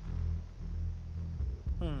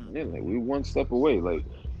 Yeah, like we one step away. Like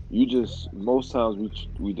most times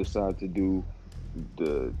we decide to do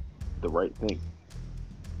the right thing.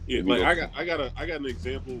 Yeah, like I got an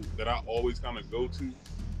example that I always kind of go to.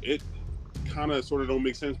 It kind of sort of don't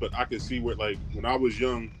make sense, but I can see where, like, when I was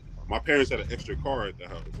young, my parents had an extra car at the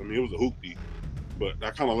house. I mean, it was a hoopty, but I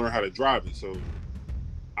kind of learned how to drive it, so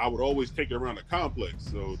I would always take it around the complex.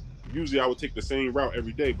 So usually I would take the same route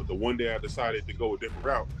every day, but the one day I decided to go a different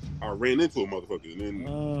route, I ran into a motherfucker, and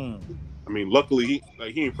then I mean, luckily he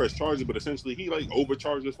didn't press charges, but essentially he like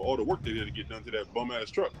overcharged us for all the work they had to get done to that bum ass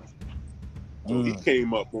truck. So he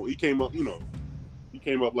came up, he came up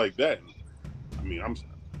like that. I mean, I'm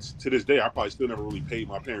to this day, I probably still never really paid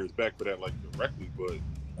my parents back for that, like, directly, but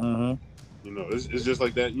it's just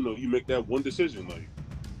like that. You make that one decision, like.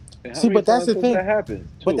 See, but that's the thing. That happened,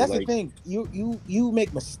 but that's the thing. You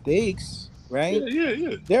make mistakes, right?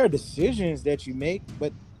 Yeah. There are decisions that you make,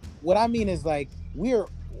 but what I mean is, like, we're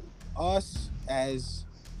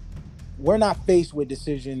not faced with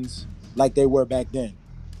decisions like they were back then.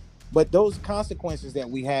 But those consequences that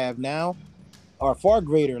we have now are far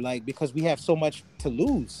greater, like, because we have so much to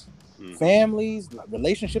lose. Families,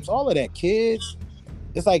 relationships, all of that, kids.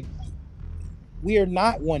 It's like we are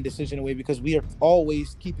not one decision away because we are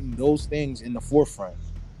always keeping those things in the forefront.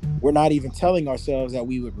 We're not even telling ourselves that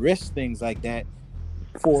we would risk things like that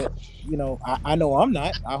for, I know I'm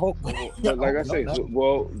not. I hope. But like I say,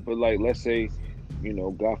 but like, let's say,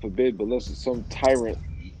 God forbid, but let's say some tyrant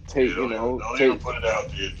take, don't even put it out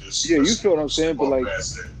there. You feel what I'm saying? But like,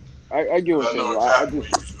 I get what you're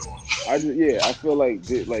saying. I feel like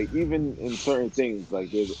even in certain things,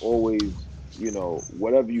 like there's always,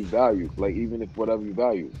 whatever you value. Like even if whatever you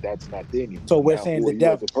value, that's not there anymore. So we're saying the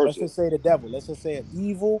devil. Let's just say the devil. Let's just say an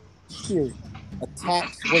evil spirit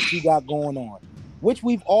attacks what you got going on, which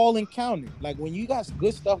we've all encountered. Like when you got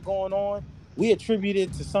good stuff going on, we attribute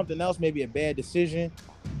it to something else, maybe a bad decision.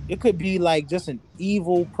 It could be like just an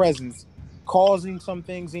evil presence causing some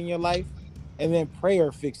things in your life, and then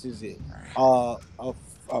prayer fixes it. A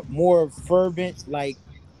more fervent, like,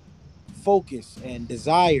 focus and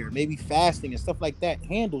desire, maybe fasting and stuff like that,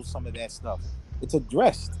 handles some of that stuff. It's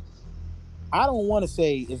addressed. I don't want to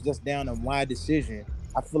say it's just down to my decision.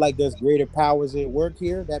 I feel like there's greater powers at work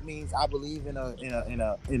here. That means I believe in an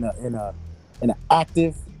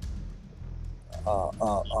active,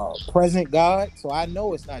 present God. So I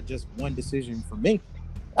know it's not just one decision for me.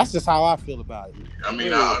 That's just how I feel about it. I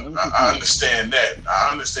mean, Wait, I'm I confused. understand that. I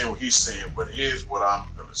understand what he's saying, but here's what I'm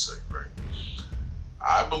gonna say, right?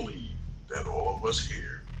 I believe that all of us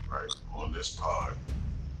here, right, on this pod,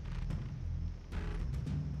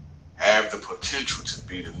 have the potential to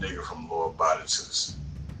be the nigga from Law Abiding Citizen.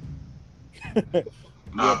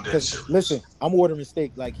 No, Yeah, I'm dead because serious. listen, I'm ordering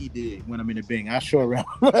steak like he did when I'm in the Bing. I sure around.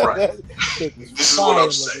 Right. That steak was This is fire what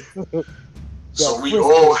I'm saying. looking. So That we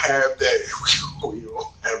Frisco, all bro. have that. We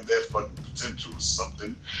all have that fucking potential.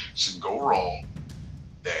 Something should go wrong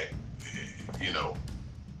that you know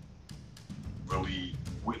really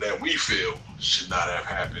that we feel should not have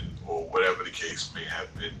happened, or whatever the case may have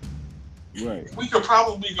been. Right. We could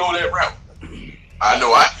probably go that route. I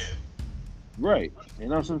know I can. Right. You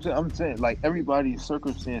know what I'm saying? I'm saying like everybody's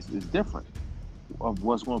circumstance is different of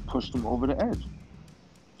what's going to push them over the edge.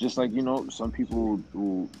 Just like some people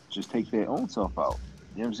will just take their own self out.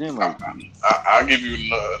 You know what I'm saying? Like, I'll give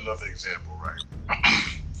you another example, right?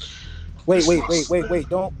 Wait.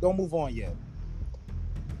 Don't move on yet.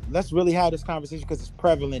 Let's really have this conversation because it's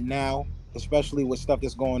prevalent now, especially with stuff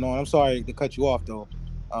that's going on. I'm sorry to cut you off though.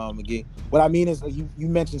 Again, what I mean is you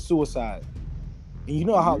mentioned suicide, and you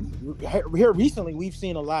know how here recently we've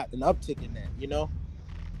seen a lot, an uptick in that.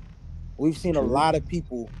 We've seen a lot of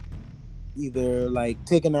people either like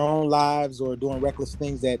taking their own lives or doing reckless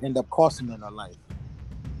things that end up costing them their life.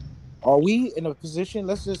 Are we in a position?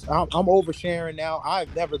 I'm oversharing now.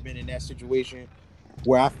 I've never been in that situation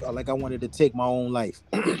where I felt like I wanted to take my own life,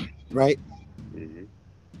 right? Mm-hmm.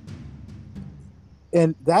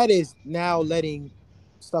 And that is now letting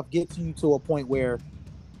stuff get to you to a point where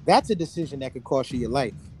that's a decision that could cost you your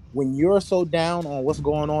life. When you're so down on what's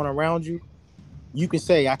going on around you, you can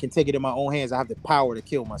say, I can take it in my own hands. I have the power to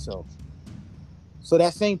kill myself. So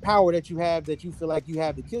that same power that you have, that you feel like you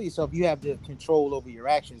have to kill yourself, you have the control over your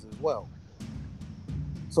actions as well.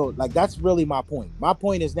 So like, that's really my point. My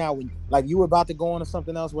point is now when like you were about to go on to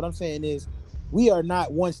something else, what I'm saying is we are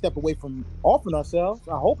not one step away from offing ourselves.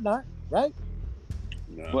 I hope not, right?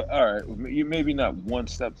 No. but all right, you maybe not one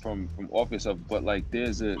step from off yourself, but like all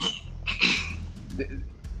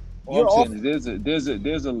You're I'm off. saying is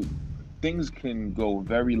there's a things can go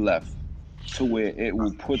very left to where it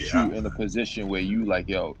will put Yeah. you in a position where you like,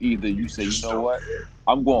 yo, either you say, Just you know don't what, care.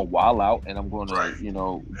 I'm going wild out and I'm going to, Right.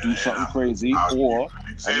 do something crazy, I'll give you or an I'm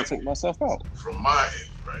gonna example take myself out. from my end,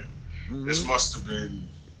 right? Mhm. This must have been,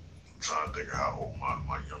 I'm trying to think of how old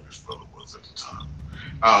my youngest brother was at the time.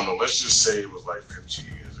 I don't know, let's just say it was like 15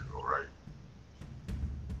 years ago, right?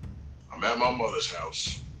 I'm at my mother's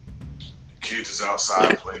house. The kids is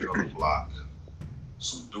outside playing on the block.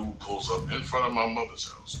 Some dude pulls up in front of my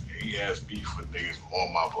mother's house. And he has beef with niggas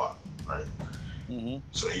on my block, right? Mm-hmm.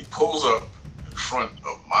 So he pulls up in front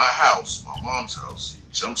of my house, my mom's house. He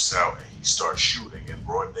jumps out and he starts shooting in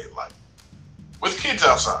broad daylight with kids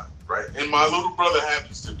outside, right? And my little brother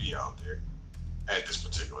happens to be out there at this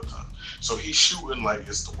particular time. So he's shooting like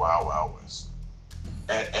it's the Wild Wild West.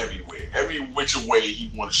 At everywhere. Every which way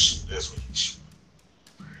he wants to shoot, that's what he's shooting.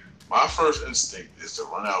 My first instinct is to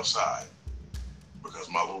run outside because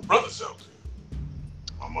my little brother's out there.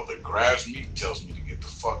 My mother grabs me, tells me to get the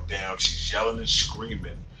fuck down. She's yelling and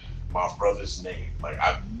screaming my brother's name. Like,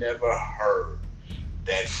 I've never heard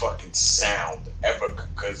that fucking sound ever,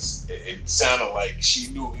 because it sounded like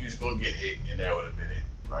she knew he was going to get hit, and that would have been it,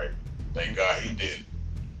 right? Thank God he didn't.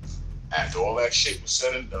 After all that shit was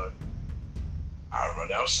said and done, I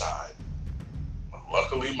run outside.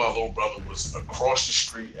 Luckily, my little brother was across the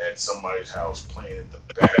street at somebody's house playing in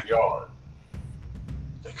the backyard.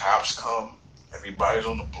 The cops come. Everybody's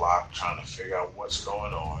on the block trying to figure out what's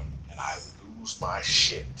going on, and I lose my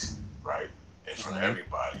shit, right? In front of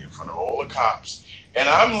everybody, in front of all the cops. And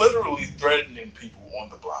I'm literally threatening people on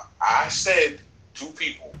the block. I said to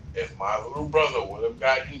people, if my little brother would have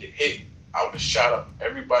gotten hit, I would have shot up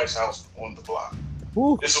everybody's house on the block.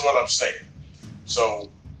 Woo. This is what I'm saying. So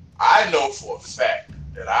I know for a fact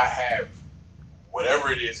that I have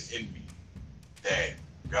whatever it is in me that,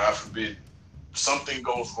 God forbid, something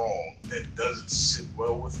goes wrong that doesn't sit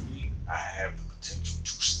well with me, I have the potential to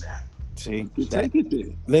snap. See, Take it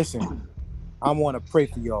there. listen, I want to pray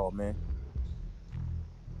for y'all, man.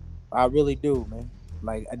 I really do, man.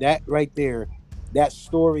 Like that right there, that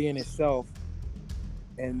story in itself,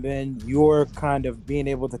 and then you're kind of being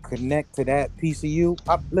able to connect to that piece of you.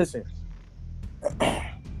 Listen,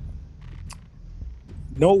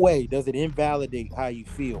 no way does it invalidate how you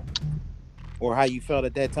feel or how you felt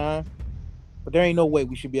at that time. But there ain't no way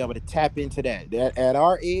we should be able to tap into that. At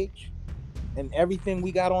our age and everything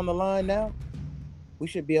we got on the line now, we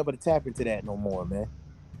should be able to tap into that no more, man.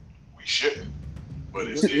 We shouldn't, but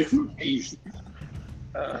it's there for me.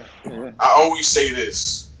 Yeah. I always say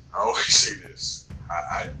this. I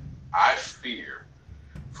fear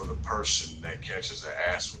for the person that catches an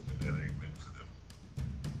ass whooping that ain't meant for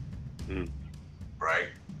them. Mm. Right?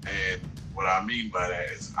 And what I mean by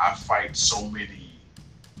that is I fight so many,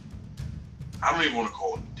 I don't even want to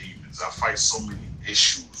call them demons. I fight so many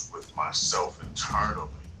issues with myself internally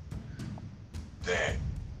that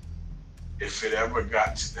if it ever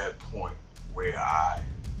got to that point where I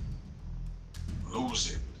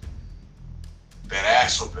lose it, that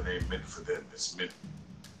ass whooping ain't meant for them. It's meant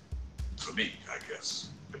for me, I guess,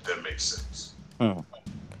 if that makes sense.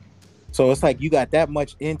 So it's like you got that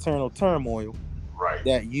much internal turmoil Right.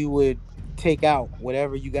 that you would take out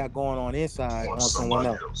whatever you got going on inside on someone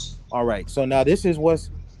somebody else. All right. So now this is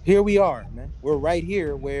what's here we are, man. We're right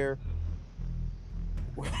here where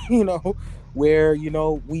you know, where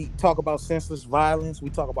we talk about senseless violence,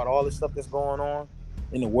 we talk about all this stuff that's going on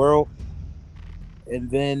in the world,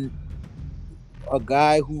 and then a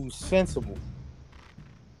guy who's sensible,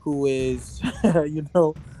 who is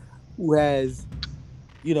who has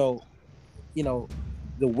you know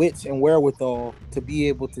the wits and wherewithal to be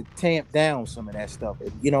able to tamp down some of that stuff,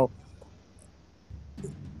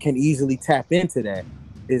 can easily tap into that,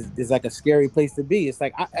 is like a scary place to be. It's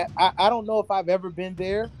like I don't know if I've ever been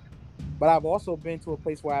there, but I've also been to a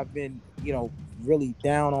place where I've been, really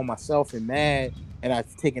down on myself and mad, and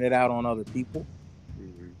I've taken it out on other people.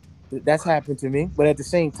 That's happened to me. But at the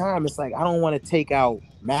same time, it's like I don't want to take out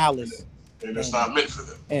malice And it's not meant for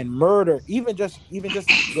them. and murder, even just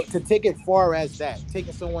to take it far as that,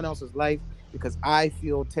 taking someone else's life because I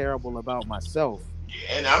feel terrible about myself.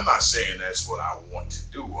 Yeah, and I'm not saying that's what I want to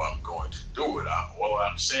do. I'm going to do it. All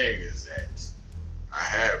I'm saying is that I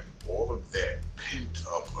have all of that pent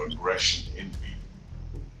up aggression in me,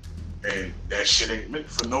 and that shit ain't meant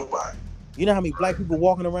for nobody. You know how many black people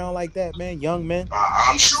walking around like that, man? Young men.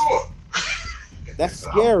 I'm sure. That's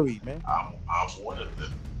scary, man. I'm one of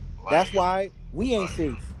them. That's why we ain't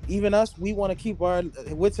safe. Even us, we want to keep our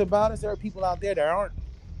wits about us. There are people out there that aren't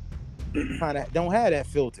don't have that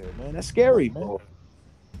filter, man. That's scary, man.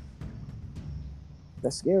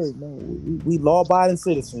 That's scary, man. We law-abiding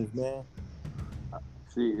citizens, man.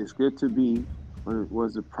 See, it's good to be.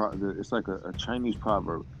 It's like a Chinese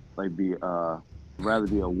proverb, like rather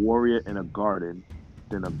be a warrior in a garden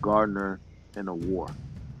than a gardener in a war.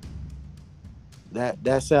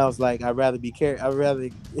 That sounds like I'd rather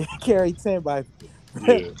carry 10 by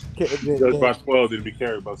Judged by 12 than be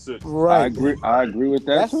carried by 6. Right. I agree with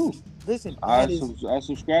that too. Listen, I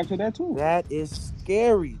subscribe to that too. That is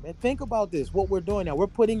scary, man. Think about this. What we're doing now, we're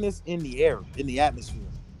putting this in the air, in the atmosphere.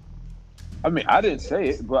 I mean, I didn't say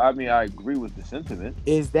it, but I mean, I agree with the sentiment.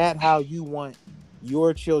 Is that how you want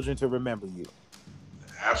your children to remember you?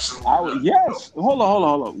 Absolutely. Yes. Hold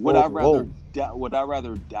on. Would I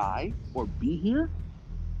rather die or be here?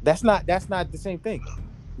 That's not the same thing.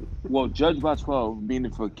 Well, judged by 12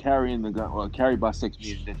 meaning for carrying the gun, or carried by 6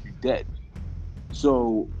 meaning that you're dead.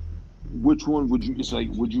 So, which one would you? It's like,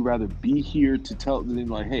 would you rather be here to tell them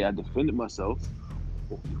like, hey, I defended myself,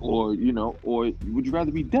 or would you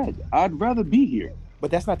rather be dead? I'd rather be here. But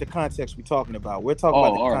that's not the context we're talking about. We're talking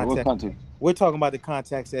about the context. What context? We're talking about the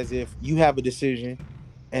context as if you have a decision,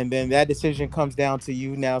 and then that decision comes down to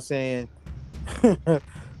you now saying,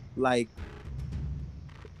 like,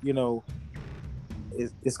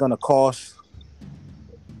 it's gonna cost.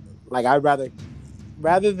 Like, I'd rather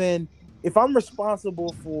than if I'm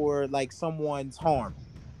responsible for like someone's harm.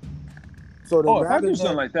 So if I do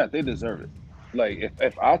something like that, they deserve it. Like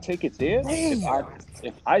if I take it there,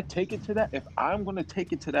 if I take it to that, if I'm gonna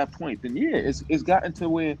take it to that point, then yeah, it's gotten to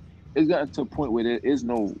a point where there is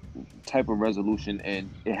no type of resolution and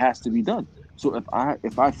it has to be done. So if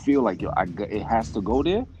I feel like it has to go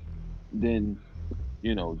there, then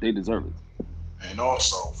they deserve it. And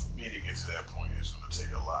also, for me to get to that point, it's going to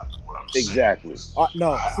take a lot. What I'm exactly. Saying is,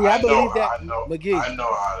 I believe that, McGee. I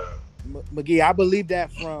know how to. McGee, I believe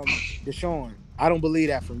that from Deshaun. I don't believe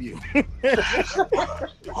that from you. Listen.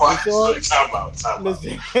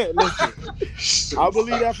 I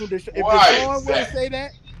believe that from Deshaun. If Deshaun were to say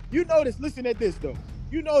that, listen at this though.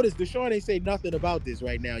 Deshaun ain't say nothing about this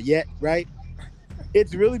right now yet, right?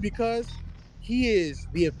 It's really because he is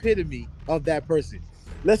the epitome of that person.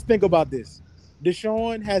 Let's think about this.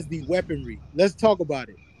 Deshaun has the weaponry. Let's talk about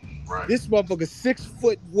it. Right. This motherfucker 6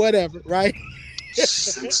 foot whatever, right?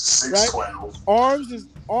 6'12". Right? Arms as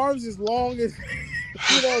long as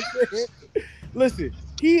you know what I'm saying. Listen,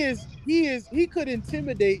 he could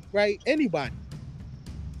intimidate, right, anybody.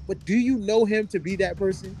 But do you know him to be that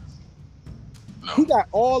person? No. He got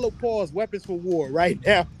all of Paul's weapons for war right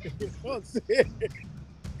now. You know what I'm saying?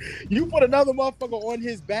 You put another motherfucker on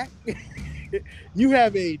his back, you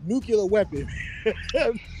have a nuclear weapon.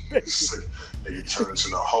 Nigga turn into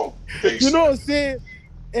the Hulk. You know what I'm saying?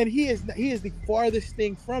 And he is the farthest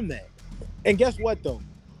thing from that. And guess what though?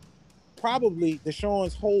 Probably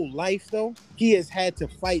Deshaun's whole life though, he has had to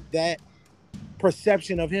fight that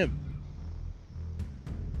perception of him.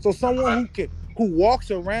 So someone who walks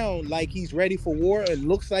around like he's ready for war and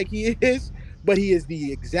looks like he is, but he is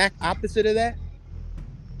the exact opposite of that.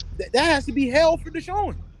 That has to be hell for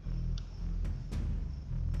Deshaun.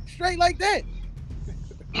 Straight like that.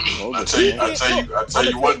 I tell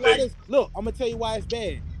you one thing. Look, I'm gonna tell you why it's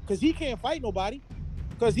bad. Because he can't fight nobody.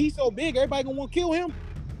 Because he's so big, everybody gonna want to kill him.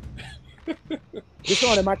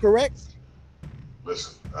 Deshaun, am I correct?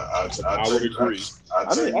 Listen, I would agree.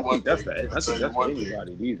 I think that's for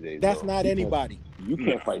anybody these days. That's not anybody. You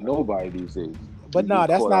can't fight nobody these days. But no,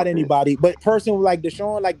 that's not anybody. But person like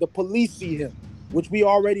Deshaun, like the police see him, which we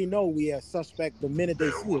already know we are suspect the minute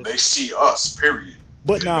they see us. They see us, period.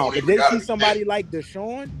 But now, if they see somebody like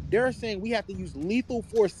Deshaun, they're saying we have to use lethal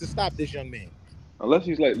force to stop this young man. Unless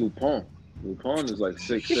he's like Lupin. Lupin is like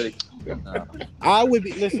 6'6". I would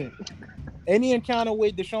be, listen, any encounter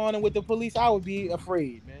with Deshaun and with the police, I would be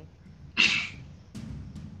afraid, man.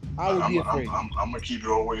 I would be afraid. I'm going to keep it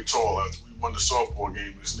all the way tall. After we won the softball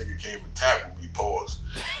game, this nigga came and tackled me, pause.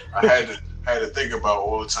 I had to think about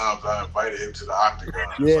all the times I invited him to the octagon.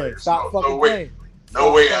 Yeah, like, stop fucking playing.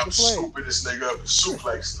 No way I'm scooping this nigga up and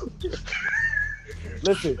suplex him.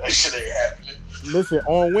 Listen. That shit ain't happening. Listen,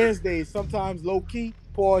 on Wednesdays, sometimes low key,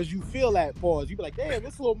 pause, you feel that pause. You be like, damn,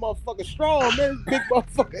 this little motherfucker strong, man. Big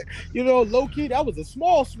motherfucker. You know, low key, that was a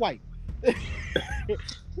small swipe.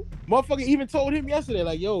 Motherfucker even told him yesterday,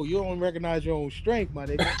 like, yo, you don't recognize your own strength, my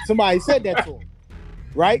nigga. Somebody said that to him.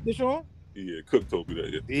 Right, Deshaun? Yeah, Cook told me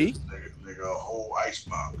that. See? Nigga, a whole ice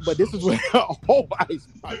box. But this is what a whole ice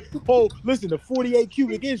box. Listen, the 48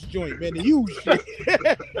 cubic inch joint, man, the huge shit.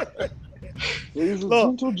 He's a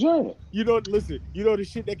gentle giant. You know, listen, you know the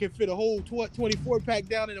shit that can fit a whole 24 pack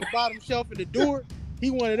down in the bottom shelf in the door? He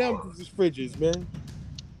one of them fridges, man.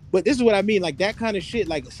 But this is what I mean, like that kind of shit,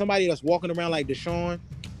 like somebody that's walking around like Deshaun,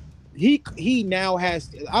 he now has,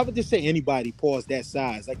 I would just say anybody, pause, that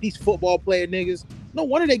size. Like these football player niggas, no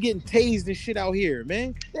wonder they're getting tased and shit out here,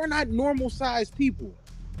 man. They're not normal sized people.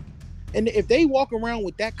 And if they walk around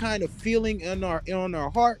with that kind of feeling in our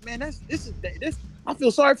heart, man, this I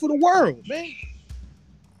feel sorry for the world, man.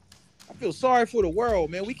 I feel sorry for the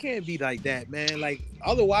world, man. We can't be like that, man. Like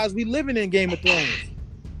otherwise we living in Game of Thrones.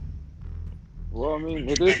 Well, I mean,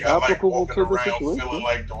 it is applicable to the situation. Feeling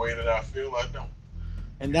like the way that I feel, I don't.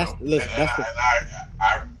 And that's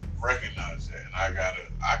I recognize that, and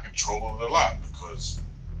I control it a lot because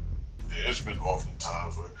there's been often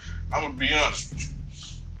times where I'm gonna be honest with you.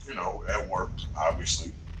 You know, at work,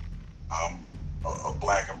 obviously, I'm a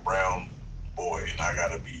black and brown boy, and I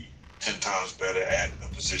gotta be 10 times better at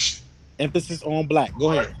a position. Emphasis on black.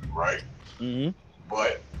 Go ahead. Right. Mm-hmm.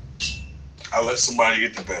 But I let somebody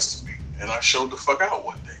get the best of me, and I showed the fuck out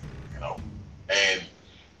one day, you know, and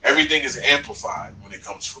everything is amplified when it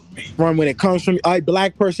comes from me. When it comes from a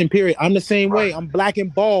black person, period. I'm the same way. I'm black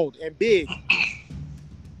and bald and big.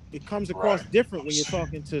 It comes across different when you're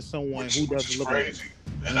talking to someone who doesn't look like crazy.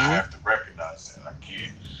 And I have to recognize that. I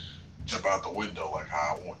can't jump out the window like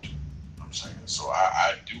how I want to. You know what I'm saying? So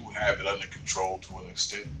I do have it under control to an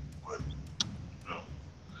extent, but you know,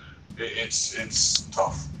 it's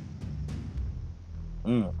tough.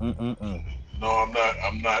 No,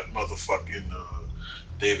 I'm not motherfucking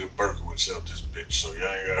David Berkowitz out this bitch, so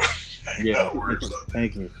y'all ain't gotta worry about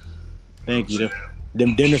that. Thank you.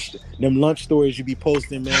 Them lunch stories you be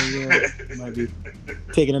posting, man, you know, you might be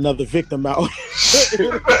taking another victim out.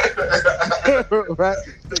 Right?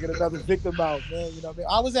 Taking another victim out, man. You know what I mean?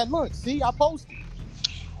 I was at lunch. See, I posted.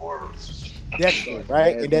 Dexter,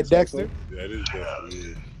 right? Ain't that Dexter? That is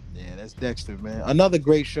Dexter. Yeah, that's Dexter, man. Another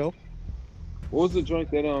great show. What was the joint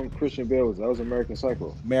that Christian Bale was? That was American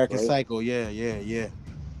Psycho. American Psycho, yeah.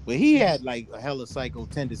 But he had like a hella psycho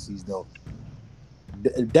tendencies though.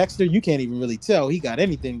 Dexter, you can't even really tell he got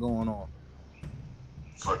anything going on.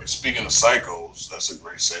 Fucking speaking of psychos, that's a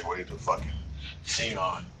great segue to fucking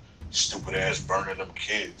Theon, stupid ass burning them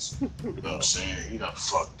kids. You know what I'm saying? He done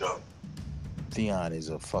fucked up. Theon is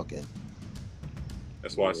a fucking.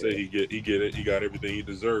 That's why I say he got everything he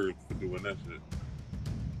deserved for doing that shit.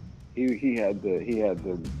 He had the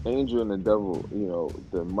angel and the devil, you know,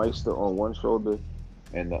 the Meister on one shoulder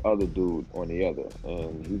and the other dude on the other,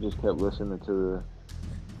 and he just kept listening to,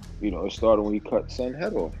 you know, it started when he cut Son's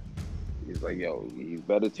head off. He's like, yo, he's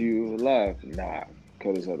better to you alive. Nah,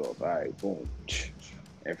 cut his head off. All right, boom.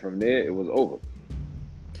 And from there, it was over.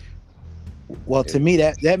 Well, to me,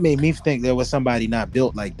 that made me think there was somebody not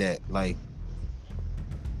built like that. Like,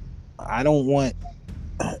 I don't want.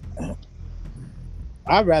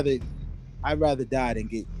 I'd rather die than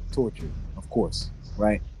get tortured. Of course,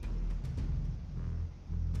 right?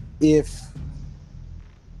 If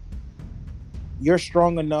you're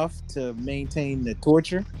strong enough to maintain the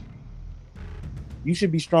torture, you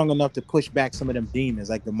should be strong enough to push back some of them demons,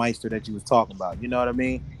 like the Meister that you was talking about. You know what I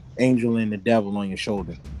mean? Angel and the devil on your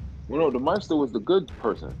shoulder. Well, no, the Meister was the good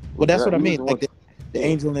person. Well, that's what I He was mean. the Like one- the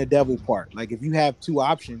angel and the devil part. Like if you have two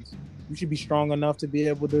options, you should be strong enough to be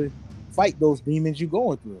able to fight those demons you're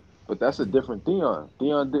going through. But that's a different Theon.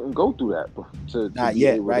 Theon didn't go through that. To Not be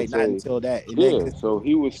yet, able to right? Not say- until that. And Yeah, that- so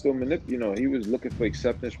he was still he was looking for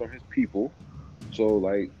acceptance from his people. So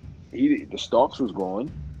like the Starks was gone,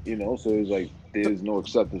 so it's like there's no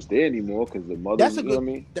acceptance there anymore because the mother, That's a you know good- what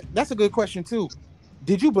I mean? That's a good question too.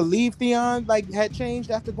 Did you believe Theon had changed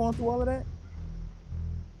after going through all of that?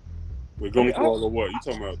 We're going through all of what? You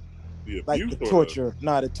talking about the abuse Like the or torture,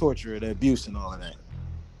 not the torture, the abuse and all of that.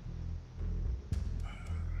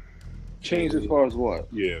 Change as far as what?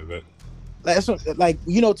 Yeah, that. That's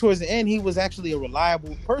what, towards the end, he was actually a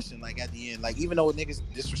reliable person. Like at the end, like even though niggas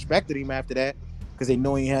disrespected him after that because they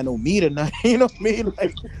know he had no meat or nothing, you know what I mean?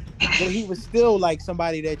 Like, but he was still like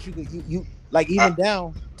somebody that you like even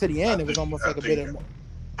down to the end. It was almost like a bit of.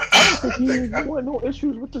 I don't think he wanted no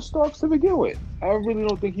issues with the Starks to begin with. I really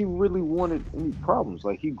don't think he really wanted any problems.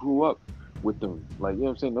 Like he grew up with them. Like, you know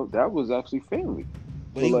what I'm saying? No, that was actually family.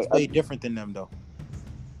 But So, he was like, way different than them though.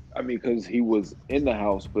 I mean, because he was in the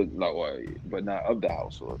house, but not of the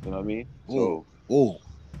household. You know what I mean? So Ooh,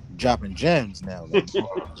 dropping gems now. Like,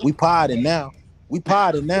 we podding now.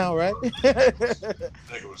 Right?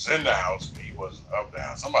 Nigga was in the house, but he wasn't up the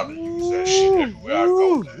house. I'm about to use that shit everywhere I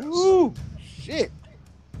go now. Ooh, shit.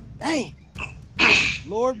 Dang.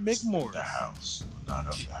 Lord In McMorris. the house, not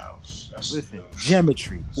up the house. That's Listen,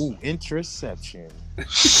 geometry. Ooh, interception.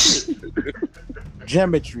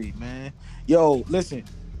 Geometry, man. Yo, listen.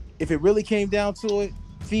 If it really came down to it,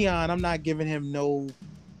 Theon, I'm not giving him no.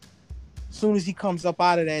 As soon as he comes up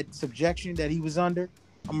out of that subjection that he was under,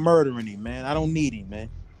 I'm murdering him, man. I don't need him, man.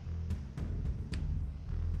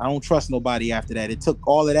 I don't trust nobody after that. It took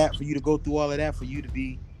all of that for you to go through all of that for you to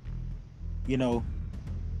be,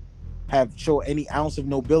 show any ounce of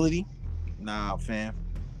nobility. Nah, fam.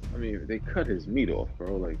 I mean, they cut his meat off,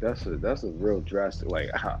 bro. Like that's a real drastic. Like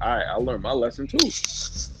I learned my lesson too.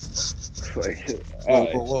 Like,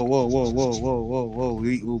 Whoa.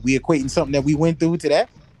 We equating something that we went through to that?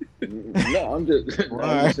 No, I'm just. All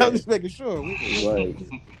right, I'm just making sure. Like,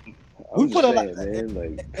 We I'm put just a lot, saying,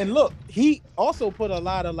 man. Like, and look, he also put a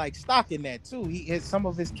lot of stock in that too. Some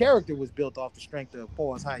of his character was built off the strength of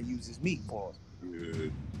Paul's how he uses meat. Paul. Yeah.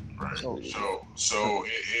 right. So- So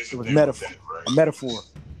here's It the was thing metaphor. with that, right? A metaphor.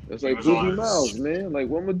 it's He like was on Boogie his- Miles, man. Like,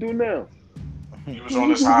 what I'm gonna do now? He was on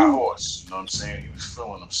his high horse. You know what I'm saying? He was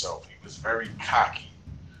feeling himself. He was very cocky,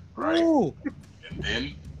 right? Ooh. And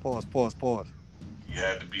then Pause. he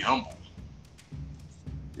had to be humble,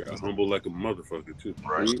 Got humble like a motherfucker too.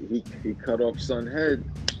 right? He cut off Son head.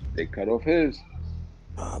 They cut off his.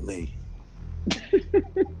 Golly,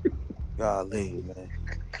 man.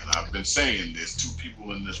 And I've been saying there's two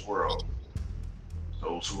people in this world: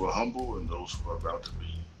 those who are humble and those who are about to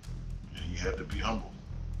be. And he had to be humble.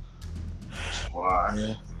 That's why.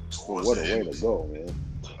 Yeah. Towards What a the way end, to go, man.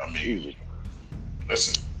 I mean, Jesus.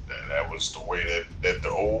 listen, that was the way that the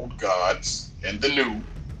old gods and the new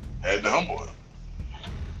had to humble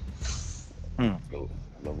him.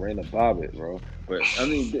 Lorena Bobbitt, bro. But I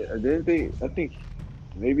mean, didn't they? I think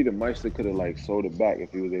maybe the Meister could have sold it back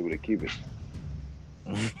if he was able to keep it.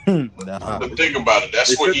 Nah. But think about it. That's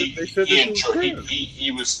They what said he that- they said he that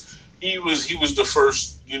he was enjoyed. He was the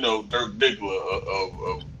first, Dirk Diggler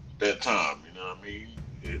of that time. You know what I mean?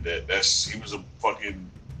 He was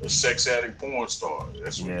a sex addict porn star.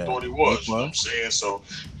 That's what Yeah, he thought he was. he You know what I'm was. saying? So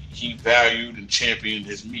he valued and championed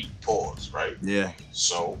his meat. Pause. Right. Yeah.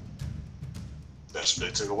 So that's what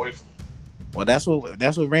they took away from him. Well, that's what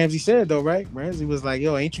Ramsey said though, right? Ramsey was like,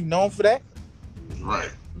 "Yo, ain't you known for that? Right.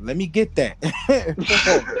 Let me get that."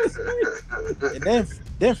 And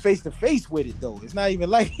then face to face with it though. It's not even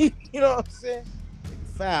like you know what I'm saying.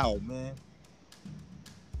 Foul, man.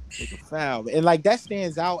 It's a foul, and that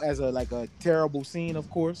stands out as a terrible scene, of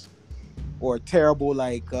course, or a terrible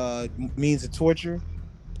means of torture.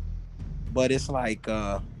 But it's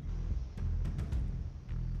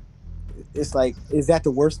is that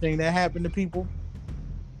the worst thing that happened to people?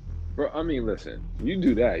 Bro, I mean, listen. You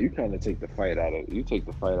do that, you kind of take the fight out of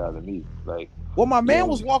me. Like, Well, my man Yeah.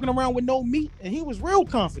 was walking around with no meat, and he was real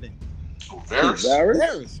confident. Varys?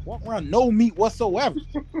 Varys? Walk around no meat whatsoever.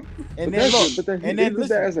 And But then look, but then he and then did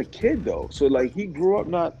that listen. as a kid though. So like he grew up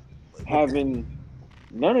not having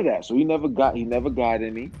none of that. So he never got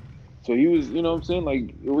any. So he was, you know what I'm saying? Like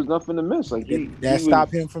it was nothing to miss. Like That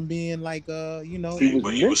stopped him from being like he was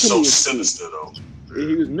But he was so mentally sinister though.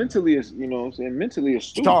 he was mentally, you know what I'm saying, mentally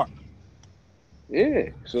astute. sharp. Yeah.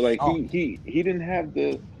 So like Oh. he didn't have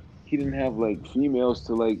like females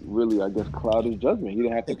to like really, I guess, cloud his judgment. He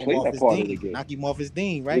didn't have to Take him play off that his part of dean. the game. Knock him off his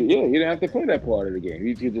dean, right? Yeah, he didn't have to play that part of the game.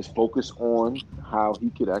 He could just focus on how he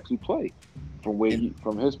could actually play from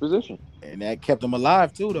from his position. And that kept him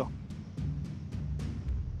alive too, though.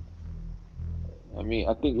 I mean,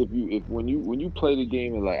 I think when you play the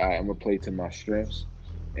game and like, all right, I'm gonna play to my strengths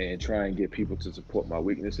and try and get people to support my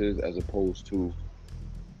weaknesses, as opposed to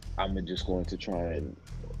I'm just going to try and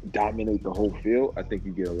dominate the whole field, I think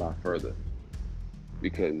you get a lot further.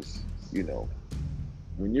 Because you know,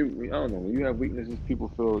 when you have weaknesses,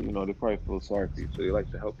 people feel, you know, they probably feel sorry for you, so they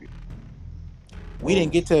like to help you. We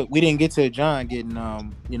didn't get to John getting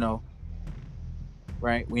you know,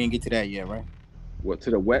 right? We didn't get to that yet, right? What,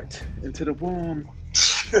 to the wet and to the warm?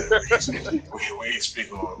 we ain't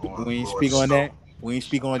speak on. We ain't speak on that. We ain't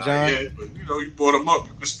speak on John. Yeah, but you know, you brought him up.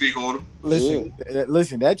 You can speak on him.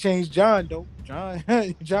 Listen, that changed John though.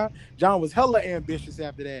 John was hella ambitious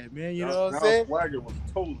after that, man. You know what I'm saying? Swagger was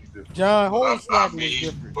totally different. John whole swagger was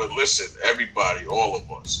different. But listen, everybody, all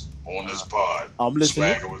of us on this pod, I'm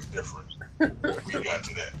listening. swagger was different. We got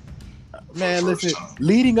to that. Man, listen,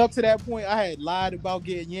 leading up to that point, I had lied about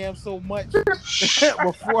getting yams so much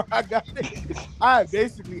before I got it. I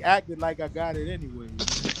basically acted like I got it anyway.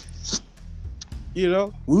 You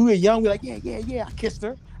know, we were young, we were like, yeah, I kissed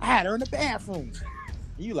her. I had her in the bathroom.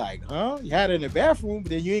 You like, huh? You had her in the bathroom, but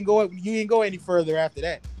then you ain't go any further after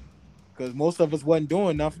that. Because most of us wasn't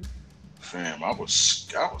doing nothing. Fam, I was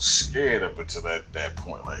scared up until that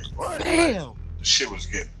point. Like, what? Damn. The shit was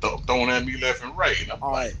getting thrown at me left and right. And I'm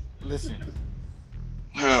all like, right, listen.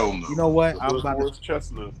 Hell no. You know what? I'm about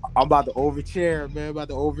to overshare, man. About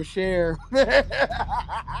to overshare.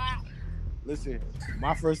 Listen,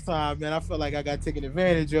 my first time, man, I felt like I got taken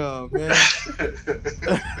advantage of, man.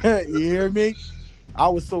 You hear me? I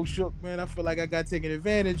was so shook, man. I feel like I got taken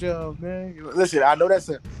advantage of, man. Listen, I know that's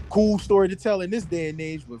a cool story to tell in this day and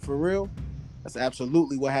age, but for real, that's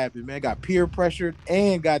absolutely what happened, man. Got peer pressured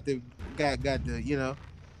and got the you know,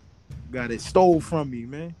 got it stole from me,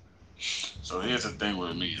 man. So here's the thing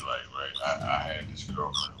with me, like, right, I had this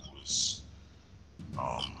girlfriend who was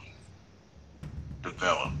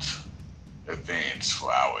developed, advanced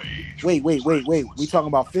for our age. Wait. We talking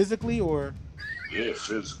about physically or? Yeah,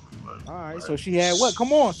 physically. Like, all right, so she had what?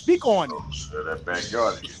 Come on, speak on it. She had that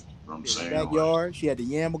backyard again. You know what I'm saying? Backyard. Like, she had the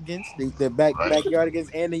yam against the backyard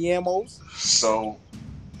against and the yamos. So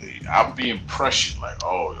I'm being pressured, like,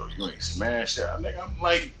 oh, yo, you ain't smashed that. Like, I'm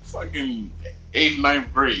like fucking 8th,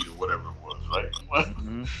 9th grade or whatever it was, right?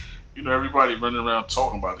 Mm-hmm. You know, everybody running around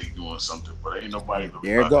talking about they doing something, but ain't nobody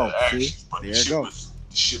there go. But the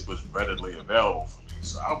shit was readily available for me,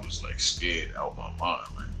 so I was like scared out of my mind.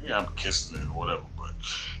 Like, yeah, I'm kissing it or whatever, but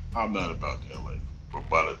I'm not about that. Like, but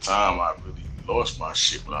by the time I really lost my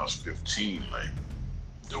shit when I was 15, like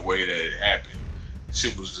the way that it happened,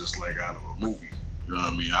 shit was just like out of a movie. You know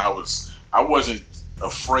what I mean? I wasn't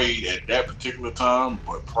afraid at that particular time,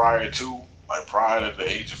 but prior to the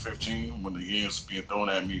age of 15, when the yams was being thrown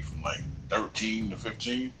at me from like 13 to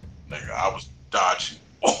 15, like I was dodging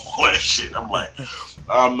all that shit. I'm like,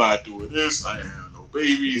 I'm not doing this. I ain't having no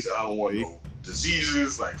babies. I don't want no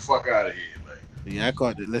diseases. Like, fuck out of here. Like, yeah, I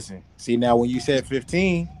caught it. Listen, see now when you said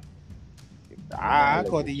 15, I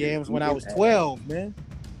caught the yams when I was 12, man.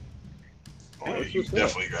 Oh, yeah, you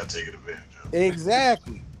definitely got taken advantage of.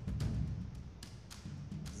 Exactly,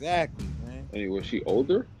 man. Hey, was she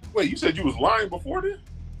older? Wait, you said you was lying before then?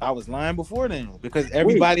 I was lying before then because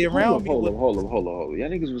everybody around me. Hold on. Y'all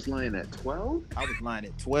niggas was lying at 12? I was lying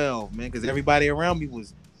at 12, man, because everybody around me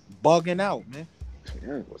was bugging out, man.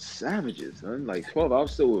 Yeah, was savages, man. Like 12, I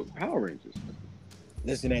was still with Power Rangers.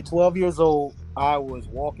 Listen, at 12 years old, I was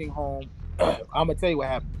walking home. I'm gonna tell you what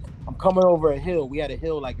happened. I'm coming over a hill. We had a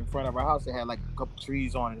hill like in front of our house that had like a couple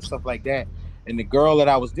trees on it and stuff like that. And the girl that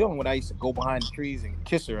I was dealing with, I used to go behind the trees and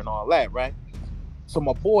kiss her and all that, right? So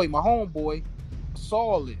my homeboy,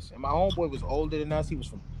 saw this, and my homeboy was older than us. He was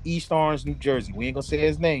from East Orange, New Jersey. We ain't gonna say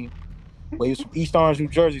his name, but he was from East Orange, New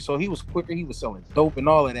Jersey. So he was quicker. He was selling dope and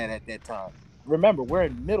all of that at that time. Remember, we're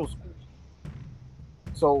in middle school.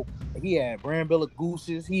 So he had brand billet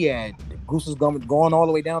gooses. He had gooses going all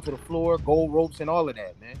the way down to the floor, gold ropes and all of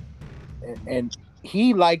that, man. And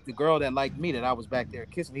he liked the girl that liked me that I was back there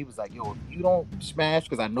kissing. He was like, yo, if you don't smash,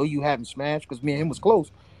 because I know you haven't smashed, because me and him was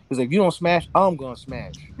close. Because if you don't smash, I'm gonna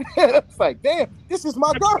smash. It's like, damn, this is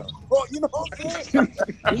my girl. You know what I'm saying?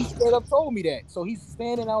 He straight up told me that. So he's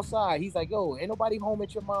standing outside. He's like, yo, ain't nobody home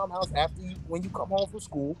at your mom's house after you when you come home from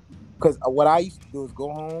school. Because what I used to do is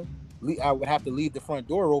go home. I would have to leave the front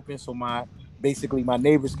door open so my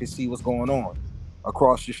neighbors could see what's going on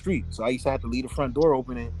across the street. So I used to have to leave the front door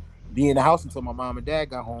open and be in the house until my mom and dad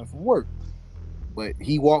got home from work. But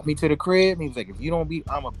he walked me to the crib and he was like, if you don't beat,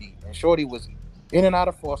 I'm a beat. And Shorty was in and out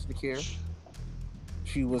of foster care.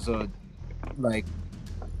 She was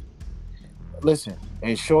listen,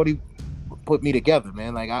 and Shorty put me together,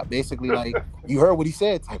 man. Like I basically like you heard what he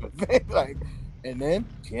said type of thing. Like, and then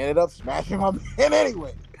she ended up smashing my man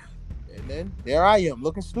anyway. And then there I am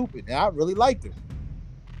looking stupid. And I really liked her.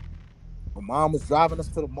 My mom was driving us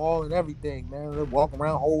to the mall and everything, man. We're walking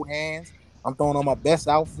around, hold hands. I'm throwing on my best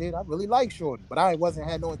outfit. I really like Shorty, but I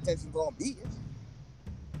had no intentions on beating.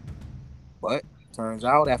 But turns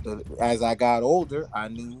out as I got older, I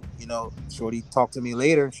knew, Shorty talked to me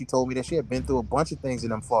later and she told me that she had been through a bunch of things in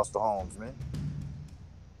them foster homes, man.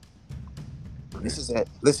 This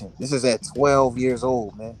is at 12 years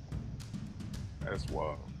old, man. That's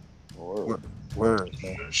wild. Word,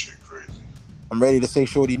 man. That shit crazy. I'm ready to say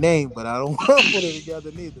Shorty name, but I don't want to put it together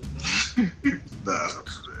neither, man.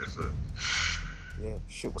 Yeah,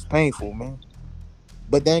 shit was painful, man.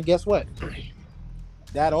 But then guess what?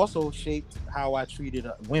 That also shaped how I treated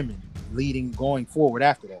women going forward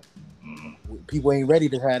after that. Mm-hmm. People ain't ready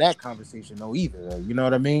to have that conversation though either. You know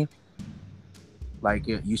what I mean? Like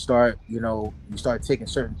you start taking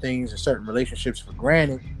certain things and certain relationships for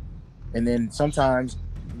granted, and then sometimes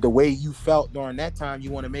the way you felt during that time, you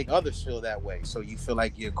want to make others feel that way. So you feel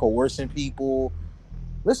like you're coercing people.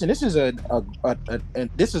 Listen, this is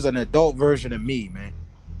this is an adult version of me, man.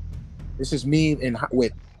 This is me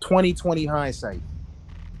with 20/20 hindsight.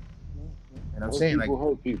 And I'm saying people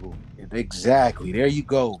hurt people. Exactly. There you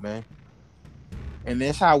go, man. And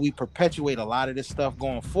that's how we perpetuate a lot of this stuff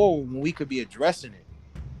going forward when we could be addressing it.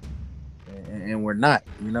 And we're not,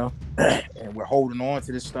 and we're holding on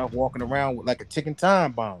to this stuff, walking around with like a ticking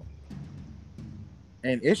time bomb.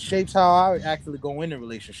 And it shapes how I actually go into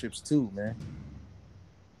relationships too, man.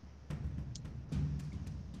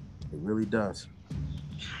 It really does.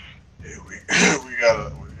 Yeah, we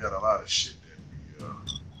got a lot of shit that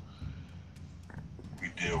we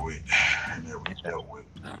deal with and that we dealt with.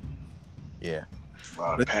 Yeah. A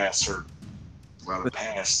lot of past hurt, a lot of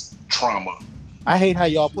past trauma. I hate how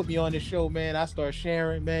y'all put me on this show, man. I start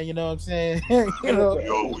sharing, man. You know what I'm saying? We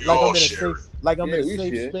all share. I'm in a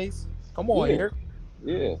safe space. Come on here.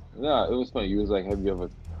 Yeah. No, it was funny. You was like, have you ever?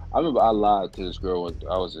 I remember I lied to this girl when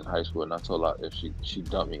I was in high school, and I told her if she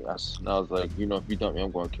dumped me. I was like, if you dump me, I'm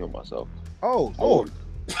going to kill myself. Oh, Lord.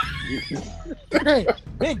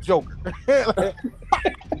 Big joker.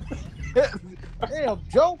 Damn,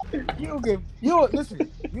 Joe, you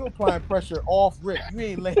applying pressure off rip. You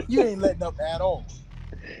ain't letting up at all.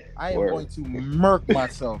 I am going to murk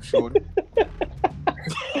myself, shorty.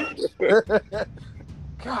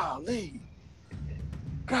 Golly.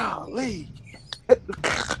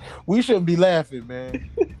 We shouldn't be laughing, man.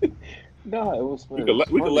 No, it was funny.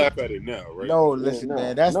 We can laugh at it now, right? No, listen,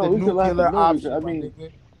 man. That's the nuclear option. I mean,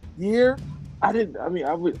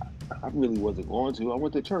 I really wasn't going to. I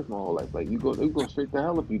went to church my whole life. Like you go straight to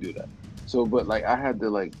hell if you do that. So, but like I had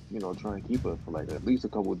to try and keep her for like at least a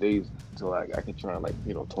couple of days until like I could try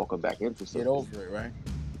and talk her back into something. Get over it, right?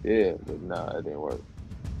 Yeah, but nah, it didn't work.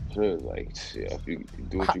 Sure, it was like if you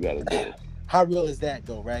do what you gotta do. How real is that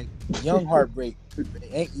though, right? Young heartbreak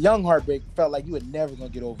felt like you were never gonna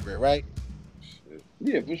get over it, right?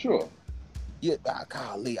 Yeah, for sure. Yeah,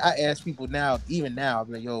 golly. I ask people now, even now,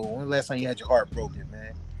 I'm like, yo, when the last time you had your heart broken,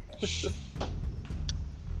 man?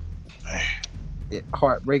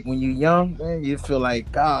 Heartbreak when you're young, man, you feel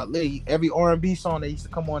like, golly, every R&B song that used to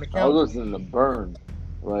come on the count. I was listening to Burn.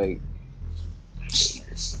 Like,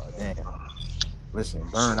 damn. Listen,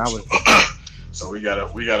 Burn, I was... So we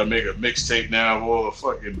gotta make a mixtape now of all the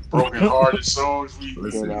fucking broken-hearted songs we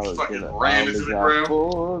fucking ran into the ground.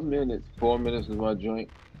 4 minutes. 4 minutes was my joint.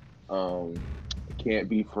 Can't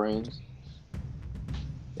Be Friends.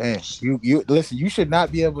 Damn, you listen. You should not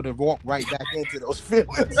be able to walk right back into those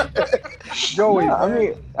feelings, Joey. Nah, I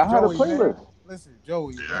mean, I had a playlist. Man. Listen,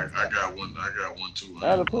 Joey. Yeah, I got one too.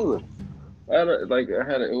 I had a playlist.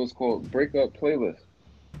 It was called Breakup Playlist.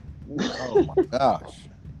 Oh my gosh.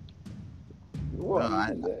 Well,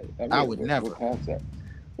 I would never.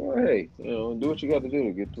 Well, hey, do what you got to do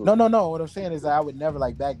to get through. No. What I'm saying is that I would never,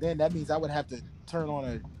 like back then. That means I would have to turn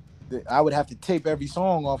on I would have to tape every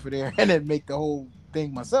song off of there and then make the whole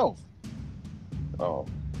thing myself. Oh,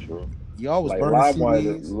 true. You always Like burn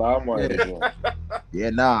CDs. LimeWire. Yeah,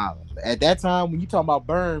 nah. At that time, when you talking about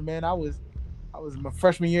burn, man, I was in my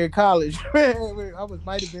freshman year in college. Might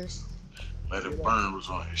have been. Let It Burn was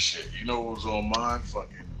on his shit. You know what was on mine?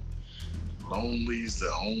 Fucking Lonely's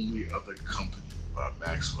the Only Other Company by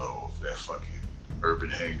Maxwell. That fucking Urban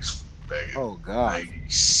Hanks back in Oh God,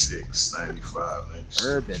 96, 95, 96.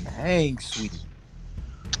 Urban Hang Suite.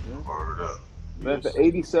 Word up. Man, for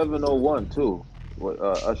 8701 too. What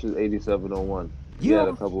Usher's 8701. You had know,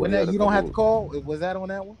 a couple. when he had that a you don't have to couple- call. Was that on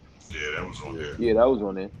that one? Yeah, that was on there. Yeah, that was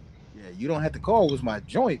on there. Yeah, you don't have to call was my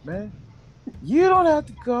joint, man. You don't have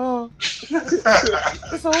to call. This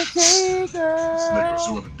It's okay, nigga was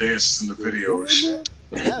girl. doing the dances in the video and shit.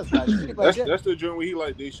 That's like shit like that. That's the joint where he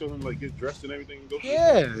like they show him like get dressed and everything. And go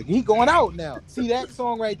Yeah, he going out now. See that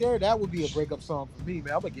song right there? That would be a breakup song for me,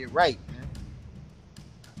 man. I'm gonna get right, man.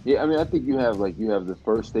 Yeah, I mean, I think you have the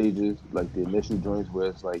first stages, like the initial joints where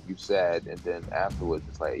it's like you sad, and then afterwards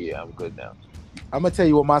it's like, yeah, I'm good now. I'm gonna tell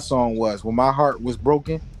you what my song was when my heart was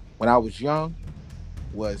broken when I was young.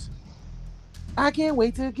 Was I can't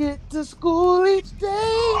wait to get to school each day.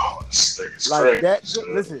 Oh, this nigga's Like crazy. that.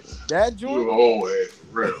 son. Listen, that You an joint. old head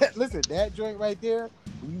for real. Listen, that joint right there.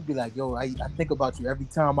 When you be like, yo, I think about you every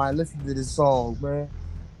time I listen to this song, man.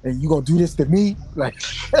 And you gonna do this to me? Like,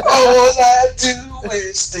 All I do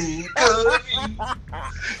is think of you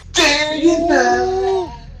day and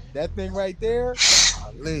night. that thing right there.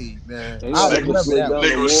 Golly, man. And I you Nigga remember just that. sit one. down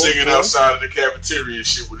Nigga was the wall, singing bro. outside of the cafeteria and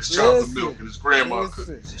shit with his chocolate Listen, milk and his grandma listen.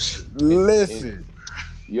 cookies and shit. Listen.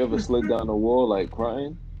 You ever slid down the wall like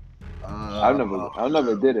crying? I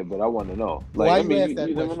never did it, but I want to know. Like, Why I you mean, ask that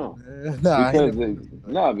you never question? know. Nah, I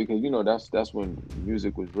ain't Because you know that's when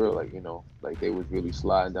music was real. Like, you know, like they was really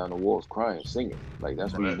sliding down the walls, crying, singing. Like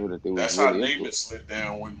that's when you knew that they was That's how really into David it. slid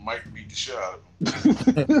down when Mike beat the shit out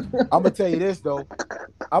of him. I'm gonna tell you this though.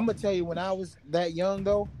 I'm gonna tell you when I was that young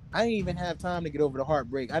though, I didn't even have time to get over the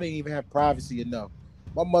heartbreak. I didn't even have privacy enough.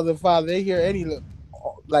 My mother and father, they hear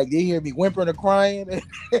they hear me whimpering or crying.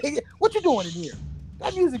 What you doing in here?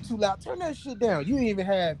 That music too loud. Turn that shit down. You didn't even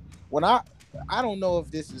have when I don't know if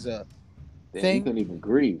this is a Damn, you thing. couldn't even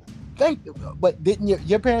grieve. But didn't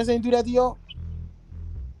your parents ain't do that to y'all?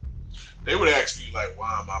 They would ask me like,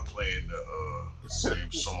 why am I playing the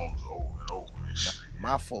same songs over and over and shit?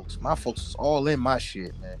 My folks was all in my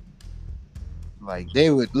shit, man. Like they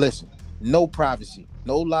would listen. No privacy,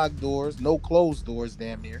 no locked doors, no closed doors.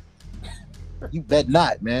 Damn near. You bet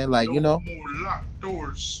not, man. Like you know. No more locked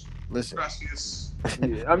doors. Listen. Gracias.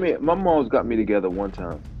 Yeah, I mean, my mom's got me together one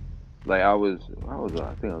time. Like I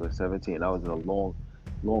think I was 17. I was in a long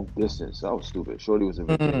distance. I was stupid. Shorty was in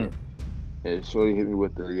Virginia, and Shorty hit me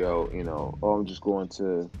with the you know, oh, I'm just going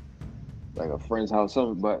to like a friend's house,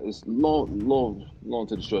 something. But it's long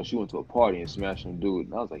to the short. She went to a party and smashed some dude,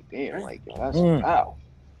 and I was like, damn, like yo, that's wow.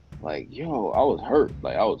 Like yo, I was hurt.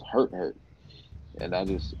 Like I was hurt, and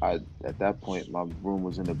I at that point my room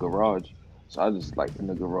was in the garage. So I just like in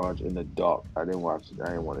the garage in the dark. I didn't want to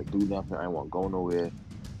do nothing. I didn't want to go nowhere.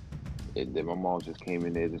 And then my mom just came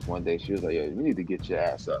in there this one day. She was like, "Yo, you need to get your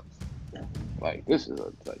ass up. Like this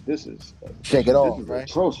is Shake it off, this is right?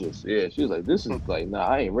 atrocious." Yeah, she was like, "This is like, nah,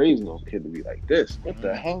 I ain't raising no kid to be like this. What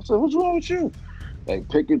the hell? So what's wrong with you?" Like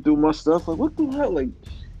picking through my stuff. Like what the hell? Like,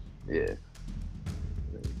 yeah.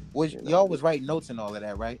 Was y'all was writing notes and all of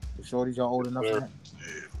that, right? The shorties y'all old enough for that?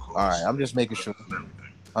 Yeah, of course. All right, I'm just making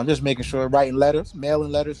sure. Writing letters,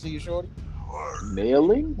 mailing letters to you, shorty.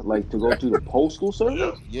 Mailing, like to go through the postal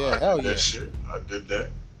service. Yeah, hell yeah, That shit. I did that.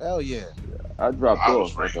 hell yeah. I dropped I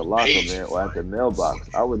was off at the writing locker, pages, man, or at the mailbox.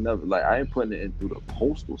 I would never, like, I ain't putting it in through the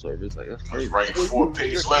postal service. Like, that's I was crazy. writing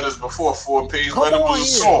 4-page letters before 4-page Come letter on was a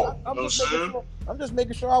here. song. I'm You know what I'm just making saying? sure. I'm just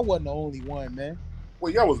making sure I wasn't the only one, man.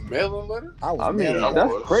 Wait, y'all was mailing letters? I was I mean, mailing I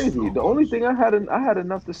that's was. crazy. The only thing I had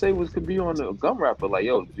enough to say was could be on the gum wrapper. Like,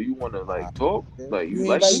 yo, do you want to like talk? Like, you You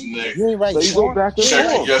like ain't me? Nigga, You ain't write So you go song. back and You ain't check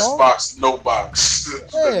forth. the write yes song. box, no box. Yeah,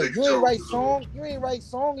 That nigga you ain't Joe write was song. You ain't write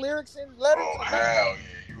song lyrics and letters. Oh, hell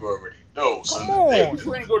yeah. You already know. Son. Come on.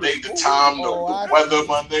 You ain't go to Date, the school? time, Oh, I the weather, see.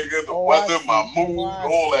 my nigga, the Oh, I weather, see. my mood, Oh, I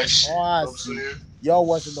all that see. shit. Oh, I You know what I'm see. saying? Y'all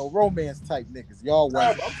wasn't no romance type niggas. Y'all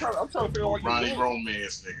Nah, wasn't. I'm trying to figure out what Ronnie you doing.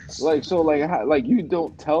 romance niggas. Like, so, like you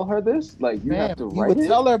don't tell her this? Like, you Man, have to you write would it?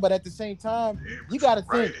 tell her, but at the same time, Yeah, you gotta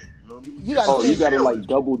write think. it, you know? You gotta Oh, you think. gotta Feel like it.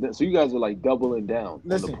 double down. So you guys are like doubling down on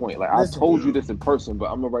Listen, the point. Like, listen. I told you this in person,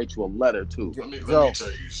 but I'm gonna write you a letter too. Let me Joe.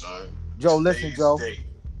 tell you, son. Joe, listen, Today's Joe. date,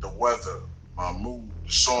 the weather, my mood,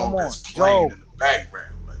 the song Come on, that's playing Joe. in the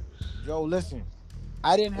background. Like, Joe, listen.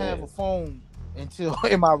 I didn't have Yeah. a phone until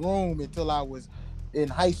in my room until I was in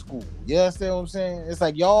high school. You understand what I'm saying? It's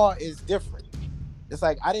like y'all is different. It's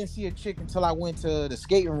like I didn't see a chick until I went to the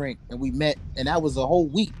skating rink and we met, and that was a whole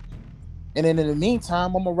week. And then in the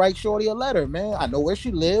meantime, I'm gonna write Shorty a letter, man. I know where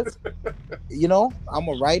she lives. You know, I'm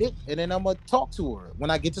gonna write it and then I'm gonna talk to her when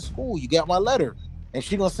I get to school. You got my letter, and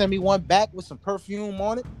she gonna send me one back with some perfume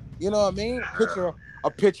on it. You know what I mean? A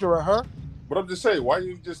picture of her. But I'm just saying, why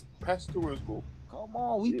you just pass it to her in school? Come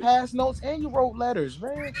on, we passed notes and you wrote letters,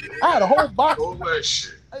 man. I had a whole box. All that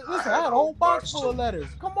shit. Hey, listen, I had a whole box full of letters.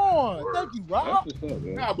 Come on, Word. thank you, Rob. That's what's up,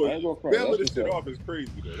 man. Nah, I ain't but gonna front. mailing That's this what's shit up. off is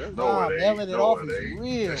crazy though. That's Nah, it mailing ain't. it No, off it is ain't.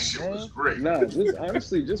 real, That shit man. was great. Nah, just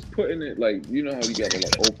honestly, just putting it like you know how you got to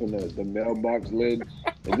like open the mailbox lid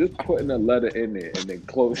and just putting a letter in there and then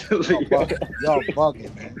close it. Y'all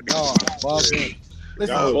bugging, man. Y'all bugging.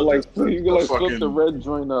 Listen, Y'all- Or like you can like The flip the fucking- red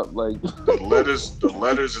joint up like The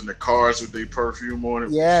letters and the cards with their perfume on it.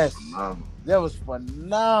 was Yes. phenomenal. that was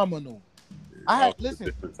phenomenal. I had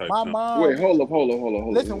listen. My mom. wait, hold up.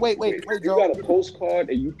 Listen, wait, You Joe. got a postcard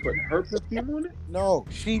and you put her perfume on it? No,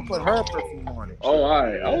 she put her perfume on it. Oh, all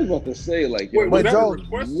right. I was about to say like, yo, Wait, But was that Joe- a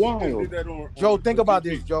request? wild. They did that on Joe, on think about GT?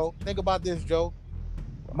 this, Joe. Think about this, Joe.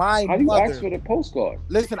 My How do you mother. ask for the postcard?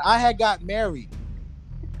 Listen, I had got married.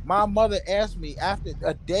 My mother asked me after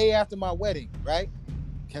a day after my wedding, right?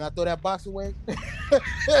 Can I throw that box away?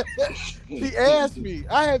 She asked me.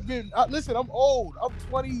 I had been listen, I'm old. I'm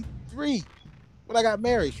 23 when I got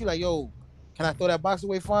married. She like, yo, can I throw that box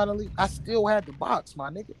away finally? I still had the box, my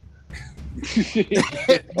nigga.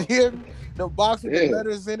 You hear me? The box with the Yeah.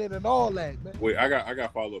 letters in it and all that, man. Wait, I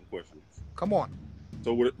got follow-up questions. Come on.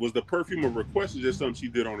 So was the perfume a request or just something she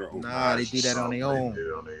did on her own? Nah, they do that on their own. They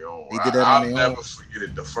did on their own. They did that on their I'll own. never forget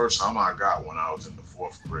it. The first time I got one, I was in the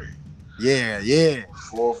 4th grade. Yeah.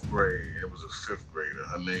 4th grade. It was a 5th grader.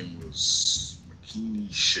 Her name was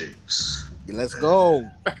McKinney Shakes. Let's go.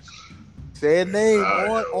 Say a name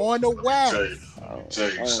on the wax. Tell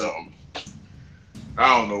you something.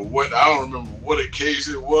 I don't remember what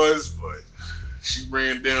occasion it was, but she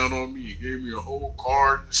ran down on me and gave me a whole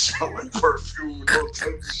card selling perfume and all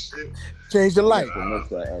types of shit. Change your life. I miss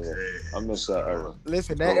that era. I miss that era.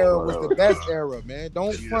 Listen, that era was the best era, man.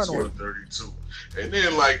 Don't Yeah, front on it. 32. And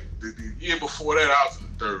then like the year before that, I was in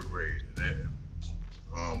the 3rd grade.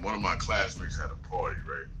 And one of my classmates had a party,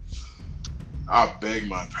 right? I begged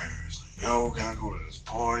my parents, like, yo, can I go to this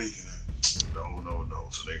party? No.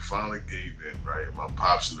 So they finally gave in, right? My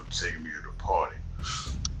pops ended up taking me to the party.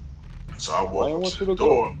 So I Why you walked want up you to the to go?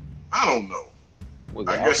 door. I don't know. Was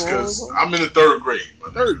I it guess alcohol because or something? I'm in the 3rd grade. my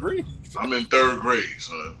nigga. 3rd grade. I'm in 3rd grade,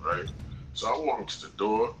 son, right? So I walk up to the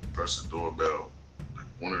door, press the doorbell.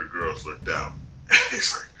 One of the girls looked out.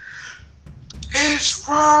 He's like, "It's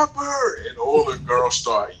Robert!" And all the girls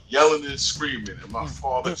start yelling and screaming. And my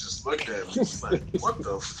father just looked at me. He's like, "What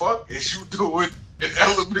the fuck is you doing in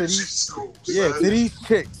elementary school?" Yeah, son? to these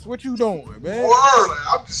chicks. What you doing, man? Word. Like,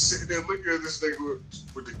 I'm just sitting there looking at this nigga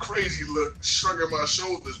with the crazy look, shrugging my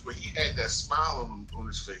shoulders, but he had that smile on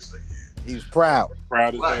his face, like, yeah. He was proud.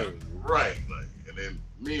 Proud as Right, hell. right. Like, and then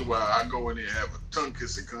meanwhile, I go in there and have a tongue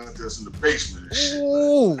kissing contest in the basement and shit.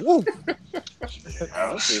 Ooh. Yeah,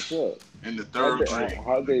 That's what's up. in the 3rd grade.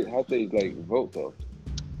 How they like vote though?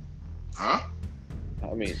 Huh?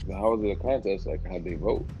 I mean, how was it a contest? Like how they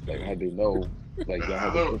vote? Like how they know? Like y'all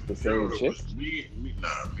have Look, it's the same it chick? was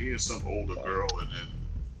me and some older girl, and then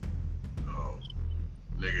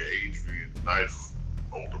nigga Adrian, knife,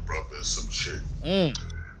 older brother, some shit.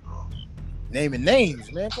 Naming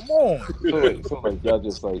names, man. Come on. So like y'all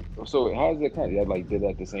just like how's it kind of y'all like did that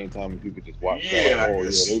at the same time and people just watch Yeah, that? I Like, oh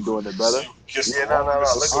guess. yeah, they doing it better. Kiss Yeah, the no. arm, Look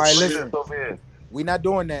some All right, shit. listen. over here. We not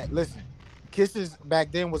doing that. Listen. Kisses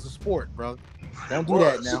back then was a sport, bro. Don't do It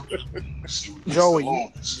that was. now. She was Joey, the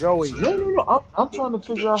longest. Joey. No. I'm trying to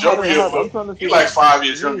figure out how Joey, they have. I'm trying to he figure like out. 5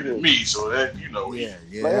 years younger than me, so that Yeah,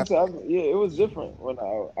 Like I yeah. said, yeah, it was different when I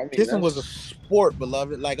mean Kissing was a that's- sport,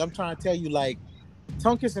 beloved. Like I'm trying to tell you, like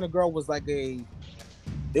tongue kissing a girl was like it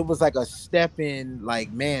was like a step in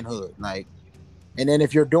like manhood. Like, and then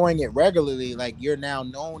if you're doing it regularly, like you're now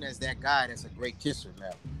known as that guy that's a great kisser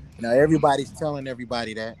now. Now everybody's telling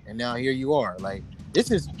everybody that, and now here you are. Like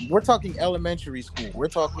we're talking elementary school. We're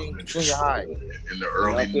talking junior high. in the and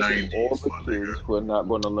early I think 90s. all the my kids nigga. who are not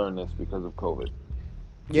going to learn this because of COVID.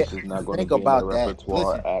 Yeah, This is not going to think be in about their that.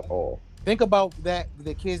 repertoire Listen. at all. Think about that.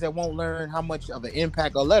 The kids that won't learn how much of an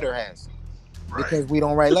impact a letter has Right. because we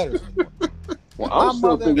don't write letters anymore. Well, My I'm still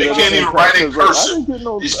mother- thinking They about can't that even write in because, like, I cursive. didn't get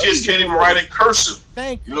no- These I kids didn't can't get even no- write in cursive.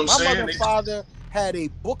 Thank you. You know what I'm My saying? mother and father had a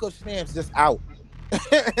book of stamps just out,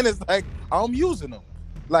 and it's like I'm using them.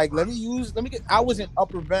 Like I was in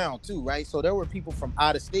Upper Bound too, right? So there were people from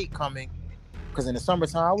out of state coming, because in the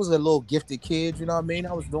summertime I was a little gifted kid. You know what I mean?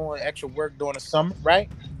 I was doing extra work during the summer, right?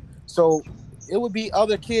 So it would be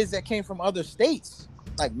other kids that came from other states,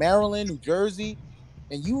 like Maryland, New Jersey,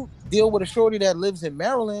 and you deal with a shorty that lives in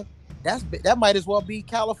Maryland. That might as well be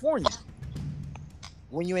California.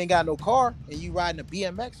 When you ain't got no car and you riding a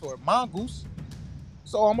BMX or a mongoose,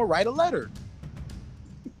 so I'm gonna write a letter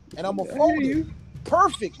and I'm gonna fold it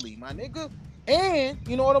perfectly, my nigga. And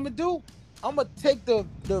you know what I'm gonna do? I'm gonna take the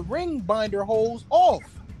ring binder holes off.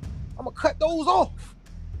 I'm gonna cut those off,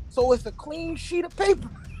 so it's a clean sheet of paper.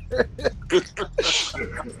 You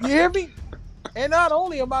hear me? And not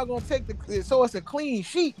only am I gonna take so it's a clean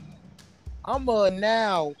sheet, I'm gonna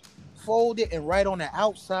now fold it and write on the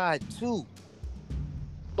outside too.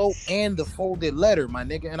 And the folded letter, my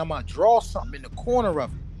nigga, and I'm gonna draw something in the corner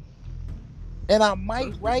of it. And I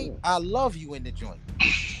might write "I love you" in the joint.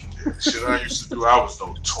 Shit I used to do, I was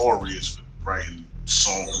notorious for writing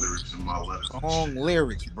song lyrics in my letters. Song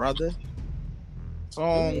lyrics, brother.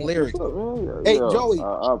 Song lyrics. Up, Hey, Joey, I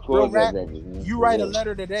real applaud rap, that, man. you write a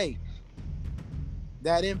letter today.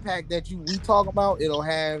 That impact that we talk about, it'll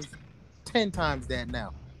have 10 times that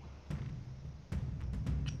now.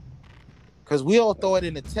 Because we all throw it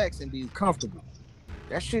in the text and be comfortable.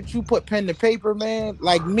 That shit you put pen to paper, man.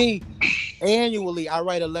 Like me, annually, I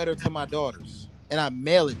write a letter to my daughters and I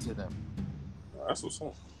mail it to them. That's what's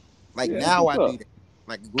up. Like now I do that.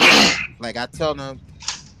 Like I tell them,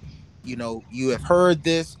 you know, you have heard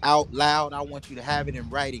this out loud. I want you to have it in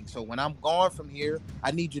writing. So when I'm gone from here,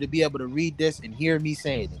 I need you to be able to read this and hear me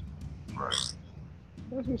saying it. Right.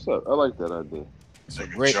 That's what's up. I like that idea. It's a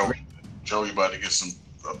great. Joey about to get some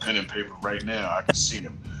pen and paper right now. I can see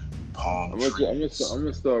him. Palm trees. I'm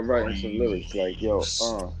gonna start writing some lyrics like, yo,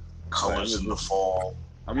 colors in the fall.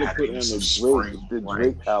 I'm gonna put on the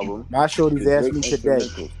Drake album. My shorties asked me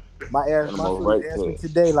today. My shorties asked me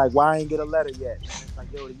today, like, why I ain't get a letter yet? And it's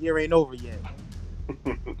like, yo, the year ain't over yet.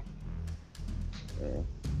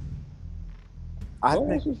 I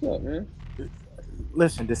think. What's up, man?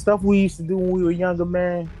 Listen, the stuff we used to do when we were younger,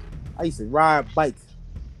 man. I used to ride bikes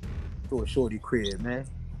to a shorty crib, man.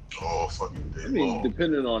 Oh, fucking day. I mean,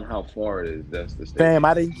 depending on how far it is, that's the state. Damn,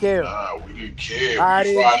 I didn't care. Nah, we didn't care. I we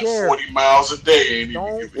didn't care. 40 miles a day.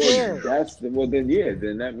 Don't care.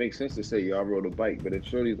 Then that makes sense to say y'all rode a bike. But if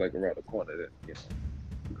shorty's like around the corner, then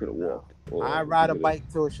you could have walked. I ride a bike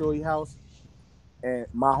to a shorty house, and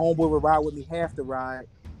my homeboy would ride with me half the ride.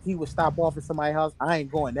 He would stop off at somebody's house. I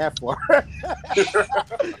ain't going that far,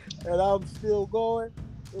 and I'm still going.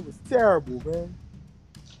 It was terrible, man.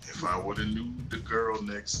 If I would have knew the girl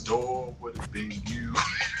next door would have been you.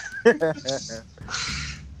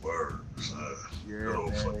 Words.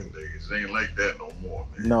 No fucking days. It ain't like that no more,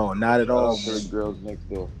 man. No, not at all. Girls next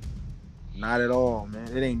door. Not at all,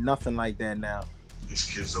 man. It ain't nothing like that now. These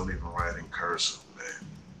kids don't even write in cursive,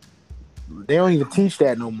 man. They don't even teach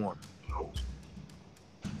that no more. No.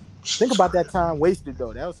 Think about that time wasted,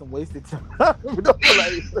 though. That was some wasted time.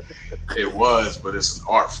 It was, but it's an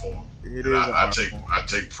art form. It is. I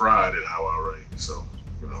take pride in how I write. So,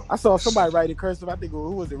 you know. I saw somebody write in cursive. I think,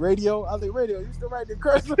 who was it? Radio? I was like, Radio, you still writing in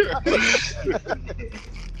cursive?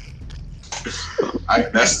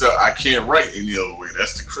 I can't write any other way.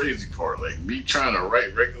 That's the crazy part. Like me trying to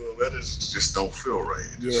write regular letters just don't feel right.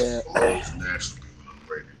 It just flows naturally when I'm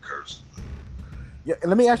writing in cursive. Yeah, and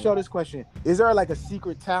let me ask y'all this question: is there like a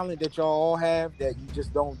secret talent that y'all all have that you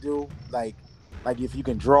just don't do? Like if you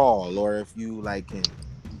can draw, or if you like can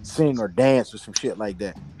sing or dance or some shit like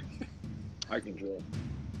that. I can draw.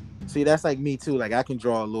 See, that's like me too. Like I can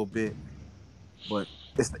draw a little bit, but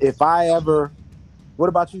if I ever, what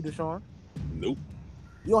about you, Deshaun? Nope.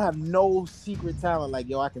 You don't have no secret talent like,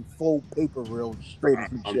 yo, I can fold paper real straight or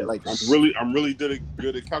some shit like that. I'm really good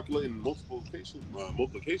at calculating multiplication.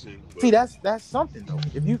 See, that's something though.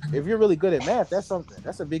 If you're really good at math, that's something.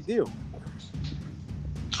 That's a big deal.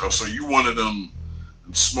 Oh, so you one of them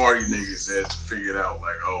smarty niggas that figured out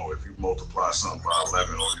like, oh, if you multiply something by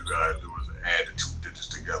 11, all you gotta do is add the two digits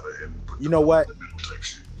together and put. You know what? In the middle type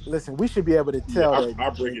shit. Listen, we should be able to tell. Yeah,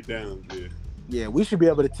 I'll break it down. Yeah. Yeah, we should be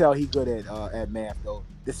able to tell he good at math though.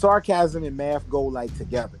 The sarcasm and math go like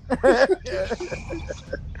together,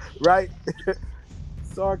 right?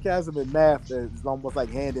 Sarcasm and math is almost like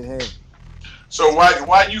hand in hand. So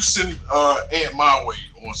why you send Aunt my way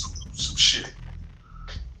on some shit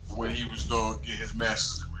when he was gonna get his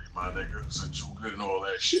master's degree, my nigga? Since you good and all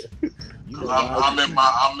that shit. I'm in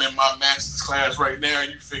my master's class right now,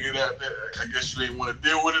 and you figured out that I guess you ain't want to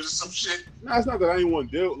deal with it or some shit. No, it's not that I ain't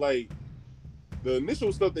want to deal. Like the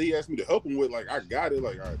initial stuff that he asked me to help him with, like I got it.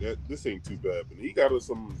 Like, all right, this ain't too bad. But he got us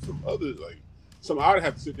some other like something I'd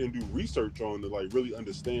have to sit there and do research on to like really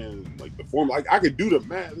understand like the form. Like I could do the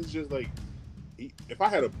math. It's just like if I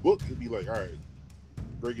had a book, it'd be like, all right,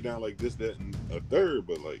 break it down like this, that, and a third.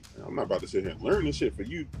 But like, I'm not about to sit here and learn this shit for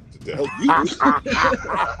you to help you.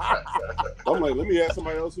 I'm like, let me ask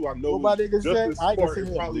somebody else who I know. What my nigga said? I can sit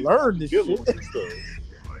here and learn this shit. Like,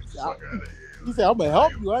 fuck out of here. He said, "I'm gonna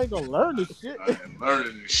help you. I ain't gonna learn this shit." I ain't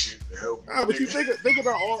learning this shit to help you. But you think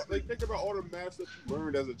about all the math stuff you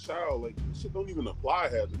learned as a child. Like this shit don't even apply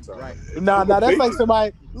half the time. Right. Nah, that's like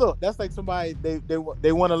somebody. Look, that's like somebody. They want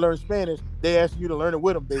to learn Spanish. They ask you to learn it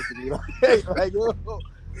with them, basically. Like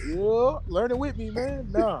yo, learn it with me,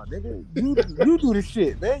 man. Nah, nigga, you do the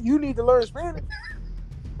shit, man. You need to learn Spanish.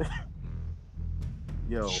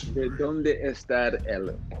 Yo. ¿De dónde está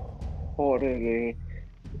el Jorge?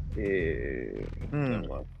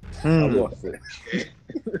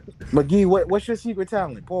 McGee, what's your secret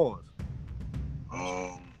talent? Pause.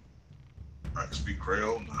 I can speak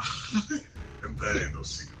Creole. That ain't no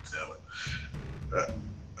secret talent.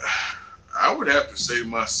 I would have to say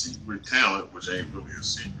my secret talent, which ain't really a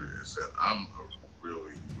secret, is that I'm a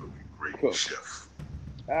really, really great chef.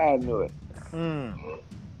 I knew it.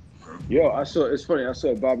 Yo, it's funny, I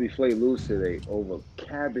saw Bobby Flay lose today over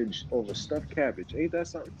stuffed cabbage. Ain't that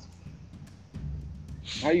something?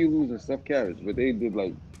 How you losing stuffed cabbage? But they did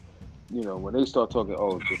like, when they start talking,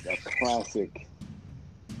 just a classic,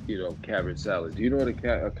 cabbage salad. Do you know what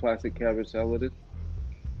a classic cabbage salad is?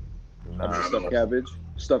 Nah, stuffed cabbage?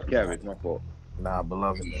 Stuffed cabbage, my fault. Nah,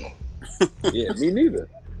 beloved. Yeah, me neither.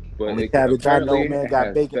 But only cabbage I know, man,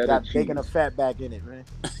 got bacon and fat back in it, man.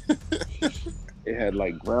 It had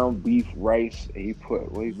like ground beef, rice, and he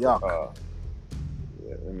put yuck.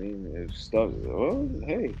 It's stuff. Well,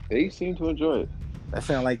 hey, they seem to enjoy it. That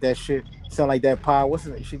sound like that shit. Sound like that pie. What's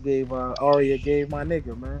it? She gave Aria gave my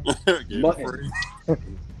nigga, man. Mutton.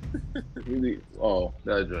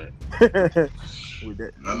 That joint.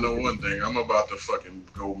 I know one thing. I'm about to fucking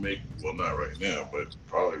go make. Well, not right now, but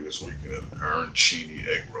probably this weekend an arancini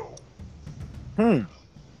egg roll.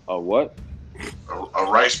 A what? A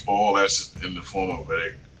rice ball that's in the form of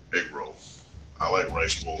an egg roll. I like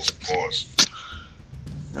rice bowls, of course.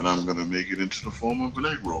 And I'm gonna make it into the form of an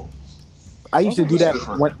egg roll. I used to do that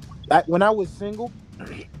when I was single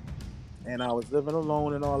and I was living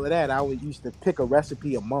alone and all of that. I used to pick a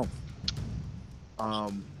recipe a month,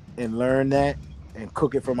 and learn that and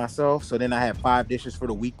cook it for myself. So then I had 5 dishes for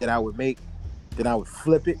the week that I would make. Then I would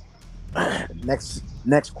flip it.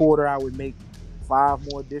 Next quarter I would make 5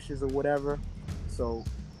 more dishes or whatever. So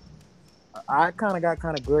I got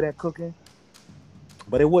good at cooking,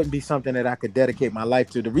 but it wouldn't be something that I could dedicate my life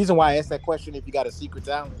to. The reason why I asked that question, if you got a secret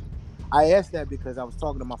talent, I asked that because I was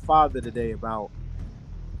talking to my father today about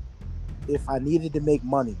if I needed to make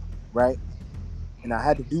money, right? And I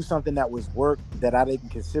had to do something that was work that I didn't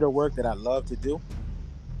consider work that I love to do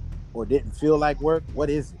or didn't feel like work. What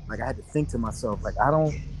is it? Like I had to think to myself, like I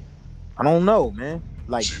don't know, man.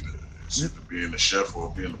 Like it's either being a chef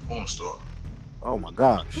or being a porn star. Oh my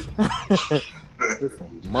gosh.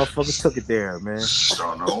 Motherfucker took it there, man.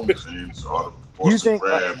 Starting our own things, all the you think,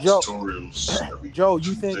 tutorials. Joe,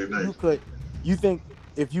 you think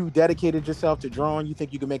if you dedicated yourself to drawing, you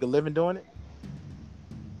think you could make a living doing it?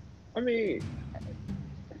 I mean,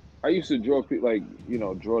 I used to draw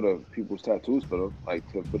draw the people's tattoos for them,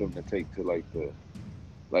 for them to take to I could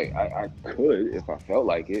if I felt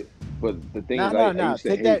like it, but the thing is,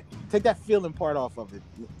 take that feeling part off of it.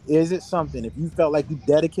 Is it something if you felt like you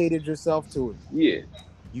dedicated yourself to it? Yeah,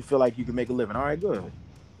 you feel like you can make a living. All right, good.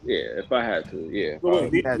 Yeah, if I had to. Yeah.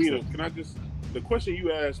 Can I just? The question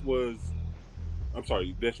you asked was, I'm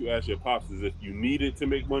sorry, that you asked your pops is if you needed to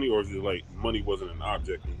make money, or is it like money wasn't an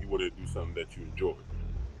object and you wanted to do something that you enjoyed?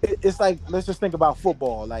 It's like, let's just think about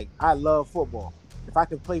football. Like I love football. If I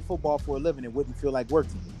could play football for a living, it wouldn't feel like work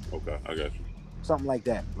to me. Okay, I got you. Something like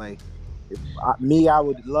that. Like, I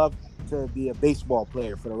would love to be a baseball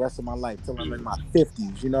player for the rest of my life till I'm in my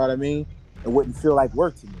 50s. You know what I mean? It wouldn't feel like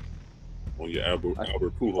work to me. On your Albert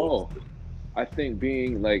Pujols. I think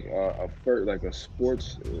being like a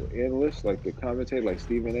sports analyst, like the commentator, like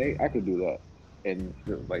Stephen A. I could do that, and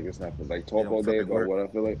like it's not like talk all day about what I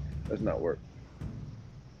feel like. That's not work.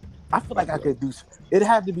 I feel like I could do. It'd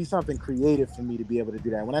have to be something creative for me to be able to do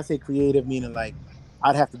that. When I say creative, meaning like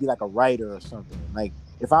I'd have to be like a writer or something. Like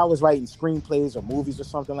if I was writing screenplays or movies or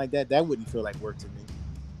something like that, that wouldn't feel like work to me.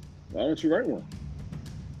 Why don't you write one?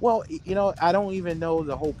 Well, I don't even know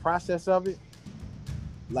the whole process of it.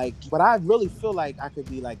 Like, but I really feel like I could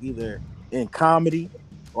be like either in comedy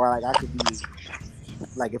or like I could be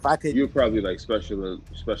like if I could. You'd probably like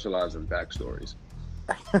specialize in backstories.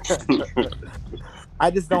 I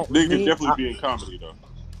just don't. They could me, definitely be in comedy though.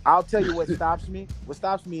 I'll tell you what stops me. What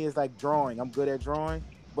stops me is like drawing. I'm good at drawing,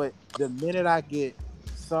 but the minute I get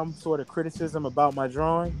some sort of criticism about my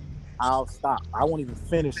drawing, I'll stop. I won't even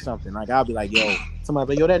finish something. Like I'll be like, yo, somebody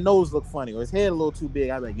be like, yo, that nose look funny, or his head a little too big.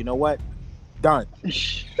 I'll be like, you know what? Done.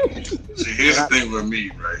 See, here's the thing with me,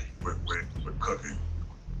 right? With cooking,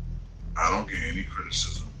 I don't get any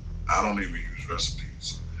criticism. I don't even use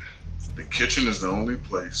recipes. The kitchen is the only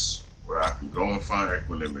place where I can go and find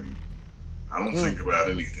equanimity. I don't think about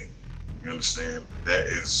anything. You understand? That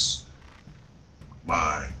is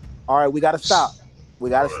my. All right, we gotta stop. We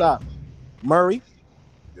gotta stop. Murray,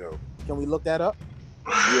 Yo. can we look that up?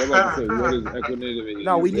 Yeah, I'm about to say, what is equanimity?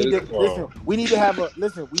 No, we What need is- to listen. We need to have a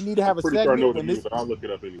Pretty sure I know segment the when this. name, but I'll look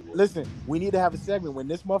it up anyway. Listen, we need to have a segment when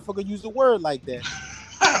this motherfucker use a word like that.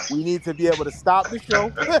 We need to be able to stop the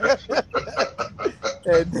show,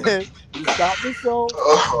 and then we stop the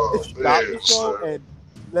show, and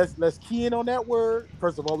let's key in on that word.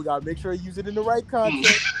 First of all, we gotta make sure you use it in the right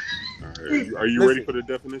context. All right. Are you Listen. ready for the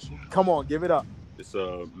definition? Come on, give it up. It's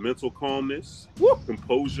mental calmness, Woo!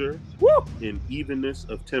 composure, Woo! and evenness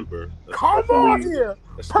of temper. Come on especially- here.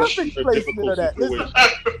 especially Perfect in placement of that. difficult Listen,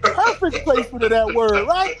 situations. perfect placement of that word,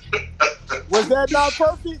 right? Was that not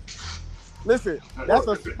perfect? Listen, that's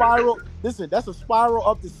a spiral. Listen, that's a spiral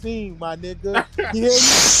up the seam, my nigga. You hear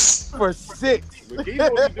me? For 6. But he know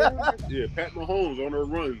what he doing. Yeah, Pat Mahomes on a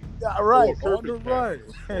run. Yeah, right, Oh, on the perfect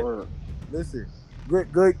run. Word. Listen,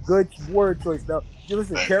 good word choice. Now,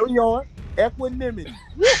 listen, carry on. Equanimity.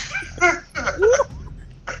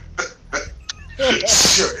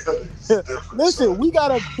 Listen, we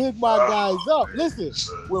gotta big my guys up. Listen,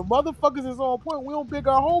 when motherfuckers is on point, we don't big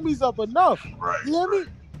our homies up enough. Right. You hear me?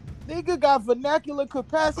 Nigga got vernacular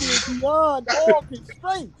capacity beyond all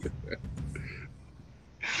constraints.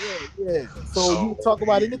 Yeah. So you talk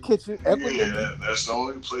about in the kitchen, equanimity. Yeah, that's the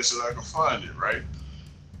only place that I can find it, right?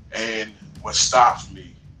 And what stops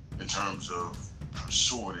me in terms of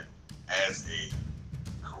pursuing it as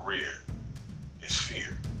a career is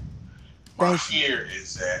fear. My fear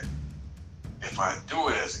is that if I do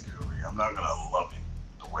it as a career, I'm not gonna love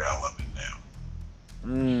it the way I love it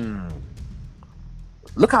now.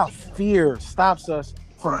 Look how fear stops us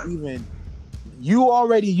from even. You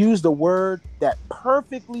already used a word that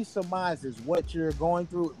perfectly surmises what you're going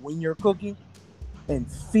through when you're cooking,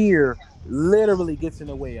 and fear literally gets in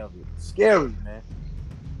the way of it. Scary, man.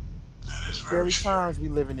 That is very Scary times we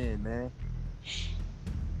living in, man.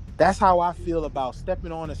 That's how I feel about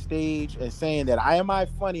stepping on a stage and saying that am I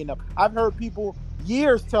funny enough? I've heard people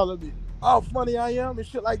years telling me, "Oh, funny I am," and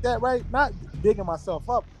shit like that, right? Not bigging myself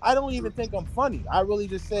up. I don't even think I'm funny. I really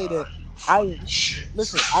just say that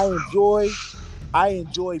I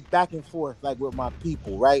enjoy back and forth, like with my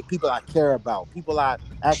people, right? People I care about, people I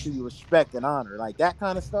actually respect and honor, like that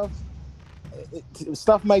kind of stuff.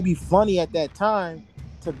 Stuff might be funny at that time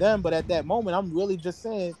to them, but at that moment, I'm really just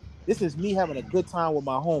saying, this is me having a good time with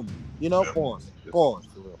my homie. You know, pause. For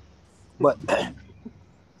real. But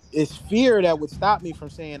it's fear that would stop me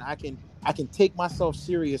from saying I can take myself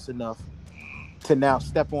serious enough to now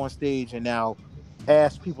step on stage and now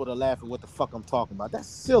ask people to laugh at what the fuck I'm talking about. That's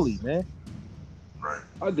silly, man. Right.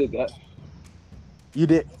 I did that. You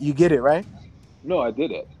get it, right? No, I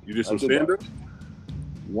did it. You did some I did stand up? that.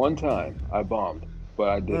 One time I bombed, but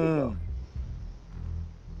I did it though.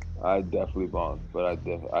 I definitely bombed, but I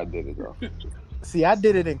did it though. See, I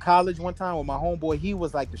did it in college one time with my homeboy. He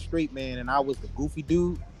was like the straight man and I was the goofy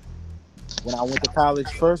dude. When I went to college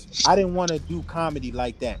first, I didn't want to do comedy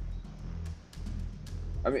like that.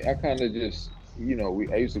 I mean, I kind of just, I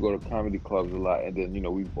used to go to comedy clubs a lot, and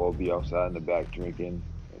then, we'd all be outside in the back drinking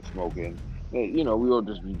and smoking. And, we all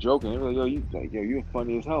just be joking. They were like, you're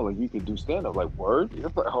funny as hell. Like, you could do stand-up. Like, word?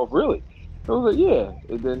 Like, oh, really? I was like, yeah.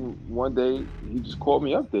 And then one day, he just called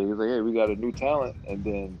me up there. He was like, hey, we got a new talent. And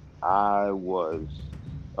then I was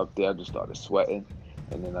up there. I just started sweating.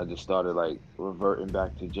 And then I just started, like, reverting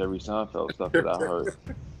back to Jerry Seinfeld stuff that I heard.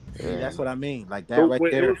 See, that's what I mean. Like that So, right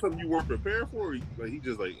wait, there. it was something you weren't prepared for? Or like he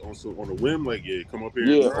just like on a whim, like come up here.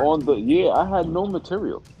 Yeah, I had no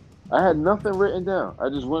material. I had nothing written down. I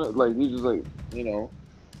just went he just like,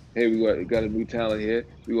 hey, we got a new talent here.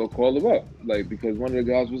 We gonna call him up, like because one of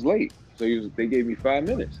the guys was late, so they gave me 5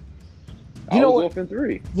 minutes. I was off in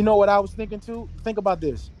 3. You know what I was thinking too? Think about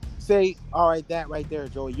this. Say, all right, that right there,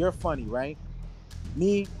 Joey, you're funny, right?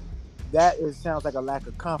 Me. Sounds like a lack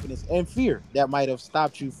of confidence and fear that might have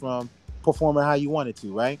stopped you from performing how you wanted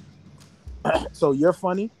to, right? So you're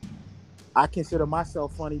funny. I consider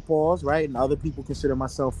myself funny, pause, right? And other people consider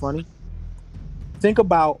myself funny. think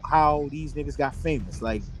about how these niggas got famous,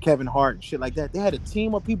 like Kevin Hart and shit like that. They had a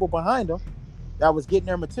team of people behind them that was getting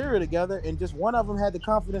their material together, and just one of them had the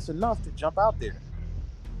confidence enough to jump out there.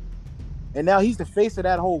 And now he's the face of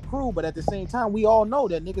that whole crew, but at the same time, we all know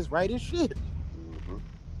that niggas right as shit. Mm-hmm.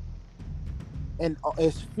 And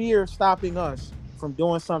is fear stopping us from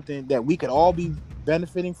doing something that we could all be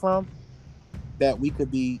benefiting from, that we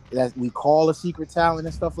call a secret talent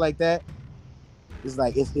and stuff like that? It's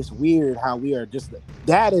like it's weird how we are just,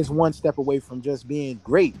 that is one step away from just being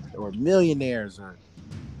great or millionaires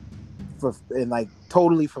and like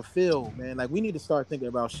totally fulfilled, man. Like we need to start thinking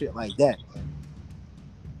about shit like that.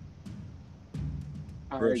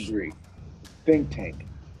 I agree. Think tank.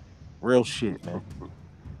 Real shit, man.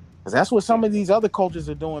 Because that's what some of these other cultures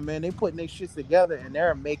are doing, man. They putting their shit together and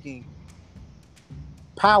they're making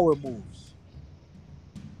power moves.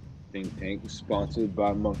 Think tank sponsored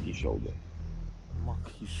by Monkey Shoulder.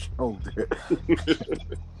 Monkey Shoulder.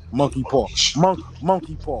 Monkey paw.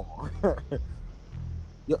 Monkey paw.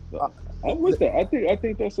 I'm with that. I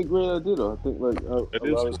think that's a great idea, though. I think like a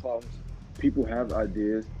lot of times people have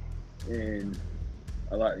ideas and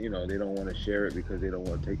a lot, they don't want to share it because they don't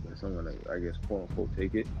want to take someone, I guess, quote unquote,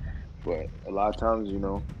 take it. But a lot of times,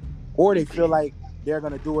 or they feel like they're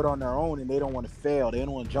gonna do it on their own and they don't want to fail. They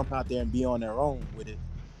don't want to jump out there and be on their own with it.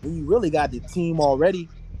 When you really got the team already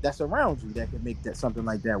that's around you that can make something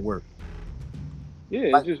like that work.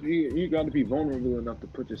 Yeah, it's just you got to be vulnerable enough to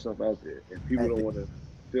put yourself out there, and people don't want to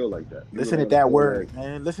feel like that. Listen to that word,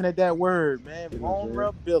 man. Listen to that word, man.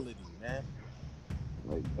 Vulnerability, man.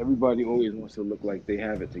 Like everybody always wants to look like they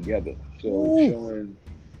have it together. So showing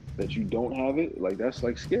that you don't have it, like that's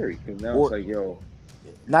like scary. Because now it's like, yo,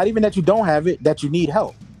 not even that you don't have it, that you need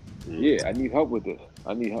help. Yeah, I need help with this.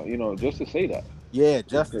 I need help, just to say that. Yeah,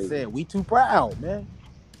 just to say it. We too proud, man.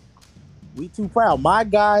 We too proud. My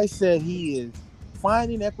guy said he is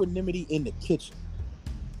finding equanimity in the kitchen.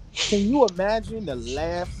 Can you imagine the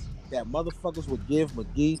laughs that motherfuckers would give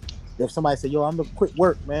McGee if somebody said, yo, I'm gonna quit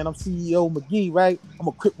work, man. I'm CEO McGee, right? I'm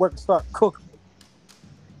gonna quit work and start cooking.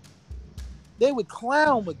 They would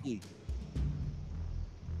clown McGee.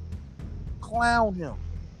 Clown him.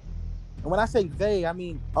 And when I say they, I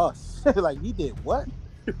mean us. Like, he did what?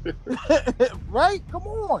 Right? Come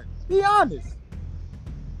on. Be honest.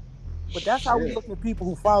 But that's how we look at people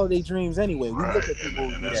who follow their dreams anyway. We look at people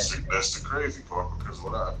who do that. That's the crazy part, because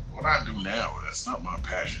what I do now, that's not my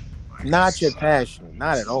passion. Like, not your passion.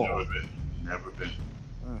 Not at all. Never been.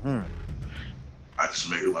 Mm-hmm. I just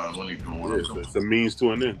make a lot of money doing what I'm doing. It's a means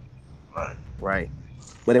to an end. Right.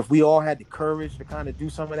 But if we all had the courage to kind of do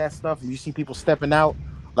some of that stuff, and you see people stepping out,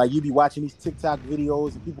 like you be watching these TikTok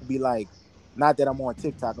videos and people be like, not that I'm on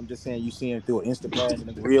TikTok, I'm just saying you see them through Instagram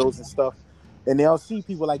and the reels and stuff. And they'll see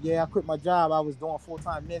people like, yeah, I quit my job. I was doing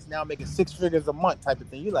full-time this. Now I'm making 6 figures a month type of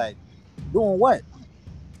thing. You like, doing what?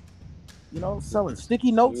 Selling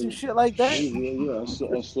sticky notes and shit like that? Yeah.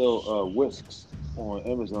 I sell whisks on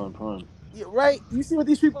Amazon Prime. Yeah, right? You see what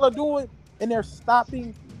these people are doing? And they're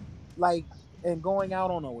stopping, like, and going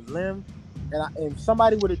out on a limb. And if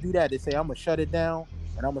somebody were to do that, they say, I'm going to shut it down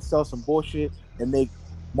and I'm going to sell some bullshit and make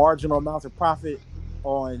marginal amounts of profit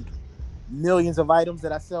on millions of items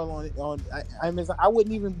that I sell on Amazon. I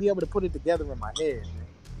wouldn't even be able to put it together in my head, man.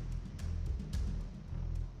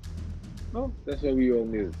 No, that's why we all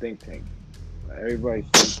need a think tank. Everybody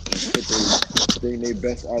bring their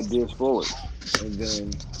best ideas forward, and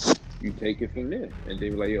then you take it from there. And they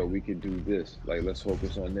be like, yo, we can do this. Like, let's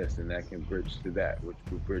focus on this, and that can bridge to that, which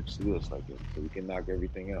will bridge to this, like, so we can knock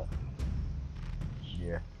everything out.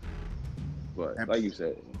 Yeah. But like you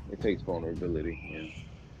said, it takes vulnerability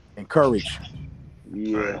and courage.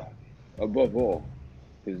 Yeah, above all.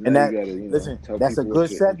 And that, listen, that's a good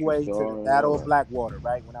segue to the Battle of Blackwater,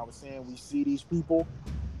 right? When I was saying we see these people,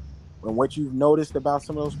 and what you've noticed about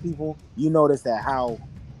some of those people, you notice that how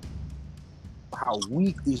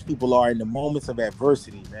weak these people are in the moments of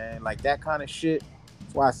adversity, man. Like that kind of shit.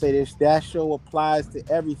 That's why I say this. That show applies to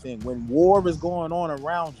everything. When war is going on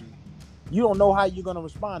around you, you don't know how you're gonna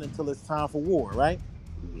respond until it's time for war, right?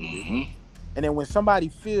 Mm-hmm. And then when somebody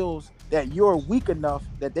feels that you're weak enough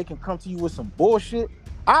that they can come to you with some bullshit,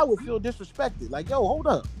 I would feel disrespected. Like, yo, hold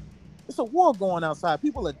up. It's a war going outside.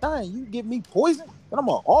 People are dying. You give me poison and I'm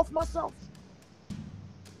gonna off myself?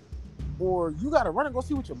 Or you gotta run and go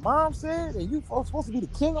see what your mom said and you supposed to be the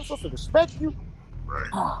king. I'm supposed to respect you? Right.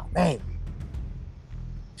 Oh, man.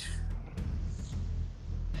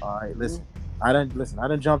 All right, listen. I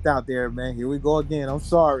done jumped out there, man. Here we go again. I'm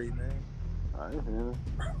sorry, man.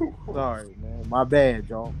 Sorry, man. My bad,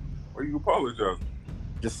 y'all. Why you apologize?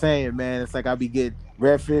 Just saying, man. It's like I be getting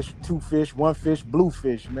red fish, 2 fish, 1 fish, blue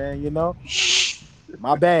fish, man.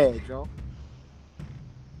 My bad, Joe.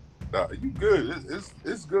 Nah, you good.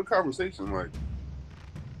 It's good conversation. Like,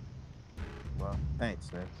 Well,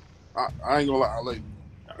 thanks, man. I ain't gonna lie.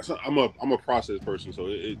 I'm a process person, so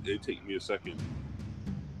it take me a second.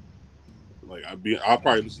 Like I'll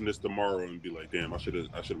probably listen to this tomorrow and be like, damn, I should have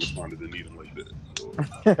responded to Needham like that. So.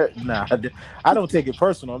 Nah, I don't take it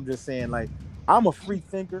personal. I'm just saying, like, I'm a free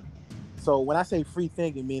thinker. So when I say free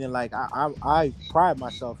thinking, meaning like I pride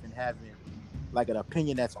myself in having like an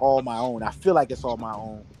opinion that's all my own. I feel like it's all my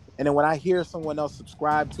own. And then when I hear someone else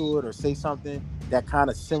subscribe to it or say something that kind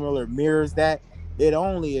of similar mirrors that, it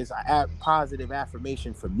only is a positive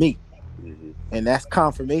affirmation for me. Mm-hmm. And that's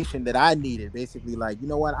confirmation that I needed. Basically, like, you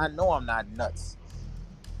know what? I know I'm not nuts,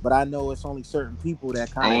 but I know it's only certain people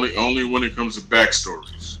that kind of only when it comes to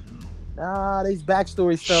backstories. Nah, these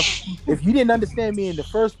backstory stuff. If you didn't understand me in the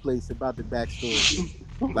first place about the backstory,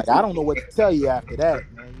 like, I don't know what to tell you after that,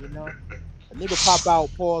 man. You know, a nigga pop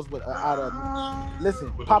out, pause with out of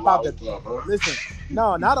listen, With pop a out the lollipop, huh? listen.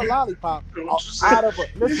 No, not a lollipop. Out of a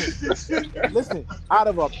listen, out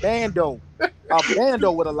of a bando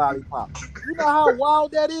with a lollipop. You know how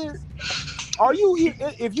wild that is. Are you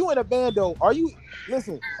if you in a bando? Are you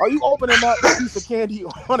opening up a piece of candy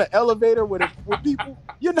on an elevator with people?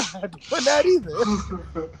 You're not doing that either.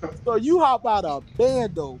 So you hop out a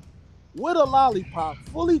bando with a lollipop,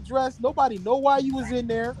 fully dressed. Nobody know why you was in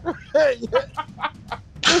there.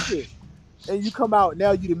 Listen, and you come out.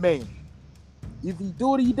 Now you the man. If you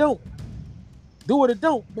do it or you don't. Do it or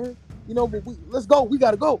don't, man. You know, but let's go. We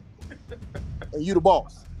gotta go. And you the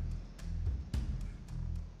boss.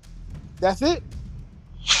 That's it.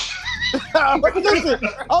 Listen,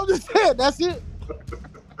 I'm just saying, that's it.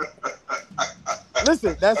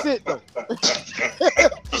 Listen, that's it though.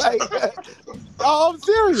 Like, oh, I'm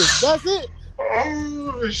serious. That's it.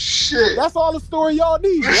 Oh shit! That's all the story y'all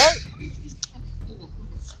need, right?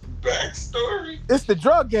 Backstory. It's the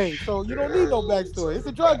drug game, so you don't need no backstory. It's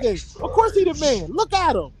the drug game. Of course he the man. Look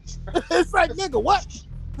at him. It's like, nigga, what?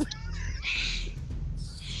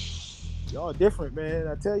 Y'all different, man.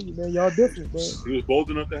 I tell you, man, y'all different, man. He was bold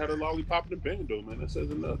enough to have a lollipop in the bando, man. That says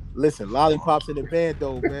enough. Listen, lollipops in the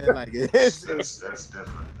bando, man. Like that's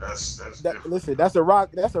different. That's different. Listen, that's a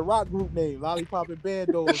rock group name, Lollipop and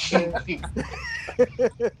Bandos, man.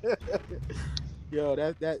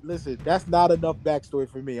 Yo, listen, that's not enough backstory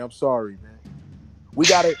for me. I'm sorry, man. We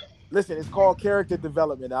gotta listen, it's called character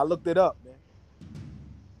development. I looked it up, man.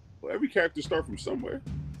 Well, every character starts from somewhere.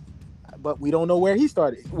 But we don't know where he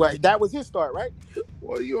started. Well, that was his start, right?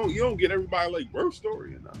 Well, you don't get everybody like birth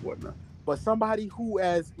story and whatnot. But somebody who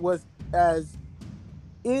was as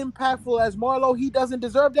impactful as Marlo, he doesn't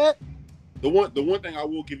deserve that. The one thing I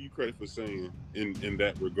will give you credit for saying in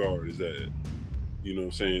that regard is that, you know what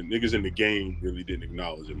I'm saying, niggas in the game really didn't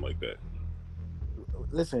acknowledge him like that.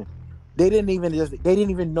 Listen, they didn't even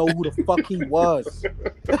know who the fuck he was.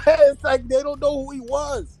 It's like they don't know who he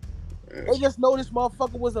was. They just know this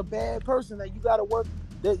motherfucker was a bad person that you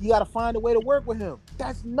gotta find a way to work with him.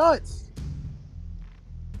 That's nuts.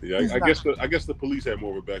 Yeah, I guess the police had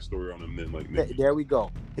more of a backstory on him than like niggas. There we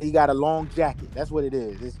go. He got a long jacket. That's what it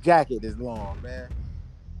is. His jacket is long, man.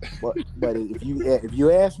 But if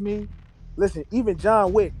you ask me, listen, even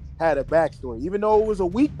John Wick had a backstory. Even though it was a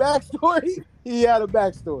weak backstory, he had a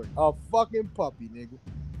backstory. A fucking puppy, nigga.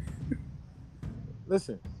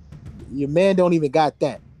 Listen, your man don't even got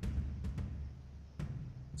that.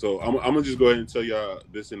 So I'm gonna just go ahead and tell y'all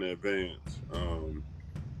this in advance.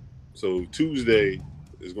 So Tuesday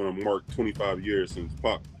is gonna mark 25 years since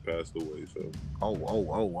Pac passed away. So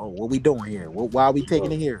what we doing here? Why are we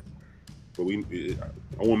taking it here? But I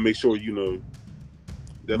want to make sure you know.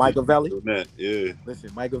 Machiavelli. Yeah.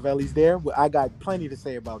 Listen, Machiavelli's there. But I got plenty to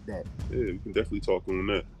say about that. Yeah, we can definitely talk on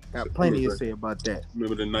that. Got plenty to say about that.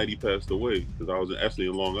 Remember the night he passed away because I was actually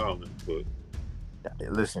in Long Island. But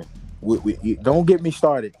listen. You don't get me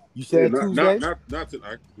started. You said Tuesday? Not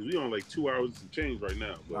tonight. We on like 2 hours and change right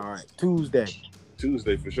now. But all right, Tuesday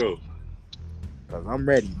for sure. Cause I'm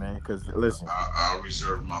ready, man. Cause listen, I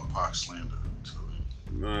reserve my Pac slander.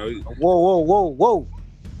 Nah, whoa.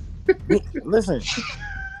 Listen.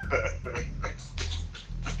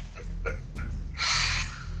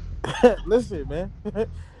 Listen, man.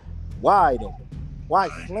 Why though? Why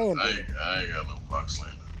slander? I ain't got no Pac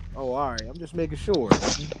slander. Oh, all right. I'm just making sure.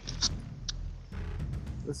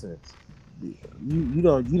 Listen, you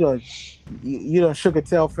don't shook a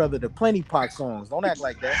tail feather to plenty Pac songs. Don't act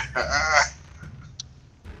like that.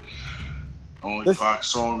 Only Pac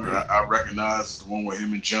song I recognize is the one with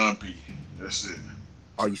him and John B. That's it.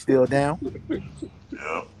 Are you still down?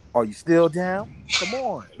 Yeah. Are you still down? Come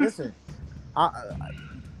on, listen.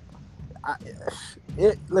 I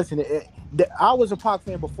was a Pac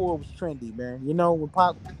fan before it was trendy, man. You know,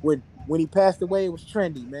 when he passed away, it was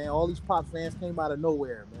trendy, man. All these Pac fans came out of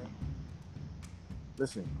nowhere, man.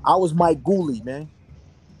 Listen, I was Mike Gooley, man.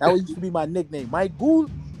 That used to be my nickname, Mike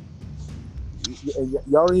Gooley.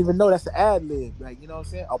 Y'all don't even know that's an ad lib, like, you know what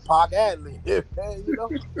I'm saying? A Pac ad lib, man. You know.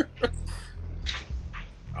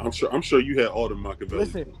 I'm sure you had all the Machiavelli.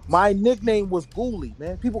 Listen, my nickname was Gooley,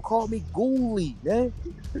 man. People call me Gooley, man.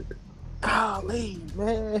 Golly,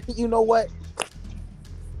 man. You know what?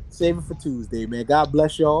 Save it for Tuesday, man. God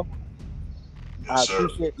bless y'all. Yes, sir.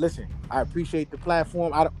 I appreciate the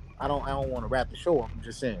platform. I don't want to wrap the show up. I'm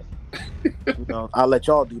just saying. You know, I'll let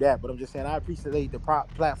y'all do that, but I'm just saying I appreciate the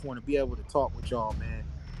platform to be able to talk with y'all, man,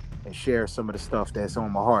 and share some of the stuff that's on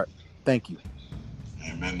my heart. Thank you.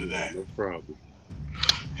 Amen to that. No problem.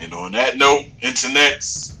 And on that note,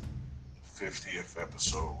 Internet's 50th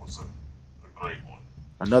episode was a great one.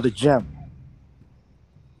 Another gem.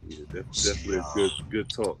 Yeah, definitely a good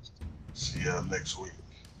talk. See y'all next week.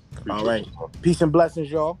 Appreciate All right. it. Peace and blessings,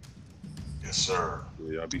 y'all. Yes, sir.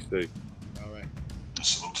 Yeah, y'all be safe. All right. And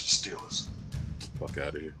salute to the Steelers. Fuck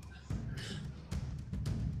out of here.